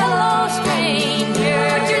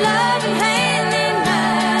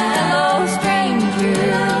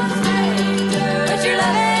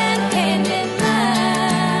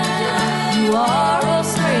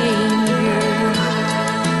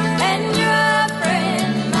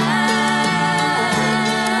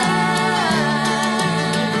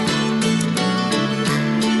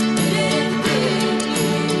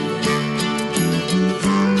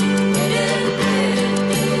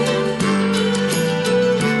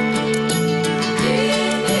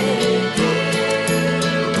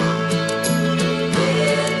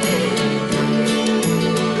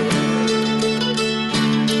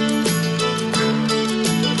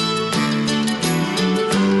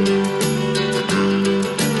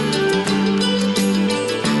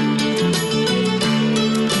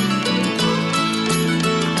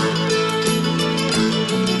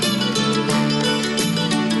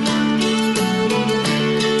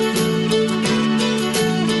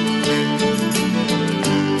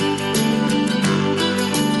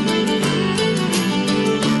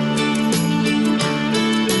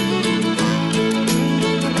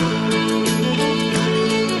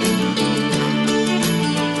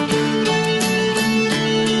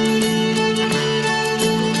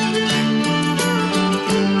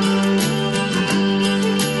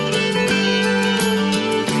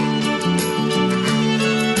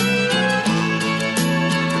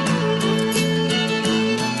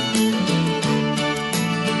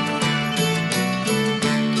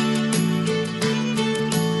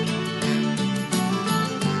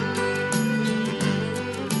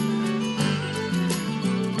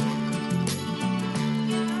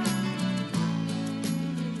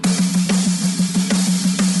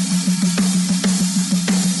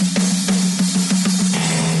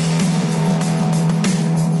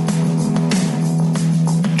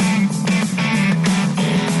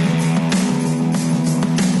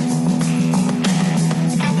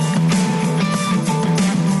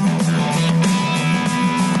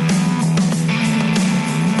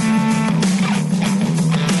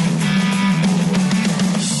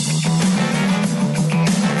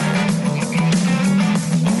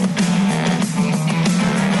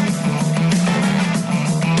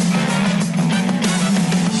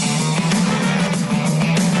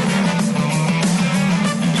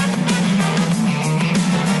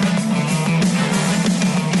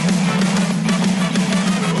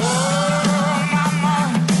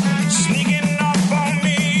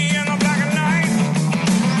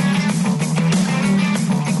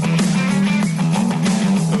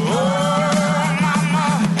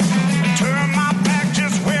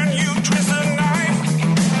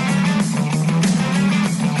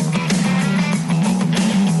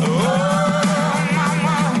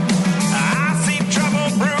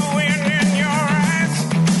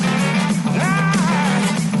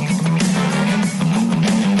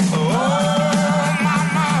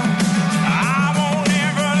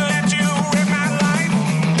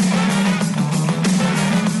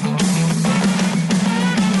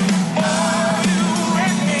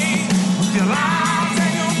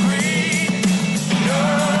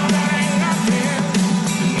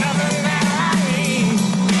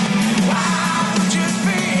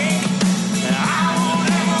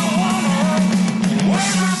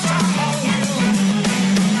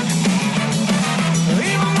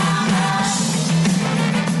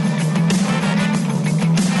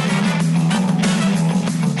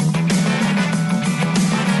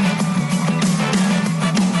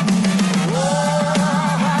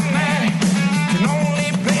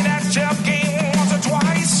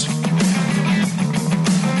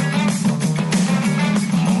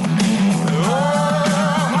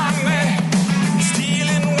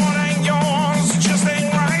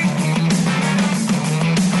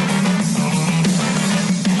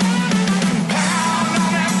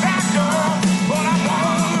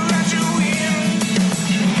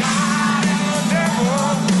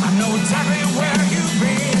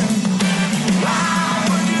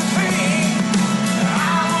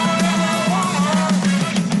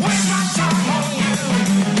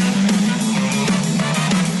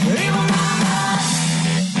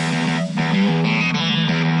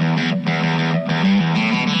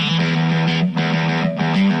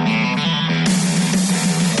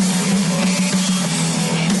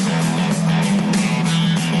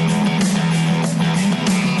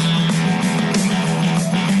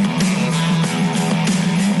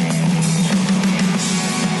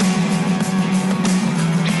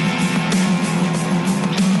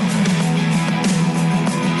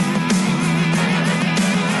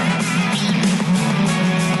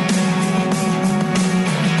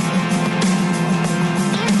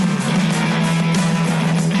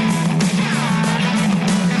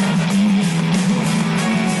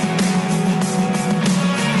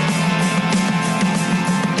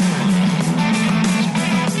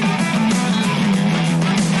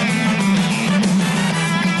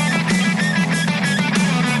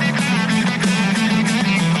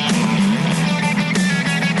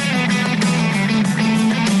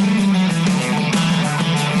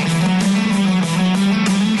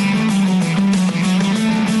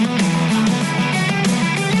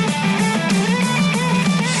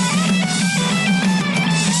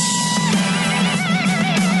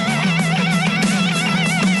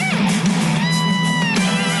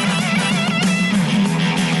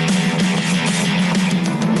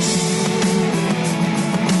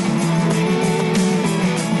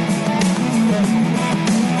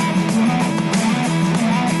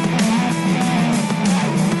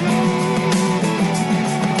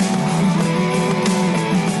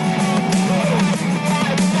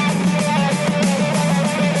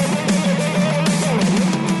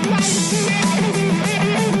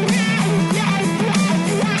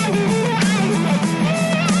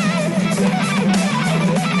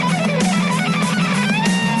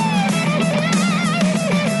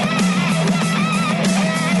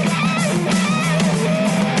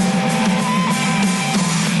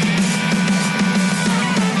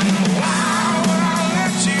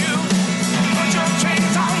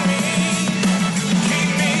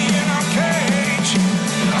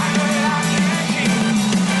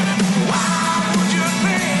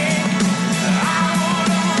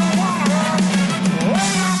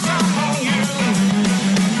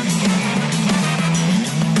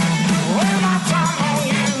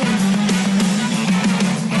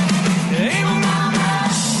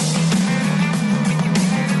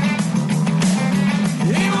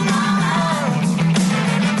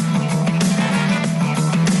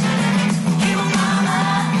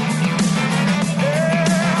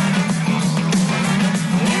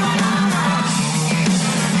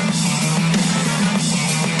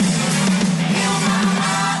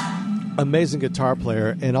 amazing guitar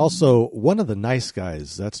player and also one of the nice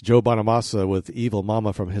guys. That's Joe Bonamassa with Evil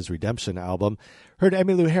Mama from his Redemption album. Heard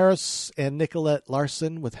Emmylou Harris and Nicolette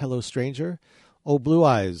Larson with Hello Stranger. Old Blue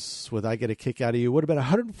Eyes with I Get a Kick Out of You. Would have been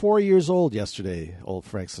 104 years old yesterday, old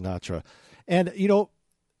Frank Sinatra. And, you know,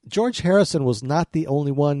 George Harrison was not the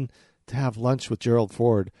only one to have lunch with Gerald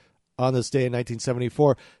Ford on this day in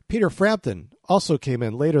 1974. Peter Frampton also came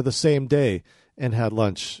in later the same day and had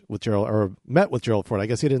lunch with Gerald, or met with Gerald Ford. I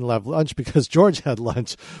guess he didn't have lunch because George had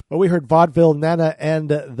lunch. But we heard Vaudeville Nana and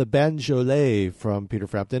the Banjolais from Peter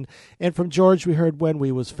Frampton. And from George, we heard When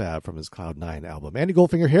We Was Fab from his Cloud 9 album. Andy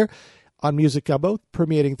Goldfinger here on Music Gumbo,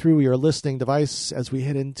 permeating through your listening device as we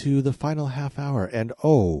head into the final half hour. And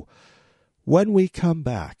when we come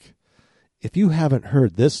back, if you haven't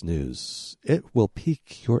heard this news, it will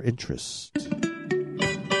pique your interest.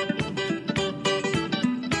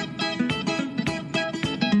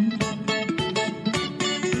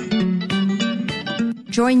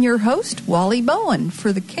 Join your host, Wally Bowen,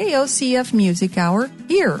 for the KOCF Music Hour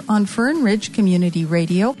here on Fern Ridge Community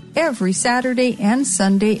Radio every Saturday and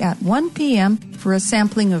Sunday at 1 p.m. for a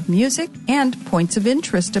sampling of music and points of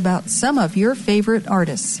interest about some of your favorite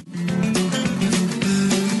artists.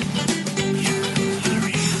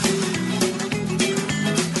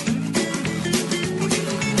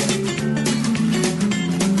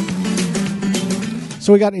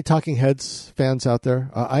 So we got any Talking Heads fans out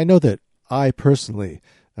there? I know that I personally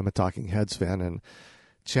am a Talking Heads fan, and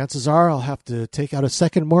chances are I'll have to take out a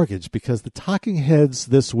second mortgage because the Talking Heads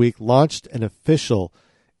this week launched an official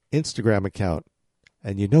Instagram account.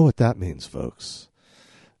 And you know what that means, folks.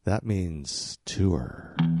 That means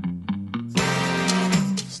tour.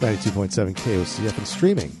 It's 92.7 KOCF and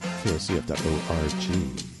streaming, KOCF.org.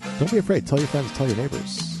 Don't be afraid. Tell your friends, tell your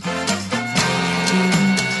neighbors.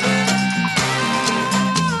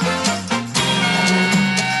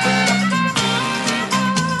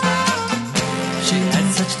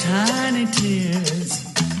 Tiny tears,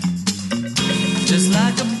 just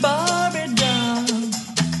like a Barbie doll.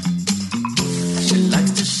 She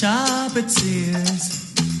likes to shop at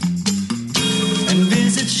Sears and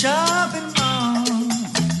visit shopping malls.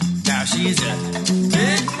 Now she's a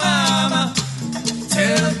big mama,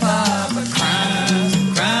 tell Papa cry,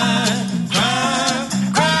 cry, cry,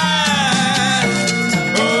 cry.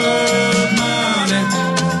 Oh, money,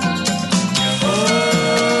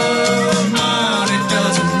 oh, money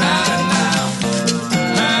doesn't matter now.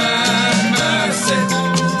 Mercy,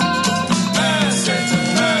 mercy,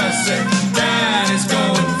 mercy. Daddy's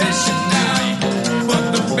going fishing now. He put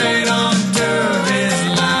the bait onto his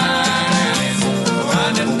line and he's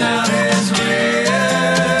running out his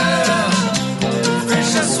reel.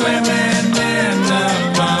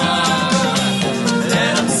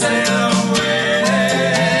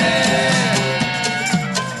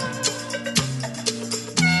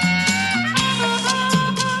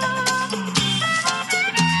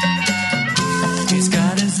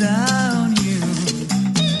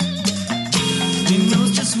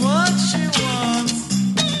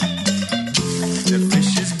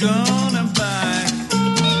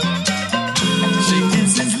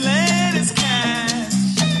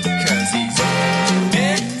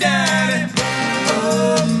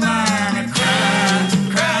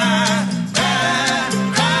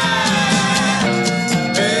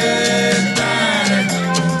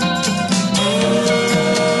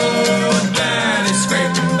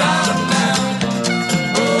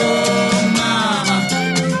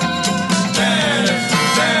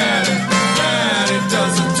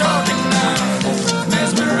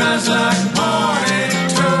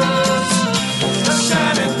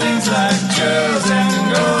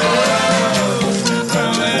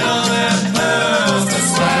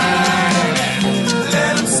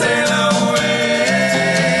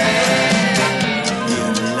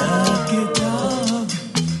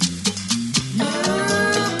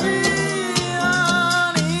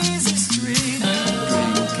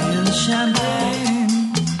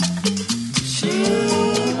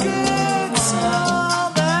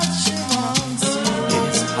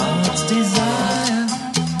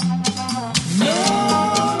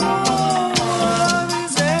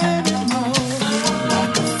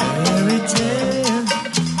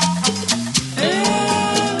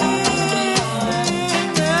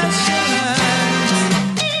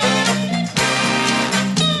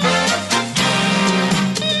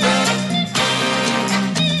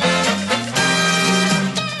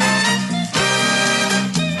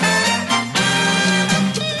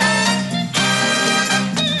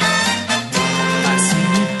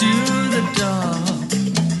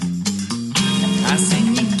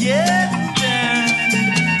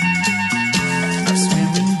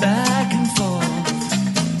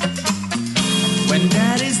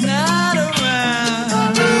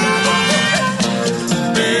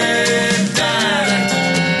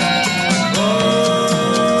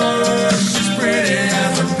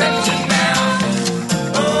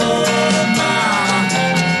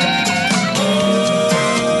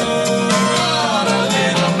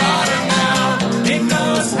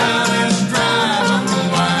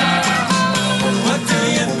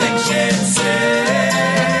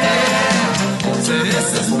 This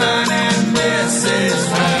is mine and this is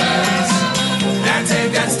hers. Now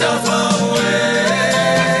take that stuff away.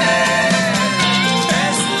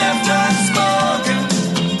 Best left unspoken.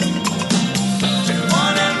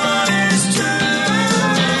 And one is two.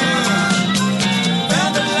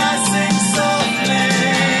 Found the light sing softly.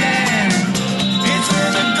 It's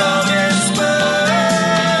with a golden spoon.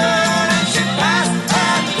 And she passed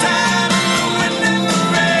her time in the wind and the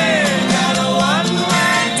rain. Got a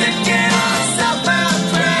one-way ticket on a southbound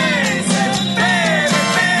train. Said, baby,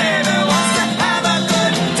 baby, wants to have a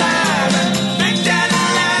good time. And Big Daddy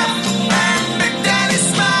laughed and Big Daddy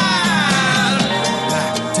smiled.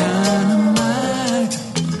 Like dynamite.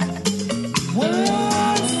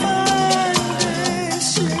 One fine day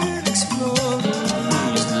she'll explode.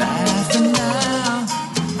 Who's laughing now?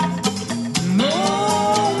 No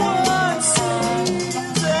one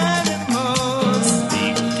sees anymore.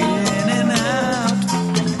 Sneaking in out.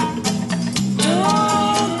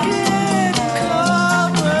 Don't get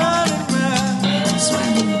caught running round,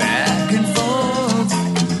 swinging back and forth.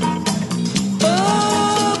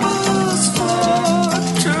 Bubbles fall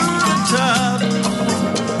to the top.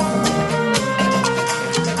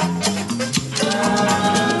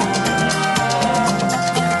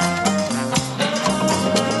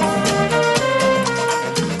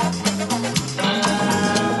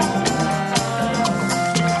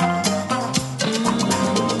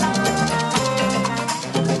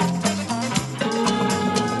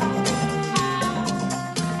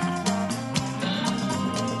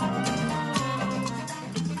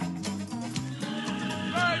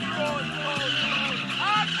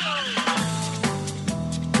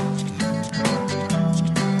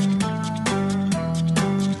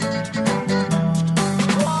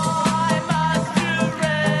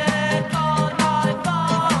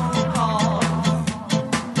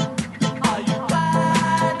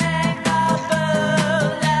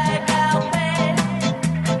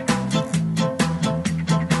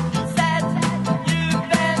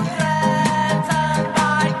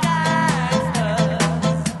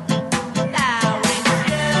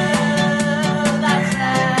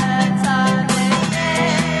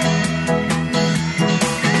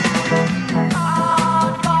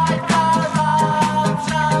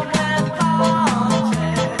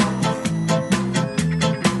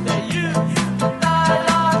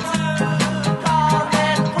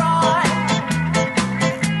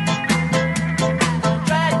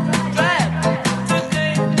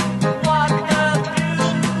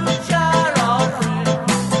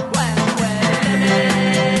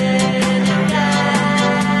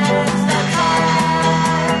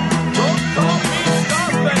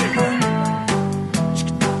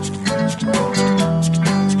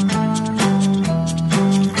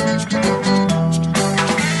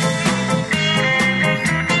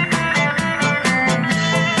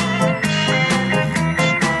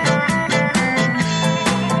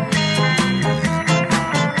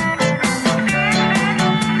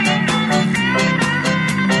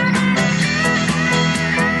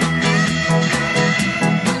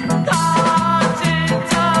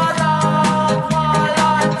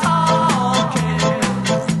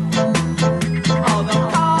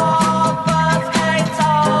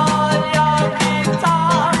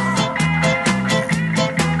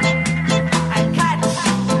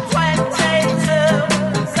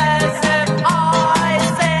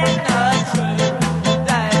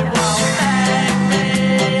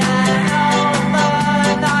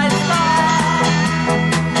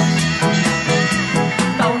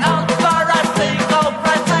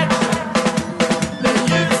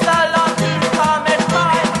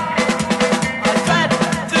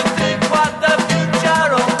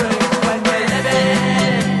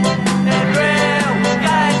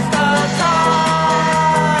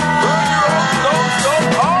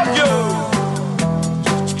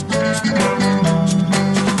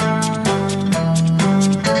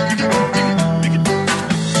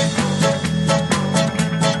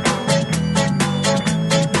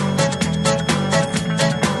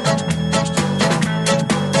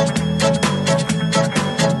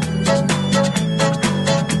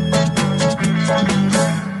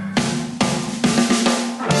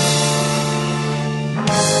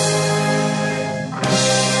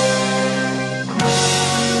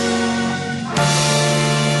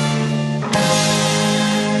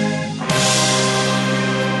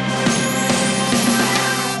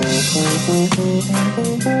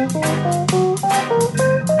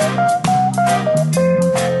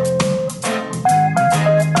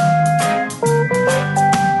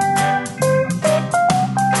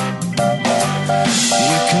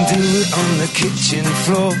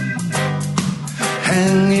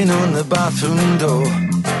 hanging on the bathroom door.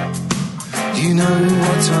 You know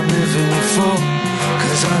what I'm living for,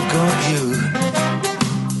 'cause I've got you.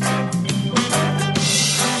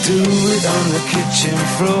 Do it on the kitchen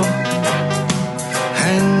floor,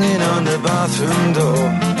 hanging on the bathroom door.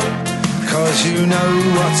 'Cause you know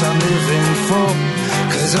what I'm living for,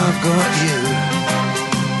 'cause I've got you.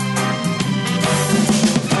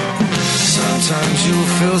 Sometimes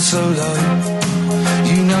you'll feel so low,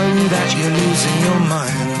 you know that you're losing your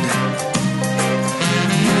mind.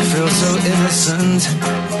 You feel so innocent,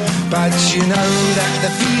 but you know that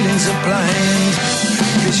the feelings are blind.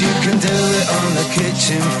 'Cause you can do it on the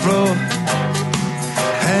kitchen floor,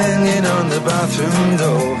 hanging on the bathroom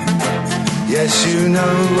door. Yes, you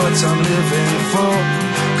know what I'm living for,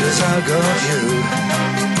 'cause I got you.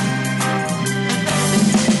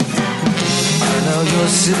 I know your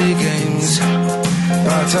silly games,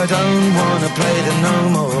 but I don't wanna play them no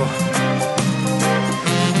more.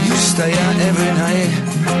 You stay out every night,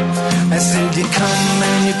 and still you come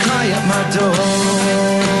and you cry at my door.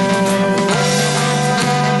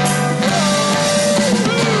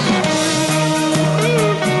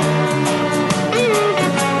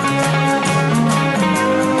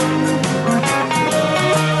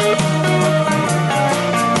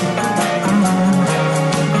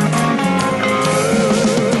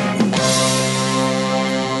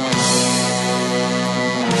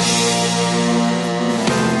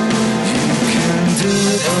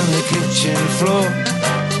 Kitchen floor,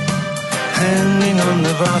 hanging on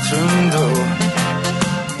the bathroom door.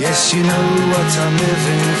 Yes, you know what I'm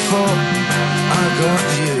living for, I got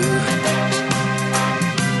you.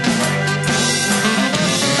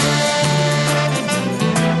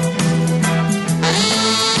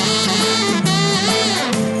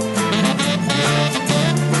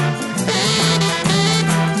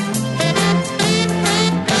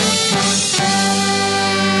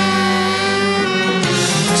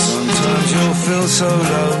 Feel so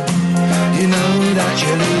low, you know that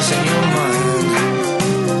you're losing your mind.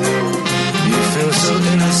 You feel so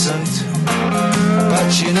innocent, but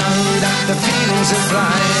you know that the feelings are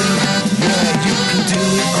blind. Yeah, you can do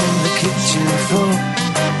it on the kitchen floor,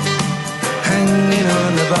 hanging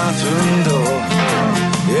on the bathroom door.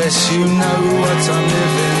 Yes, you know what I'm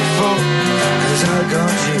living for, 'cause I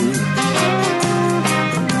got you.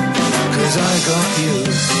 'Cause I got you.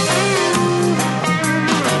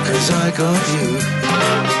 'Cause I got you.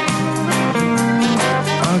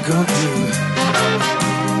 I got you.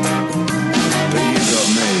 But you got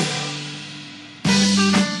me.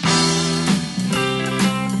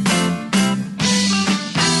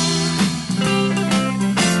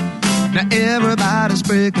 Now everybody's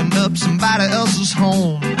breaking up somebody else's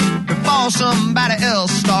home before somebody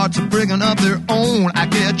else starts breaking up their own. I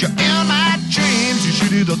get you in my dreams, you should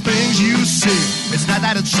do the things you say. It's not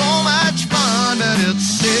that it's so much fun, but it's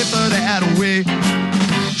safer that way.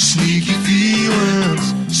 Sneaky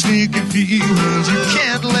feelings, you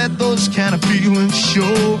can't let those kind of feelings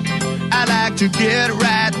show. I like to get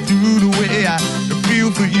right through the way I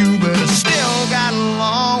feel for you, but I still got a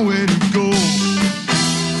long way to go.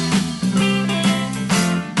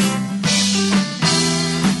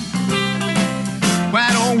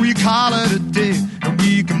 Why don't we call it a day, and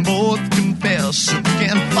we can both confess, and we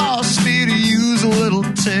can force me to use a little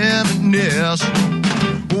tenderness.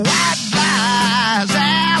 White lies,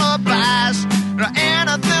 alibis,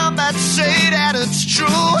 anything that say that it's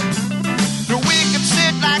true. We can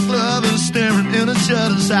sit like lovers staring in each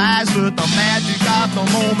other's eyes, but the magic of the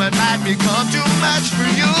moment might become too much for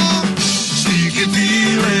you. Sneaky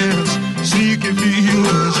feelings, you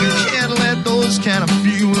can't let those kind of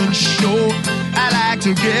feelings show. I like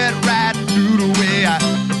to get right through the way I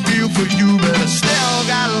feel for you, but I still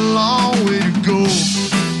got a long way to go.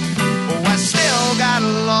 Oh, I still got a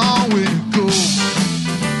long way to go.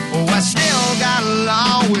 Oh, I still got a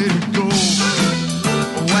long way to go.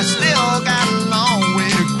 Oh, I still got a long way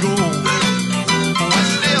to go. Oh, I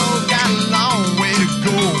still got a long way to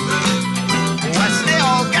go. Oh, I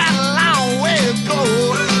still got a long way to go.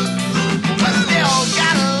 Oh, I still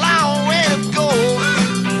got a long way to go.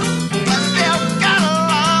 Oh, I still got a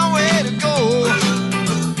long way to go.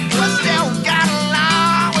 Oh, I still got a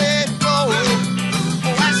long way to go.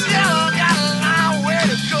 Oh, I still got a long way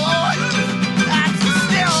to go. I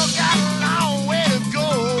still got a long way to go.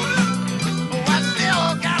 Oh, I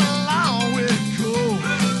still got a long way to go.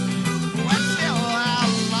 Oh, I still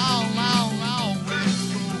got a long way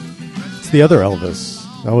to go. It's the other Elvis.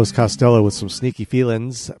 Elvis Costello with some Sneaky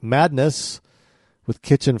Feelings. Madness with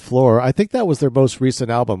Kitchen Floor. I think that was their most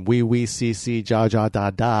recent album, Wee Wee CC Ja Ja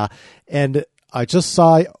Da Da. And I just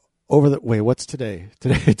saw What's today?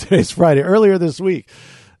 Today's Friday. Earlier this week,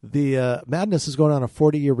 the Madness is going on a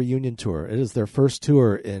 40-year reunion tour. It is their first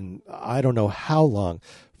tour in I don't know how long.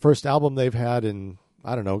 First album they've had in,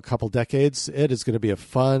 I don't know, a couple decades. It is going to be a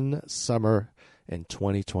fun summer in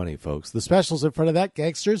 2020, folks. The specials in front of that,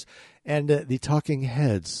 Gangsters, and the Talking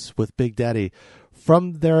Heads with Big Daddy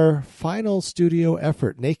from their final studio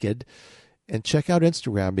effort, Naked. And check out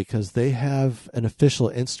Instagram because they have an official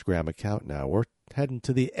Instagram account now. We're heading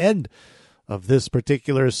to the end of this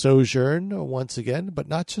particular sojourn once again, but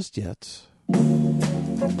not just yet.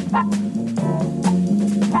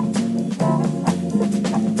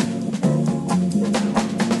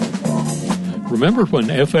 Remember when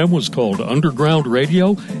FM was called Underground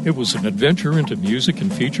Radio? It was an adventure into music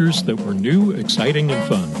and features that were new, exciting, and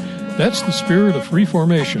fun. That's the spirit of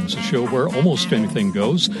Freeformations, a show where almost anything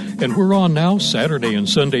goes, and we're on now Saturday and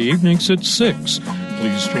Sunday evenings at 6.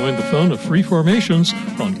 Please join the fun of Freeformations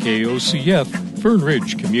on KOCF, Fern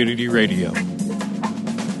Ridge Community Radio.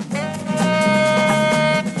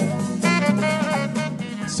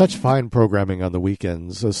 Such fine programming on the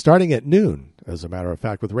weekends, starting at noon, as a matter of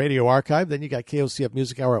fact, with Radio Archive. Then you got KOCF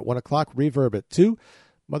Music Hour at 1 o'clock, Reverb at 2,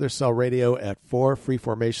 Mother Cell Radio at 4,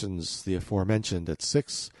 Freeformations, the aforementioned, at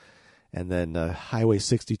 6, and then Highway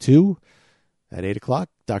 62 at 8 o'clock,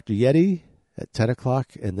 Dr. Yeti at 10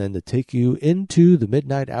 o'clock, and then to take you into the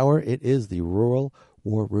midnight hour, it is the Rural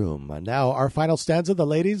War Room. Now, our final stanza, the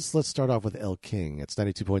ladies. Let's start off with El King. It's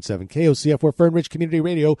 92.7 KOCF, we're Fern Ridge Community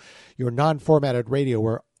Radio, your non-formatted radio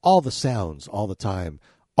where all the sounds, all the time,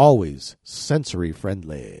 always sensory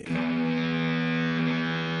friendly.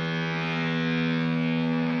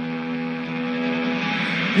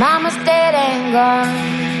 Mama's dead and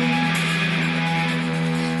gone,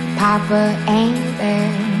 Papa ain't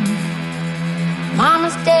there.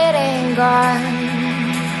 Mama's dead and gone,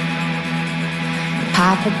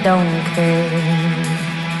 Papa don't care.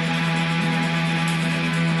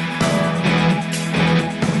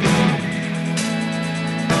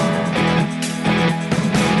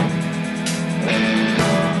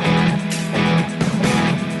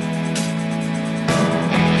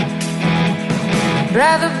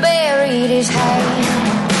 Brother buried his head,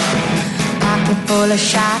 pocket full of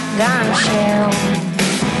shotgun shells.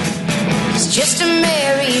 He's just a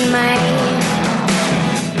married man,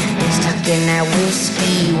 stuck in that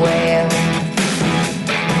whiskey well.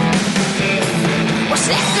 What's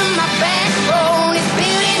left of my backbone is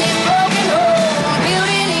building a broken home,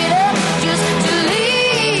 building it up just to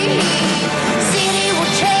leave. City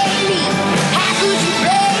will take me, how could you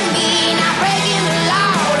blame me? Not breaking the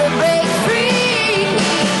law to break free.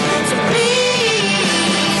 So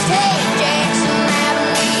please take Jackson out of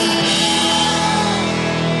me.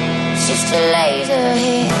 Sister lays her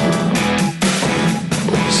head,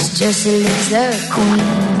 she's just a lizard queen.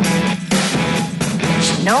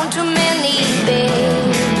 She's known too many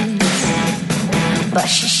beds, but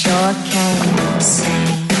she sure can't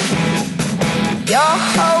sing. Your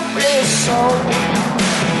hopeless soul,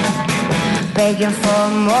 begging for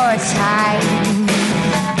more time.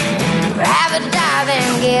 Rather die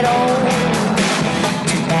than get old.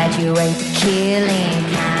 Too bad you ain't the killing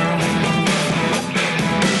kind.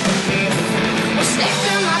 What's left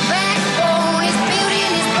of my backbone is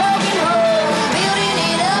building this broken home, building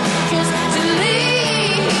it up just to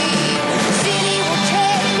leave. City will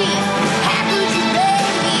take me, how could you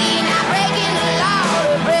blame me? Not breaking the law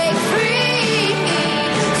to break free.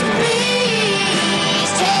 So please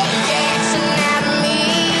take Jackson out of me.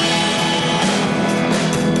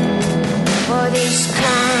 For this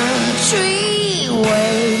country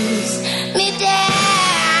weighs me down.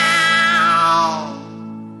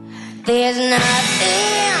 There's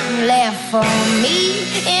nothing left for me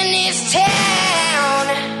in this town.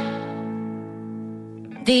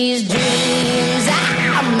 These dreams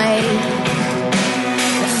I made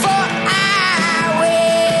before I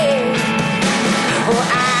wait. Oh,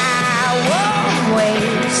 I won't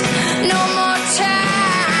waste no more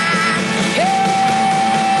time. Hey,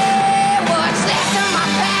 what's left of my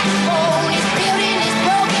backbone is building this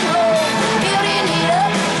broken home, building it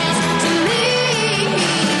up just to leave.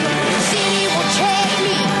 City will take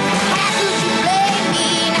me, how could you blame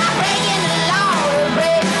me? Not breaking the law to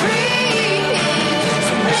break free.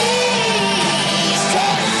 So please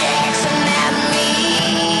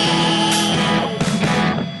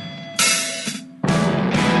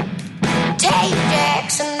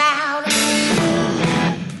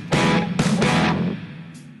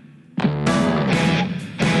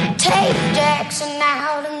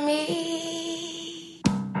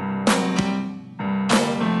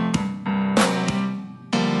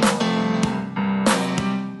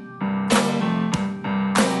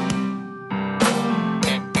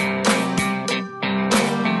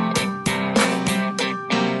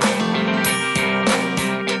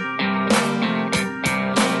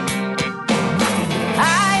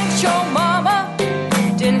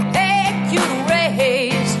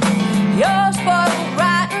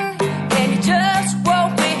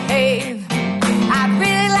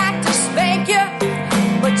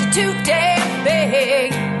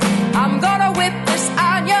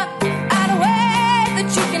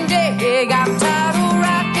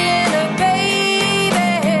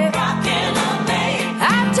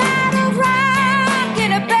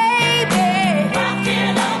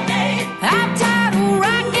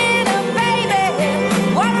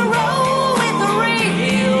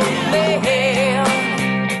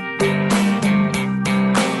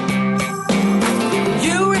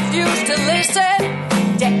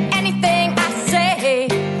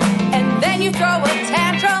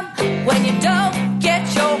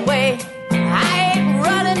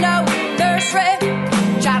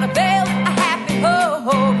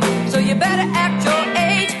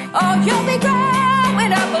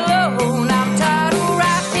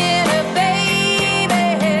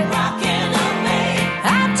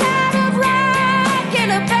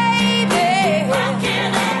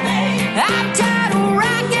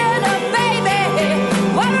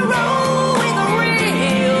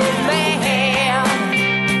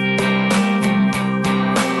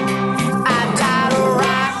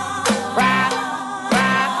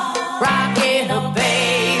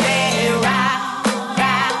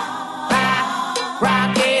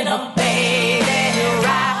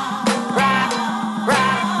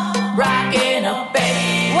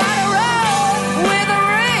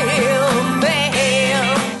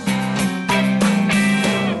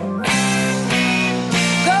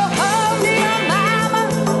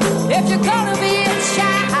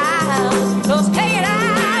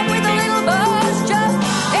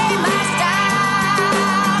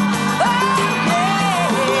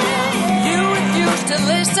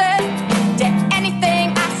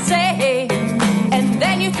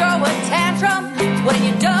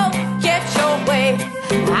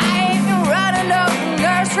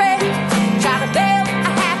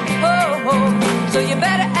So you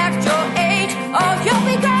better act your age or you'll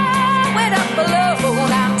be going up below.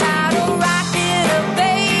 I'm tired of rocking a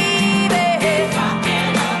baby.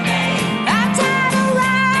 Rocking a baby. I'm tired of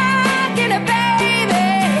rocking a baby.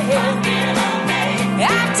 Rocking a baby.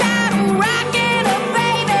 I'm tired of rocking a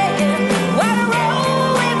baby. Wanna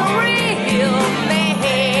roll with a real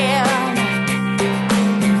man.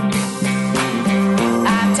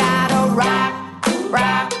 I'm tired of rocking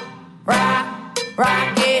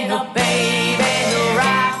a baby.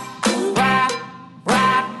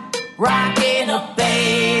 Rocking a baby.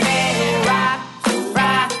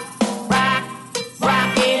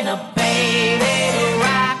 Rocking a baby.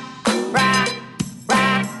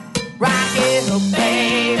 Rocking a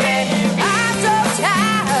baby. I'm so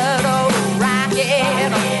tired of rocking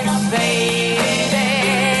a baby.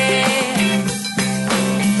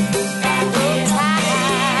 I'm so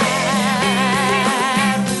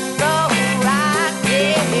tired of rocking.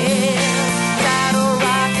 Tired of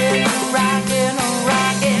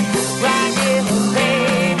rocking a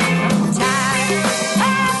baby. I'm tired of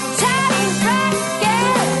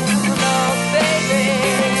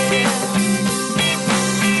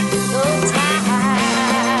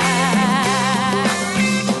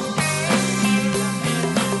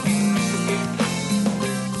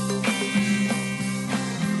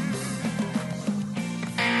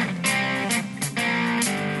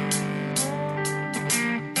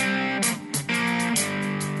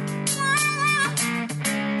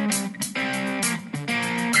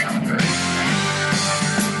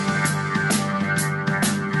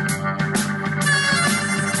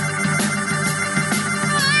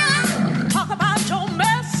talk about your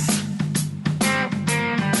mess.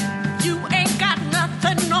 You ain't got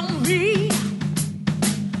nothing on me.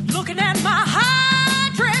 Looking at my high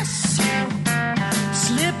dress,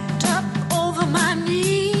 slipped up over my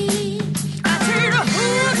knee. I see the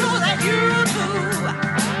hoodoo that you do.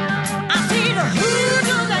 I see the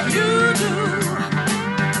hoodoo that you do.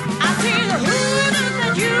 I see the hoodoo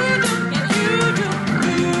that you do. And you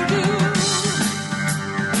do.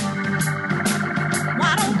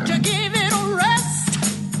 Why don't you give it a rest?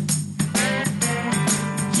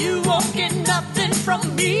 You won't get nothing from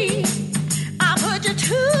me. I put you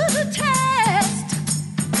to the test.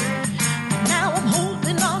 Now I'm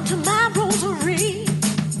holding on to my rosary.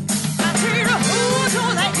 I see the hoodoo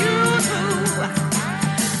that you do.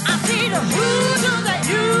 I see the hoodoo that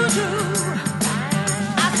you do.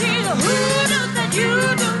 I see the hoodoo that you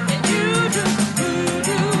do. And you do.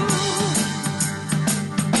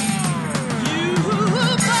 You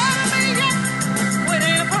butter me up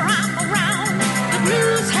whenever I'm around. The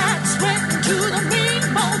blues hat sweating to the mean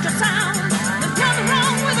motor sound. There's nothing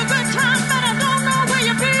wrong with a good time, but I don't know where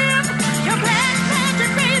you've been. Your black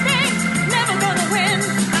magic baby, never gonna win.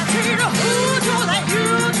 I see the hoodoo that you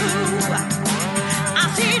do. I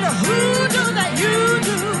see the hoodoo that you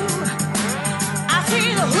do. I see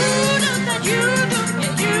the hoodoo that you do.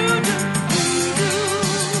 And you do.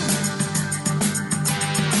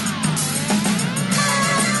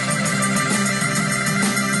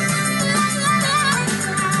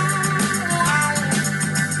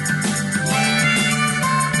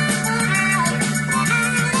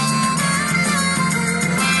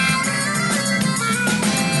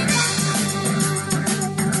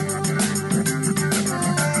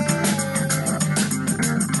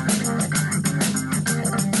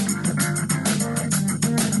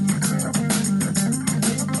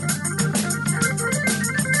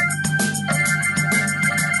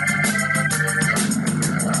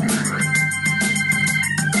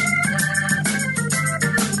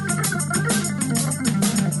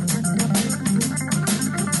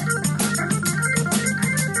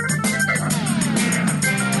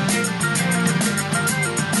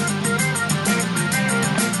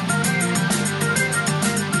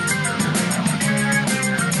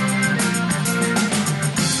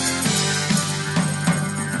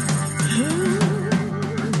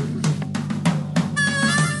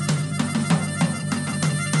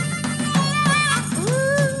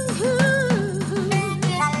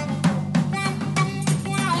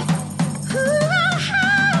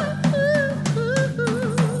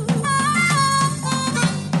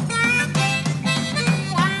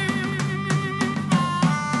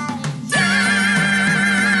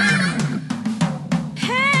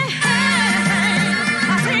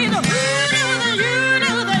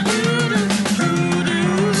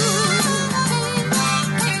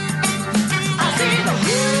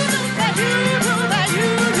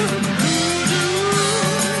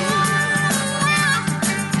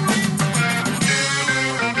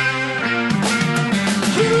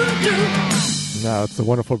 It's the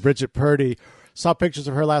wonderful Brigitte Purdy Saw pictures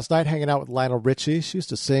of her last night hanging out with Lionel Richie. She used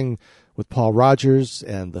to sing with Paul Rogers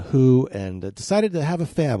and The Who, and decided to have a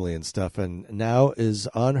family and stuff, and now is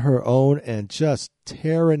on her own and just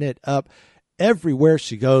tearing it up everywhere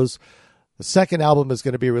she goes. The second album is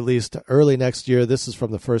going to be released early next year. This is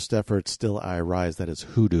from the first effort, Still I Rise. That is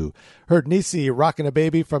Hoodoo. Heard Nisi rocking a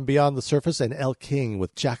baby from Beyond the Surface, and Elle King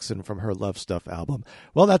with Jackson from her Love Stuff album.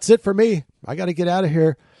 Well, that's it for me. I got to get out of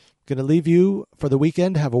here. Going to leave you for the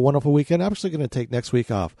weekend. Have a wonderful weekend. I'm actually going to take next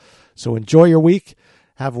week off. So enjoy your week.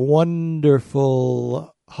 Have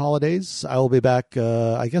wonderful holidays. I will be back,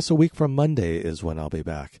 I guess a week from Monday is when I'll be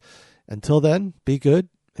back. Until then, be good.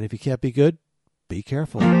 And if you can't be good, be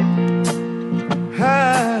careful.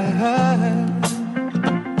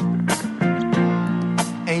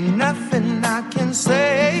 Ain't nothing I can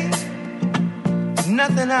say,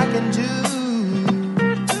 nothing I can do.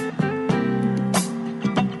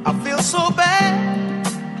 I feel so bad,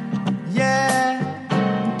 yeah,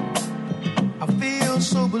 I feel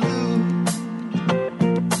so blue.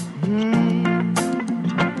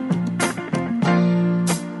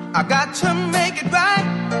 I got to make it right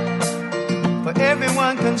for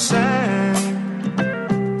everyone concerned.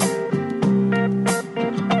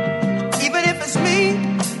 Even if it's me,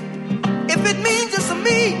 if it means just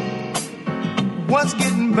me, what's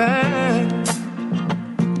getting burned?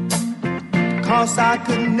 'Cause I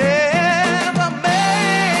could never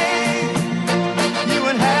make you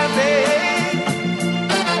unhappy.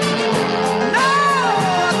 No,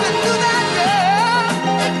 I couldn't do that, girl.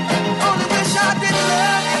 Only wish I didn't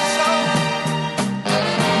love you so.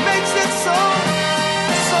 Makes it so,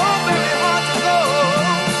 so very hard to go.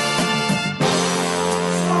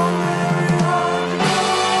 So very hard to go.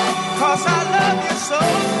 'Cause I love you so.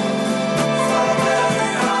 So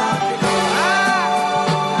very hard to go.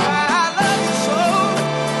 I love you so.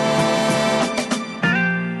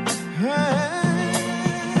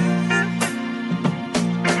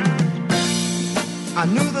 I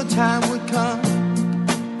knew the time would come,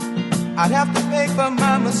 I'd have to pay for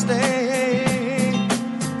my mistake.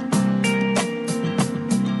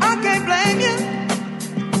 I can't blame you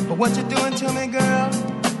for what you're doing to me, girl,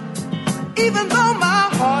 even though my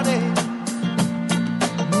heart aches.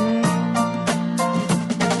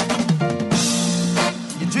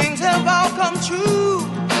 Your dreams have all come true,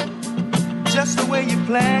 just the way you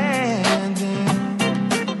planned them.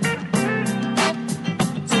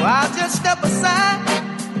 So I'll just step aside,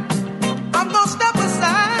 I'm gonna step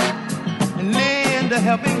aside and lend a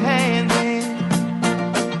helping hand then.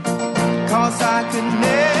 'Cause I could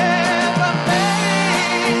never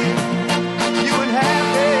make you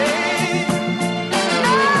unhappy.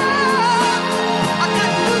 No, I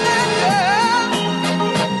couldn't do that, girl.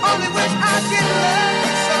 Only wish I did love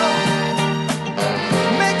you so.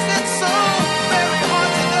 Makes it so very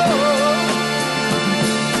hard to go.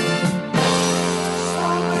 So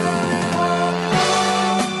very hard to go.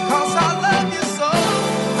 'Cause I love you so.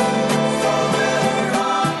 So very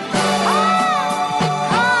hard to go. Oh,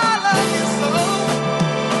 I love you so.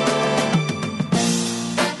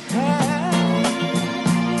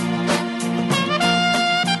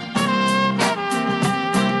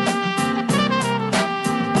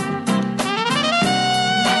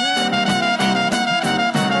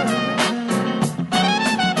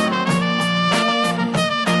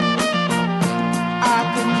 I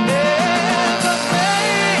could never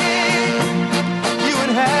make you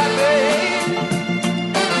unhappy.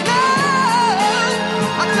 No,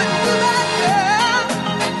 I couldn't do that, girl.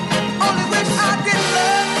 Only wish I did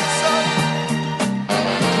love you so.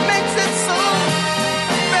 Makes it so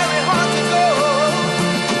very hard to go.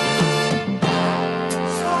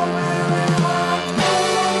 So very hard to go.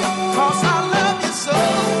 'Cause I love you so.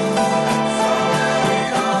 So very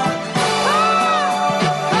hard to go. Oh,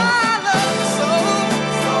 I love you so.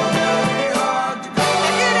 So very hard to go.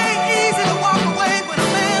 And it ain't easy to walk away when a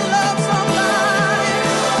man loves somebody.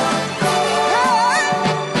 Hey,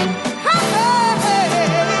 hey,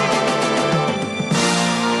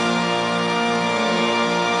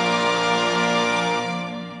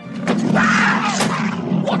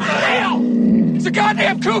 What the hell? It's a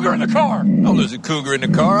goddamn cougar in the car. Oh, there's a cougar in the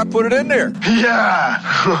car. I put it in there. Yeah.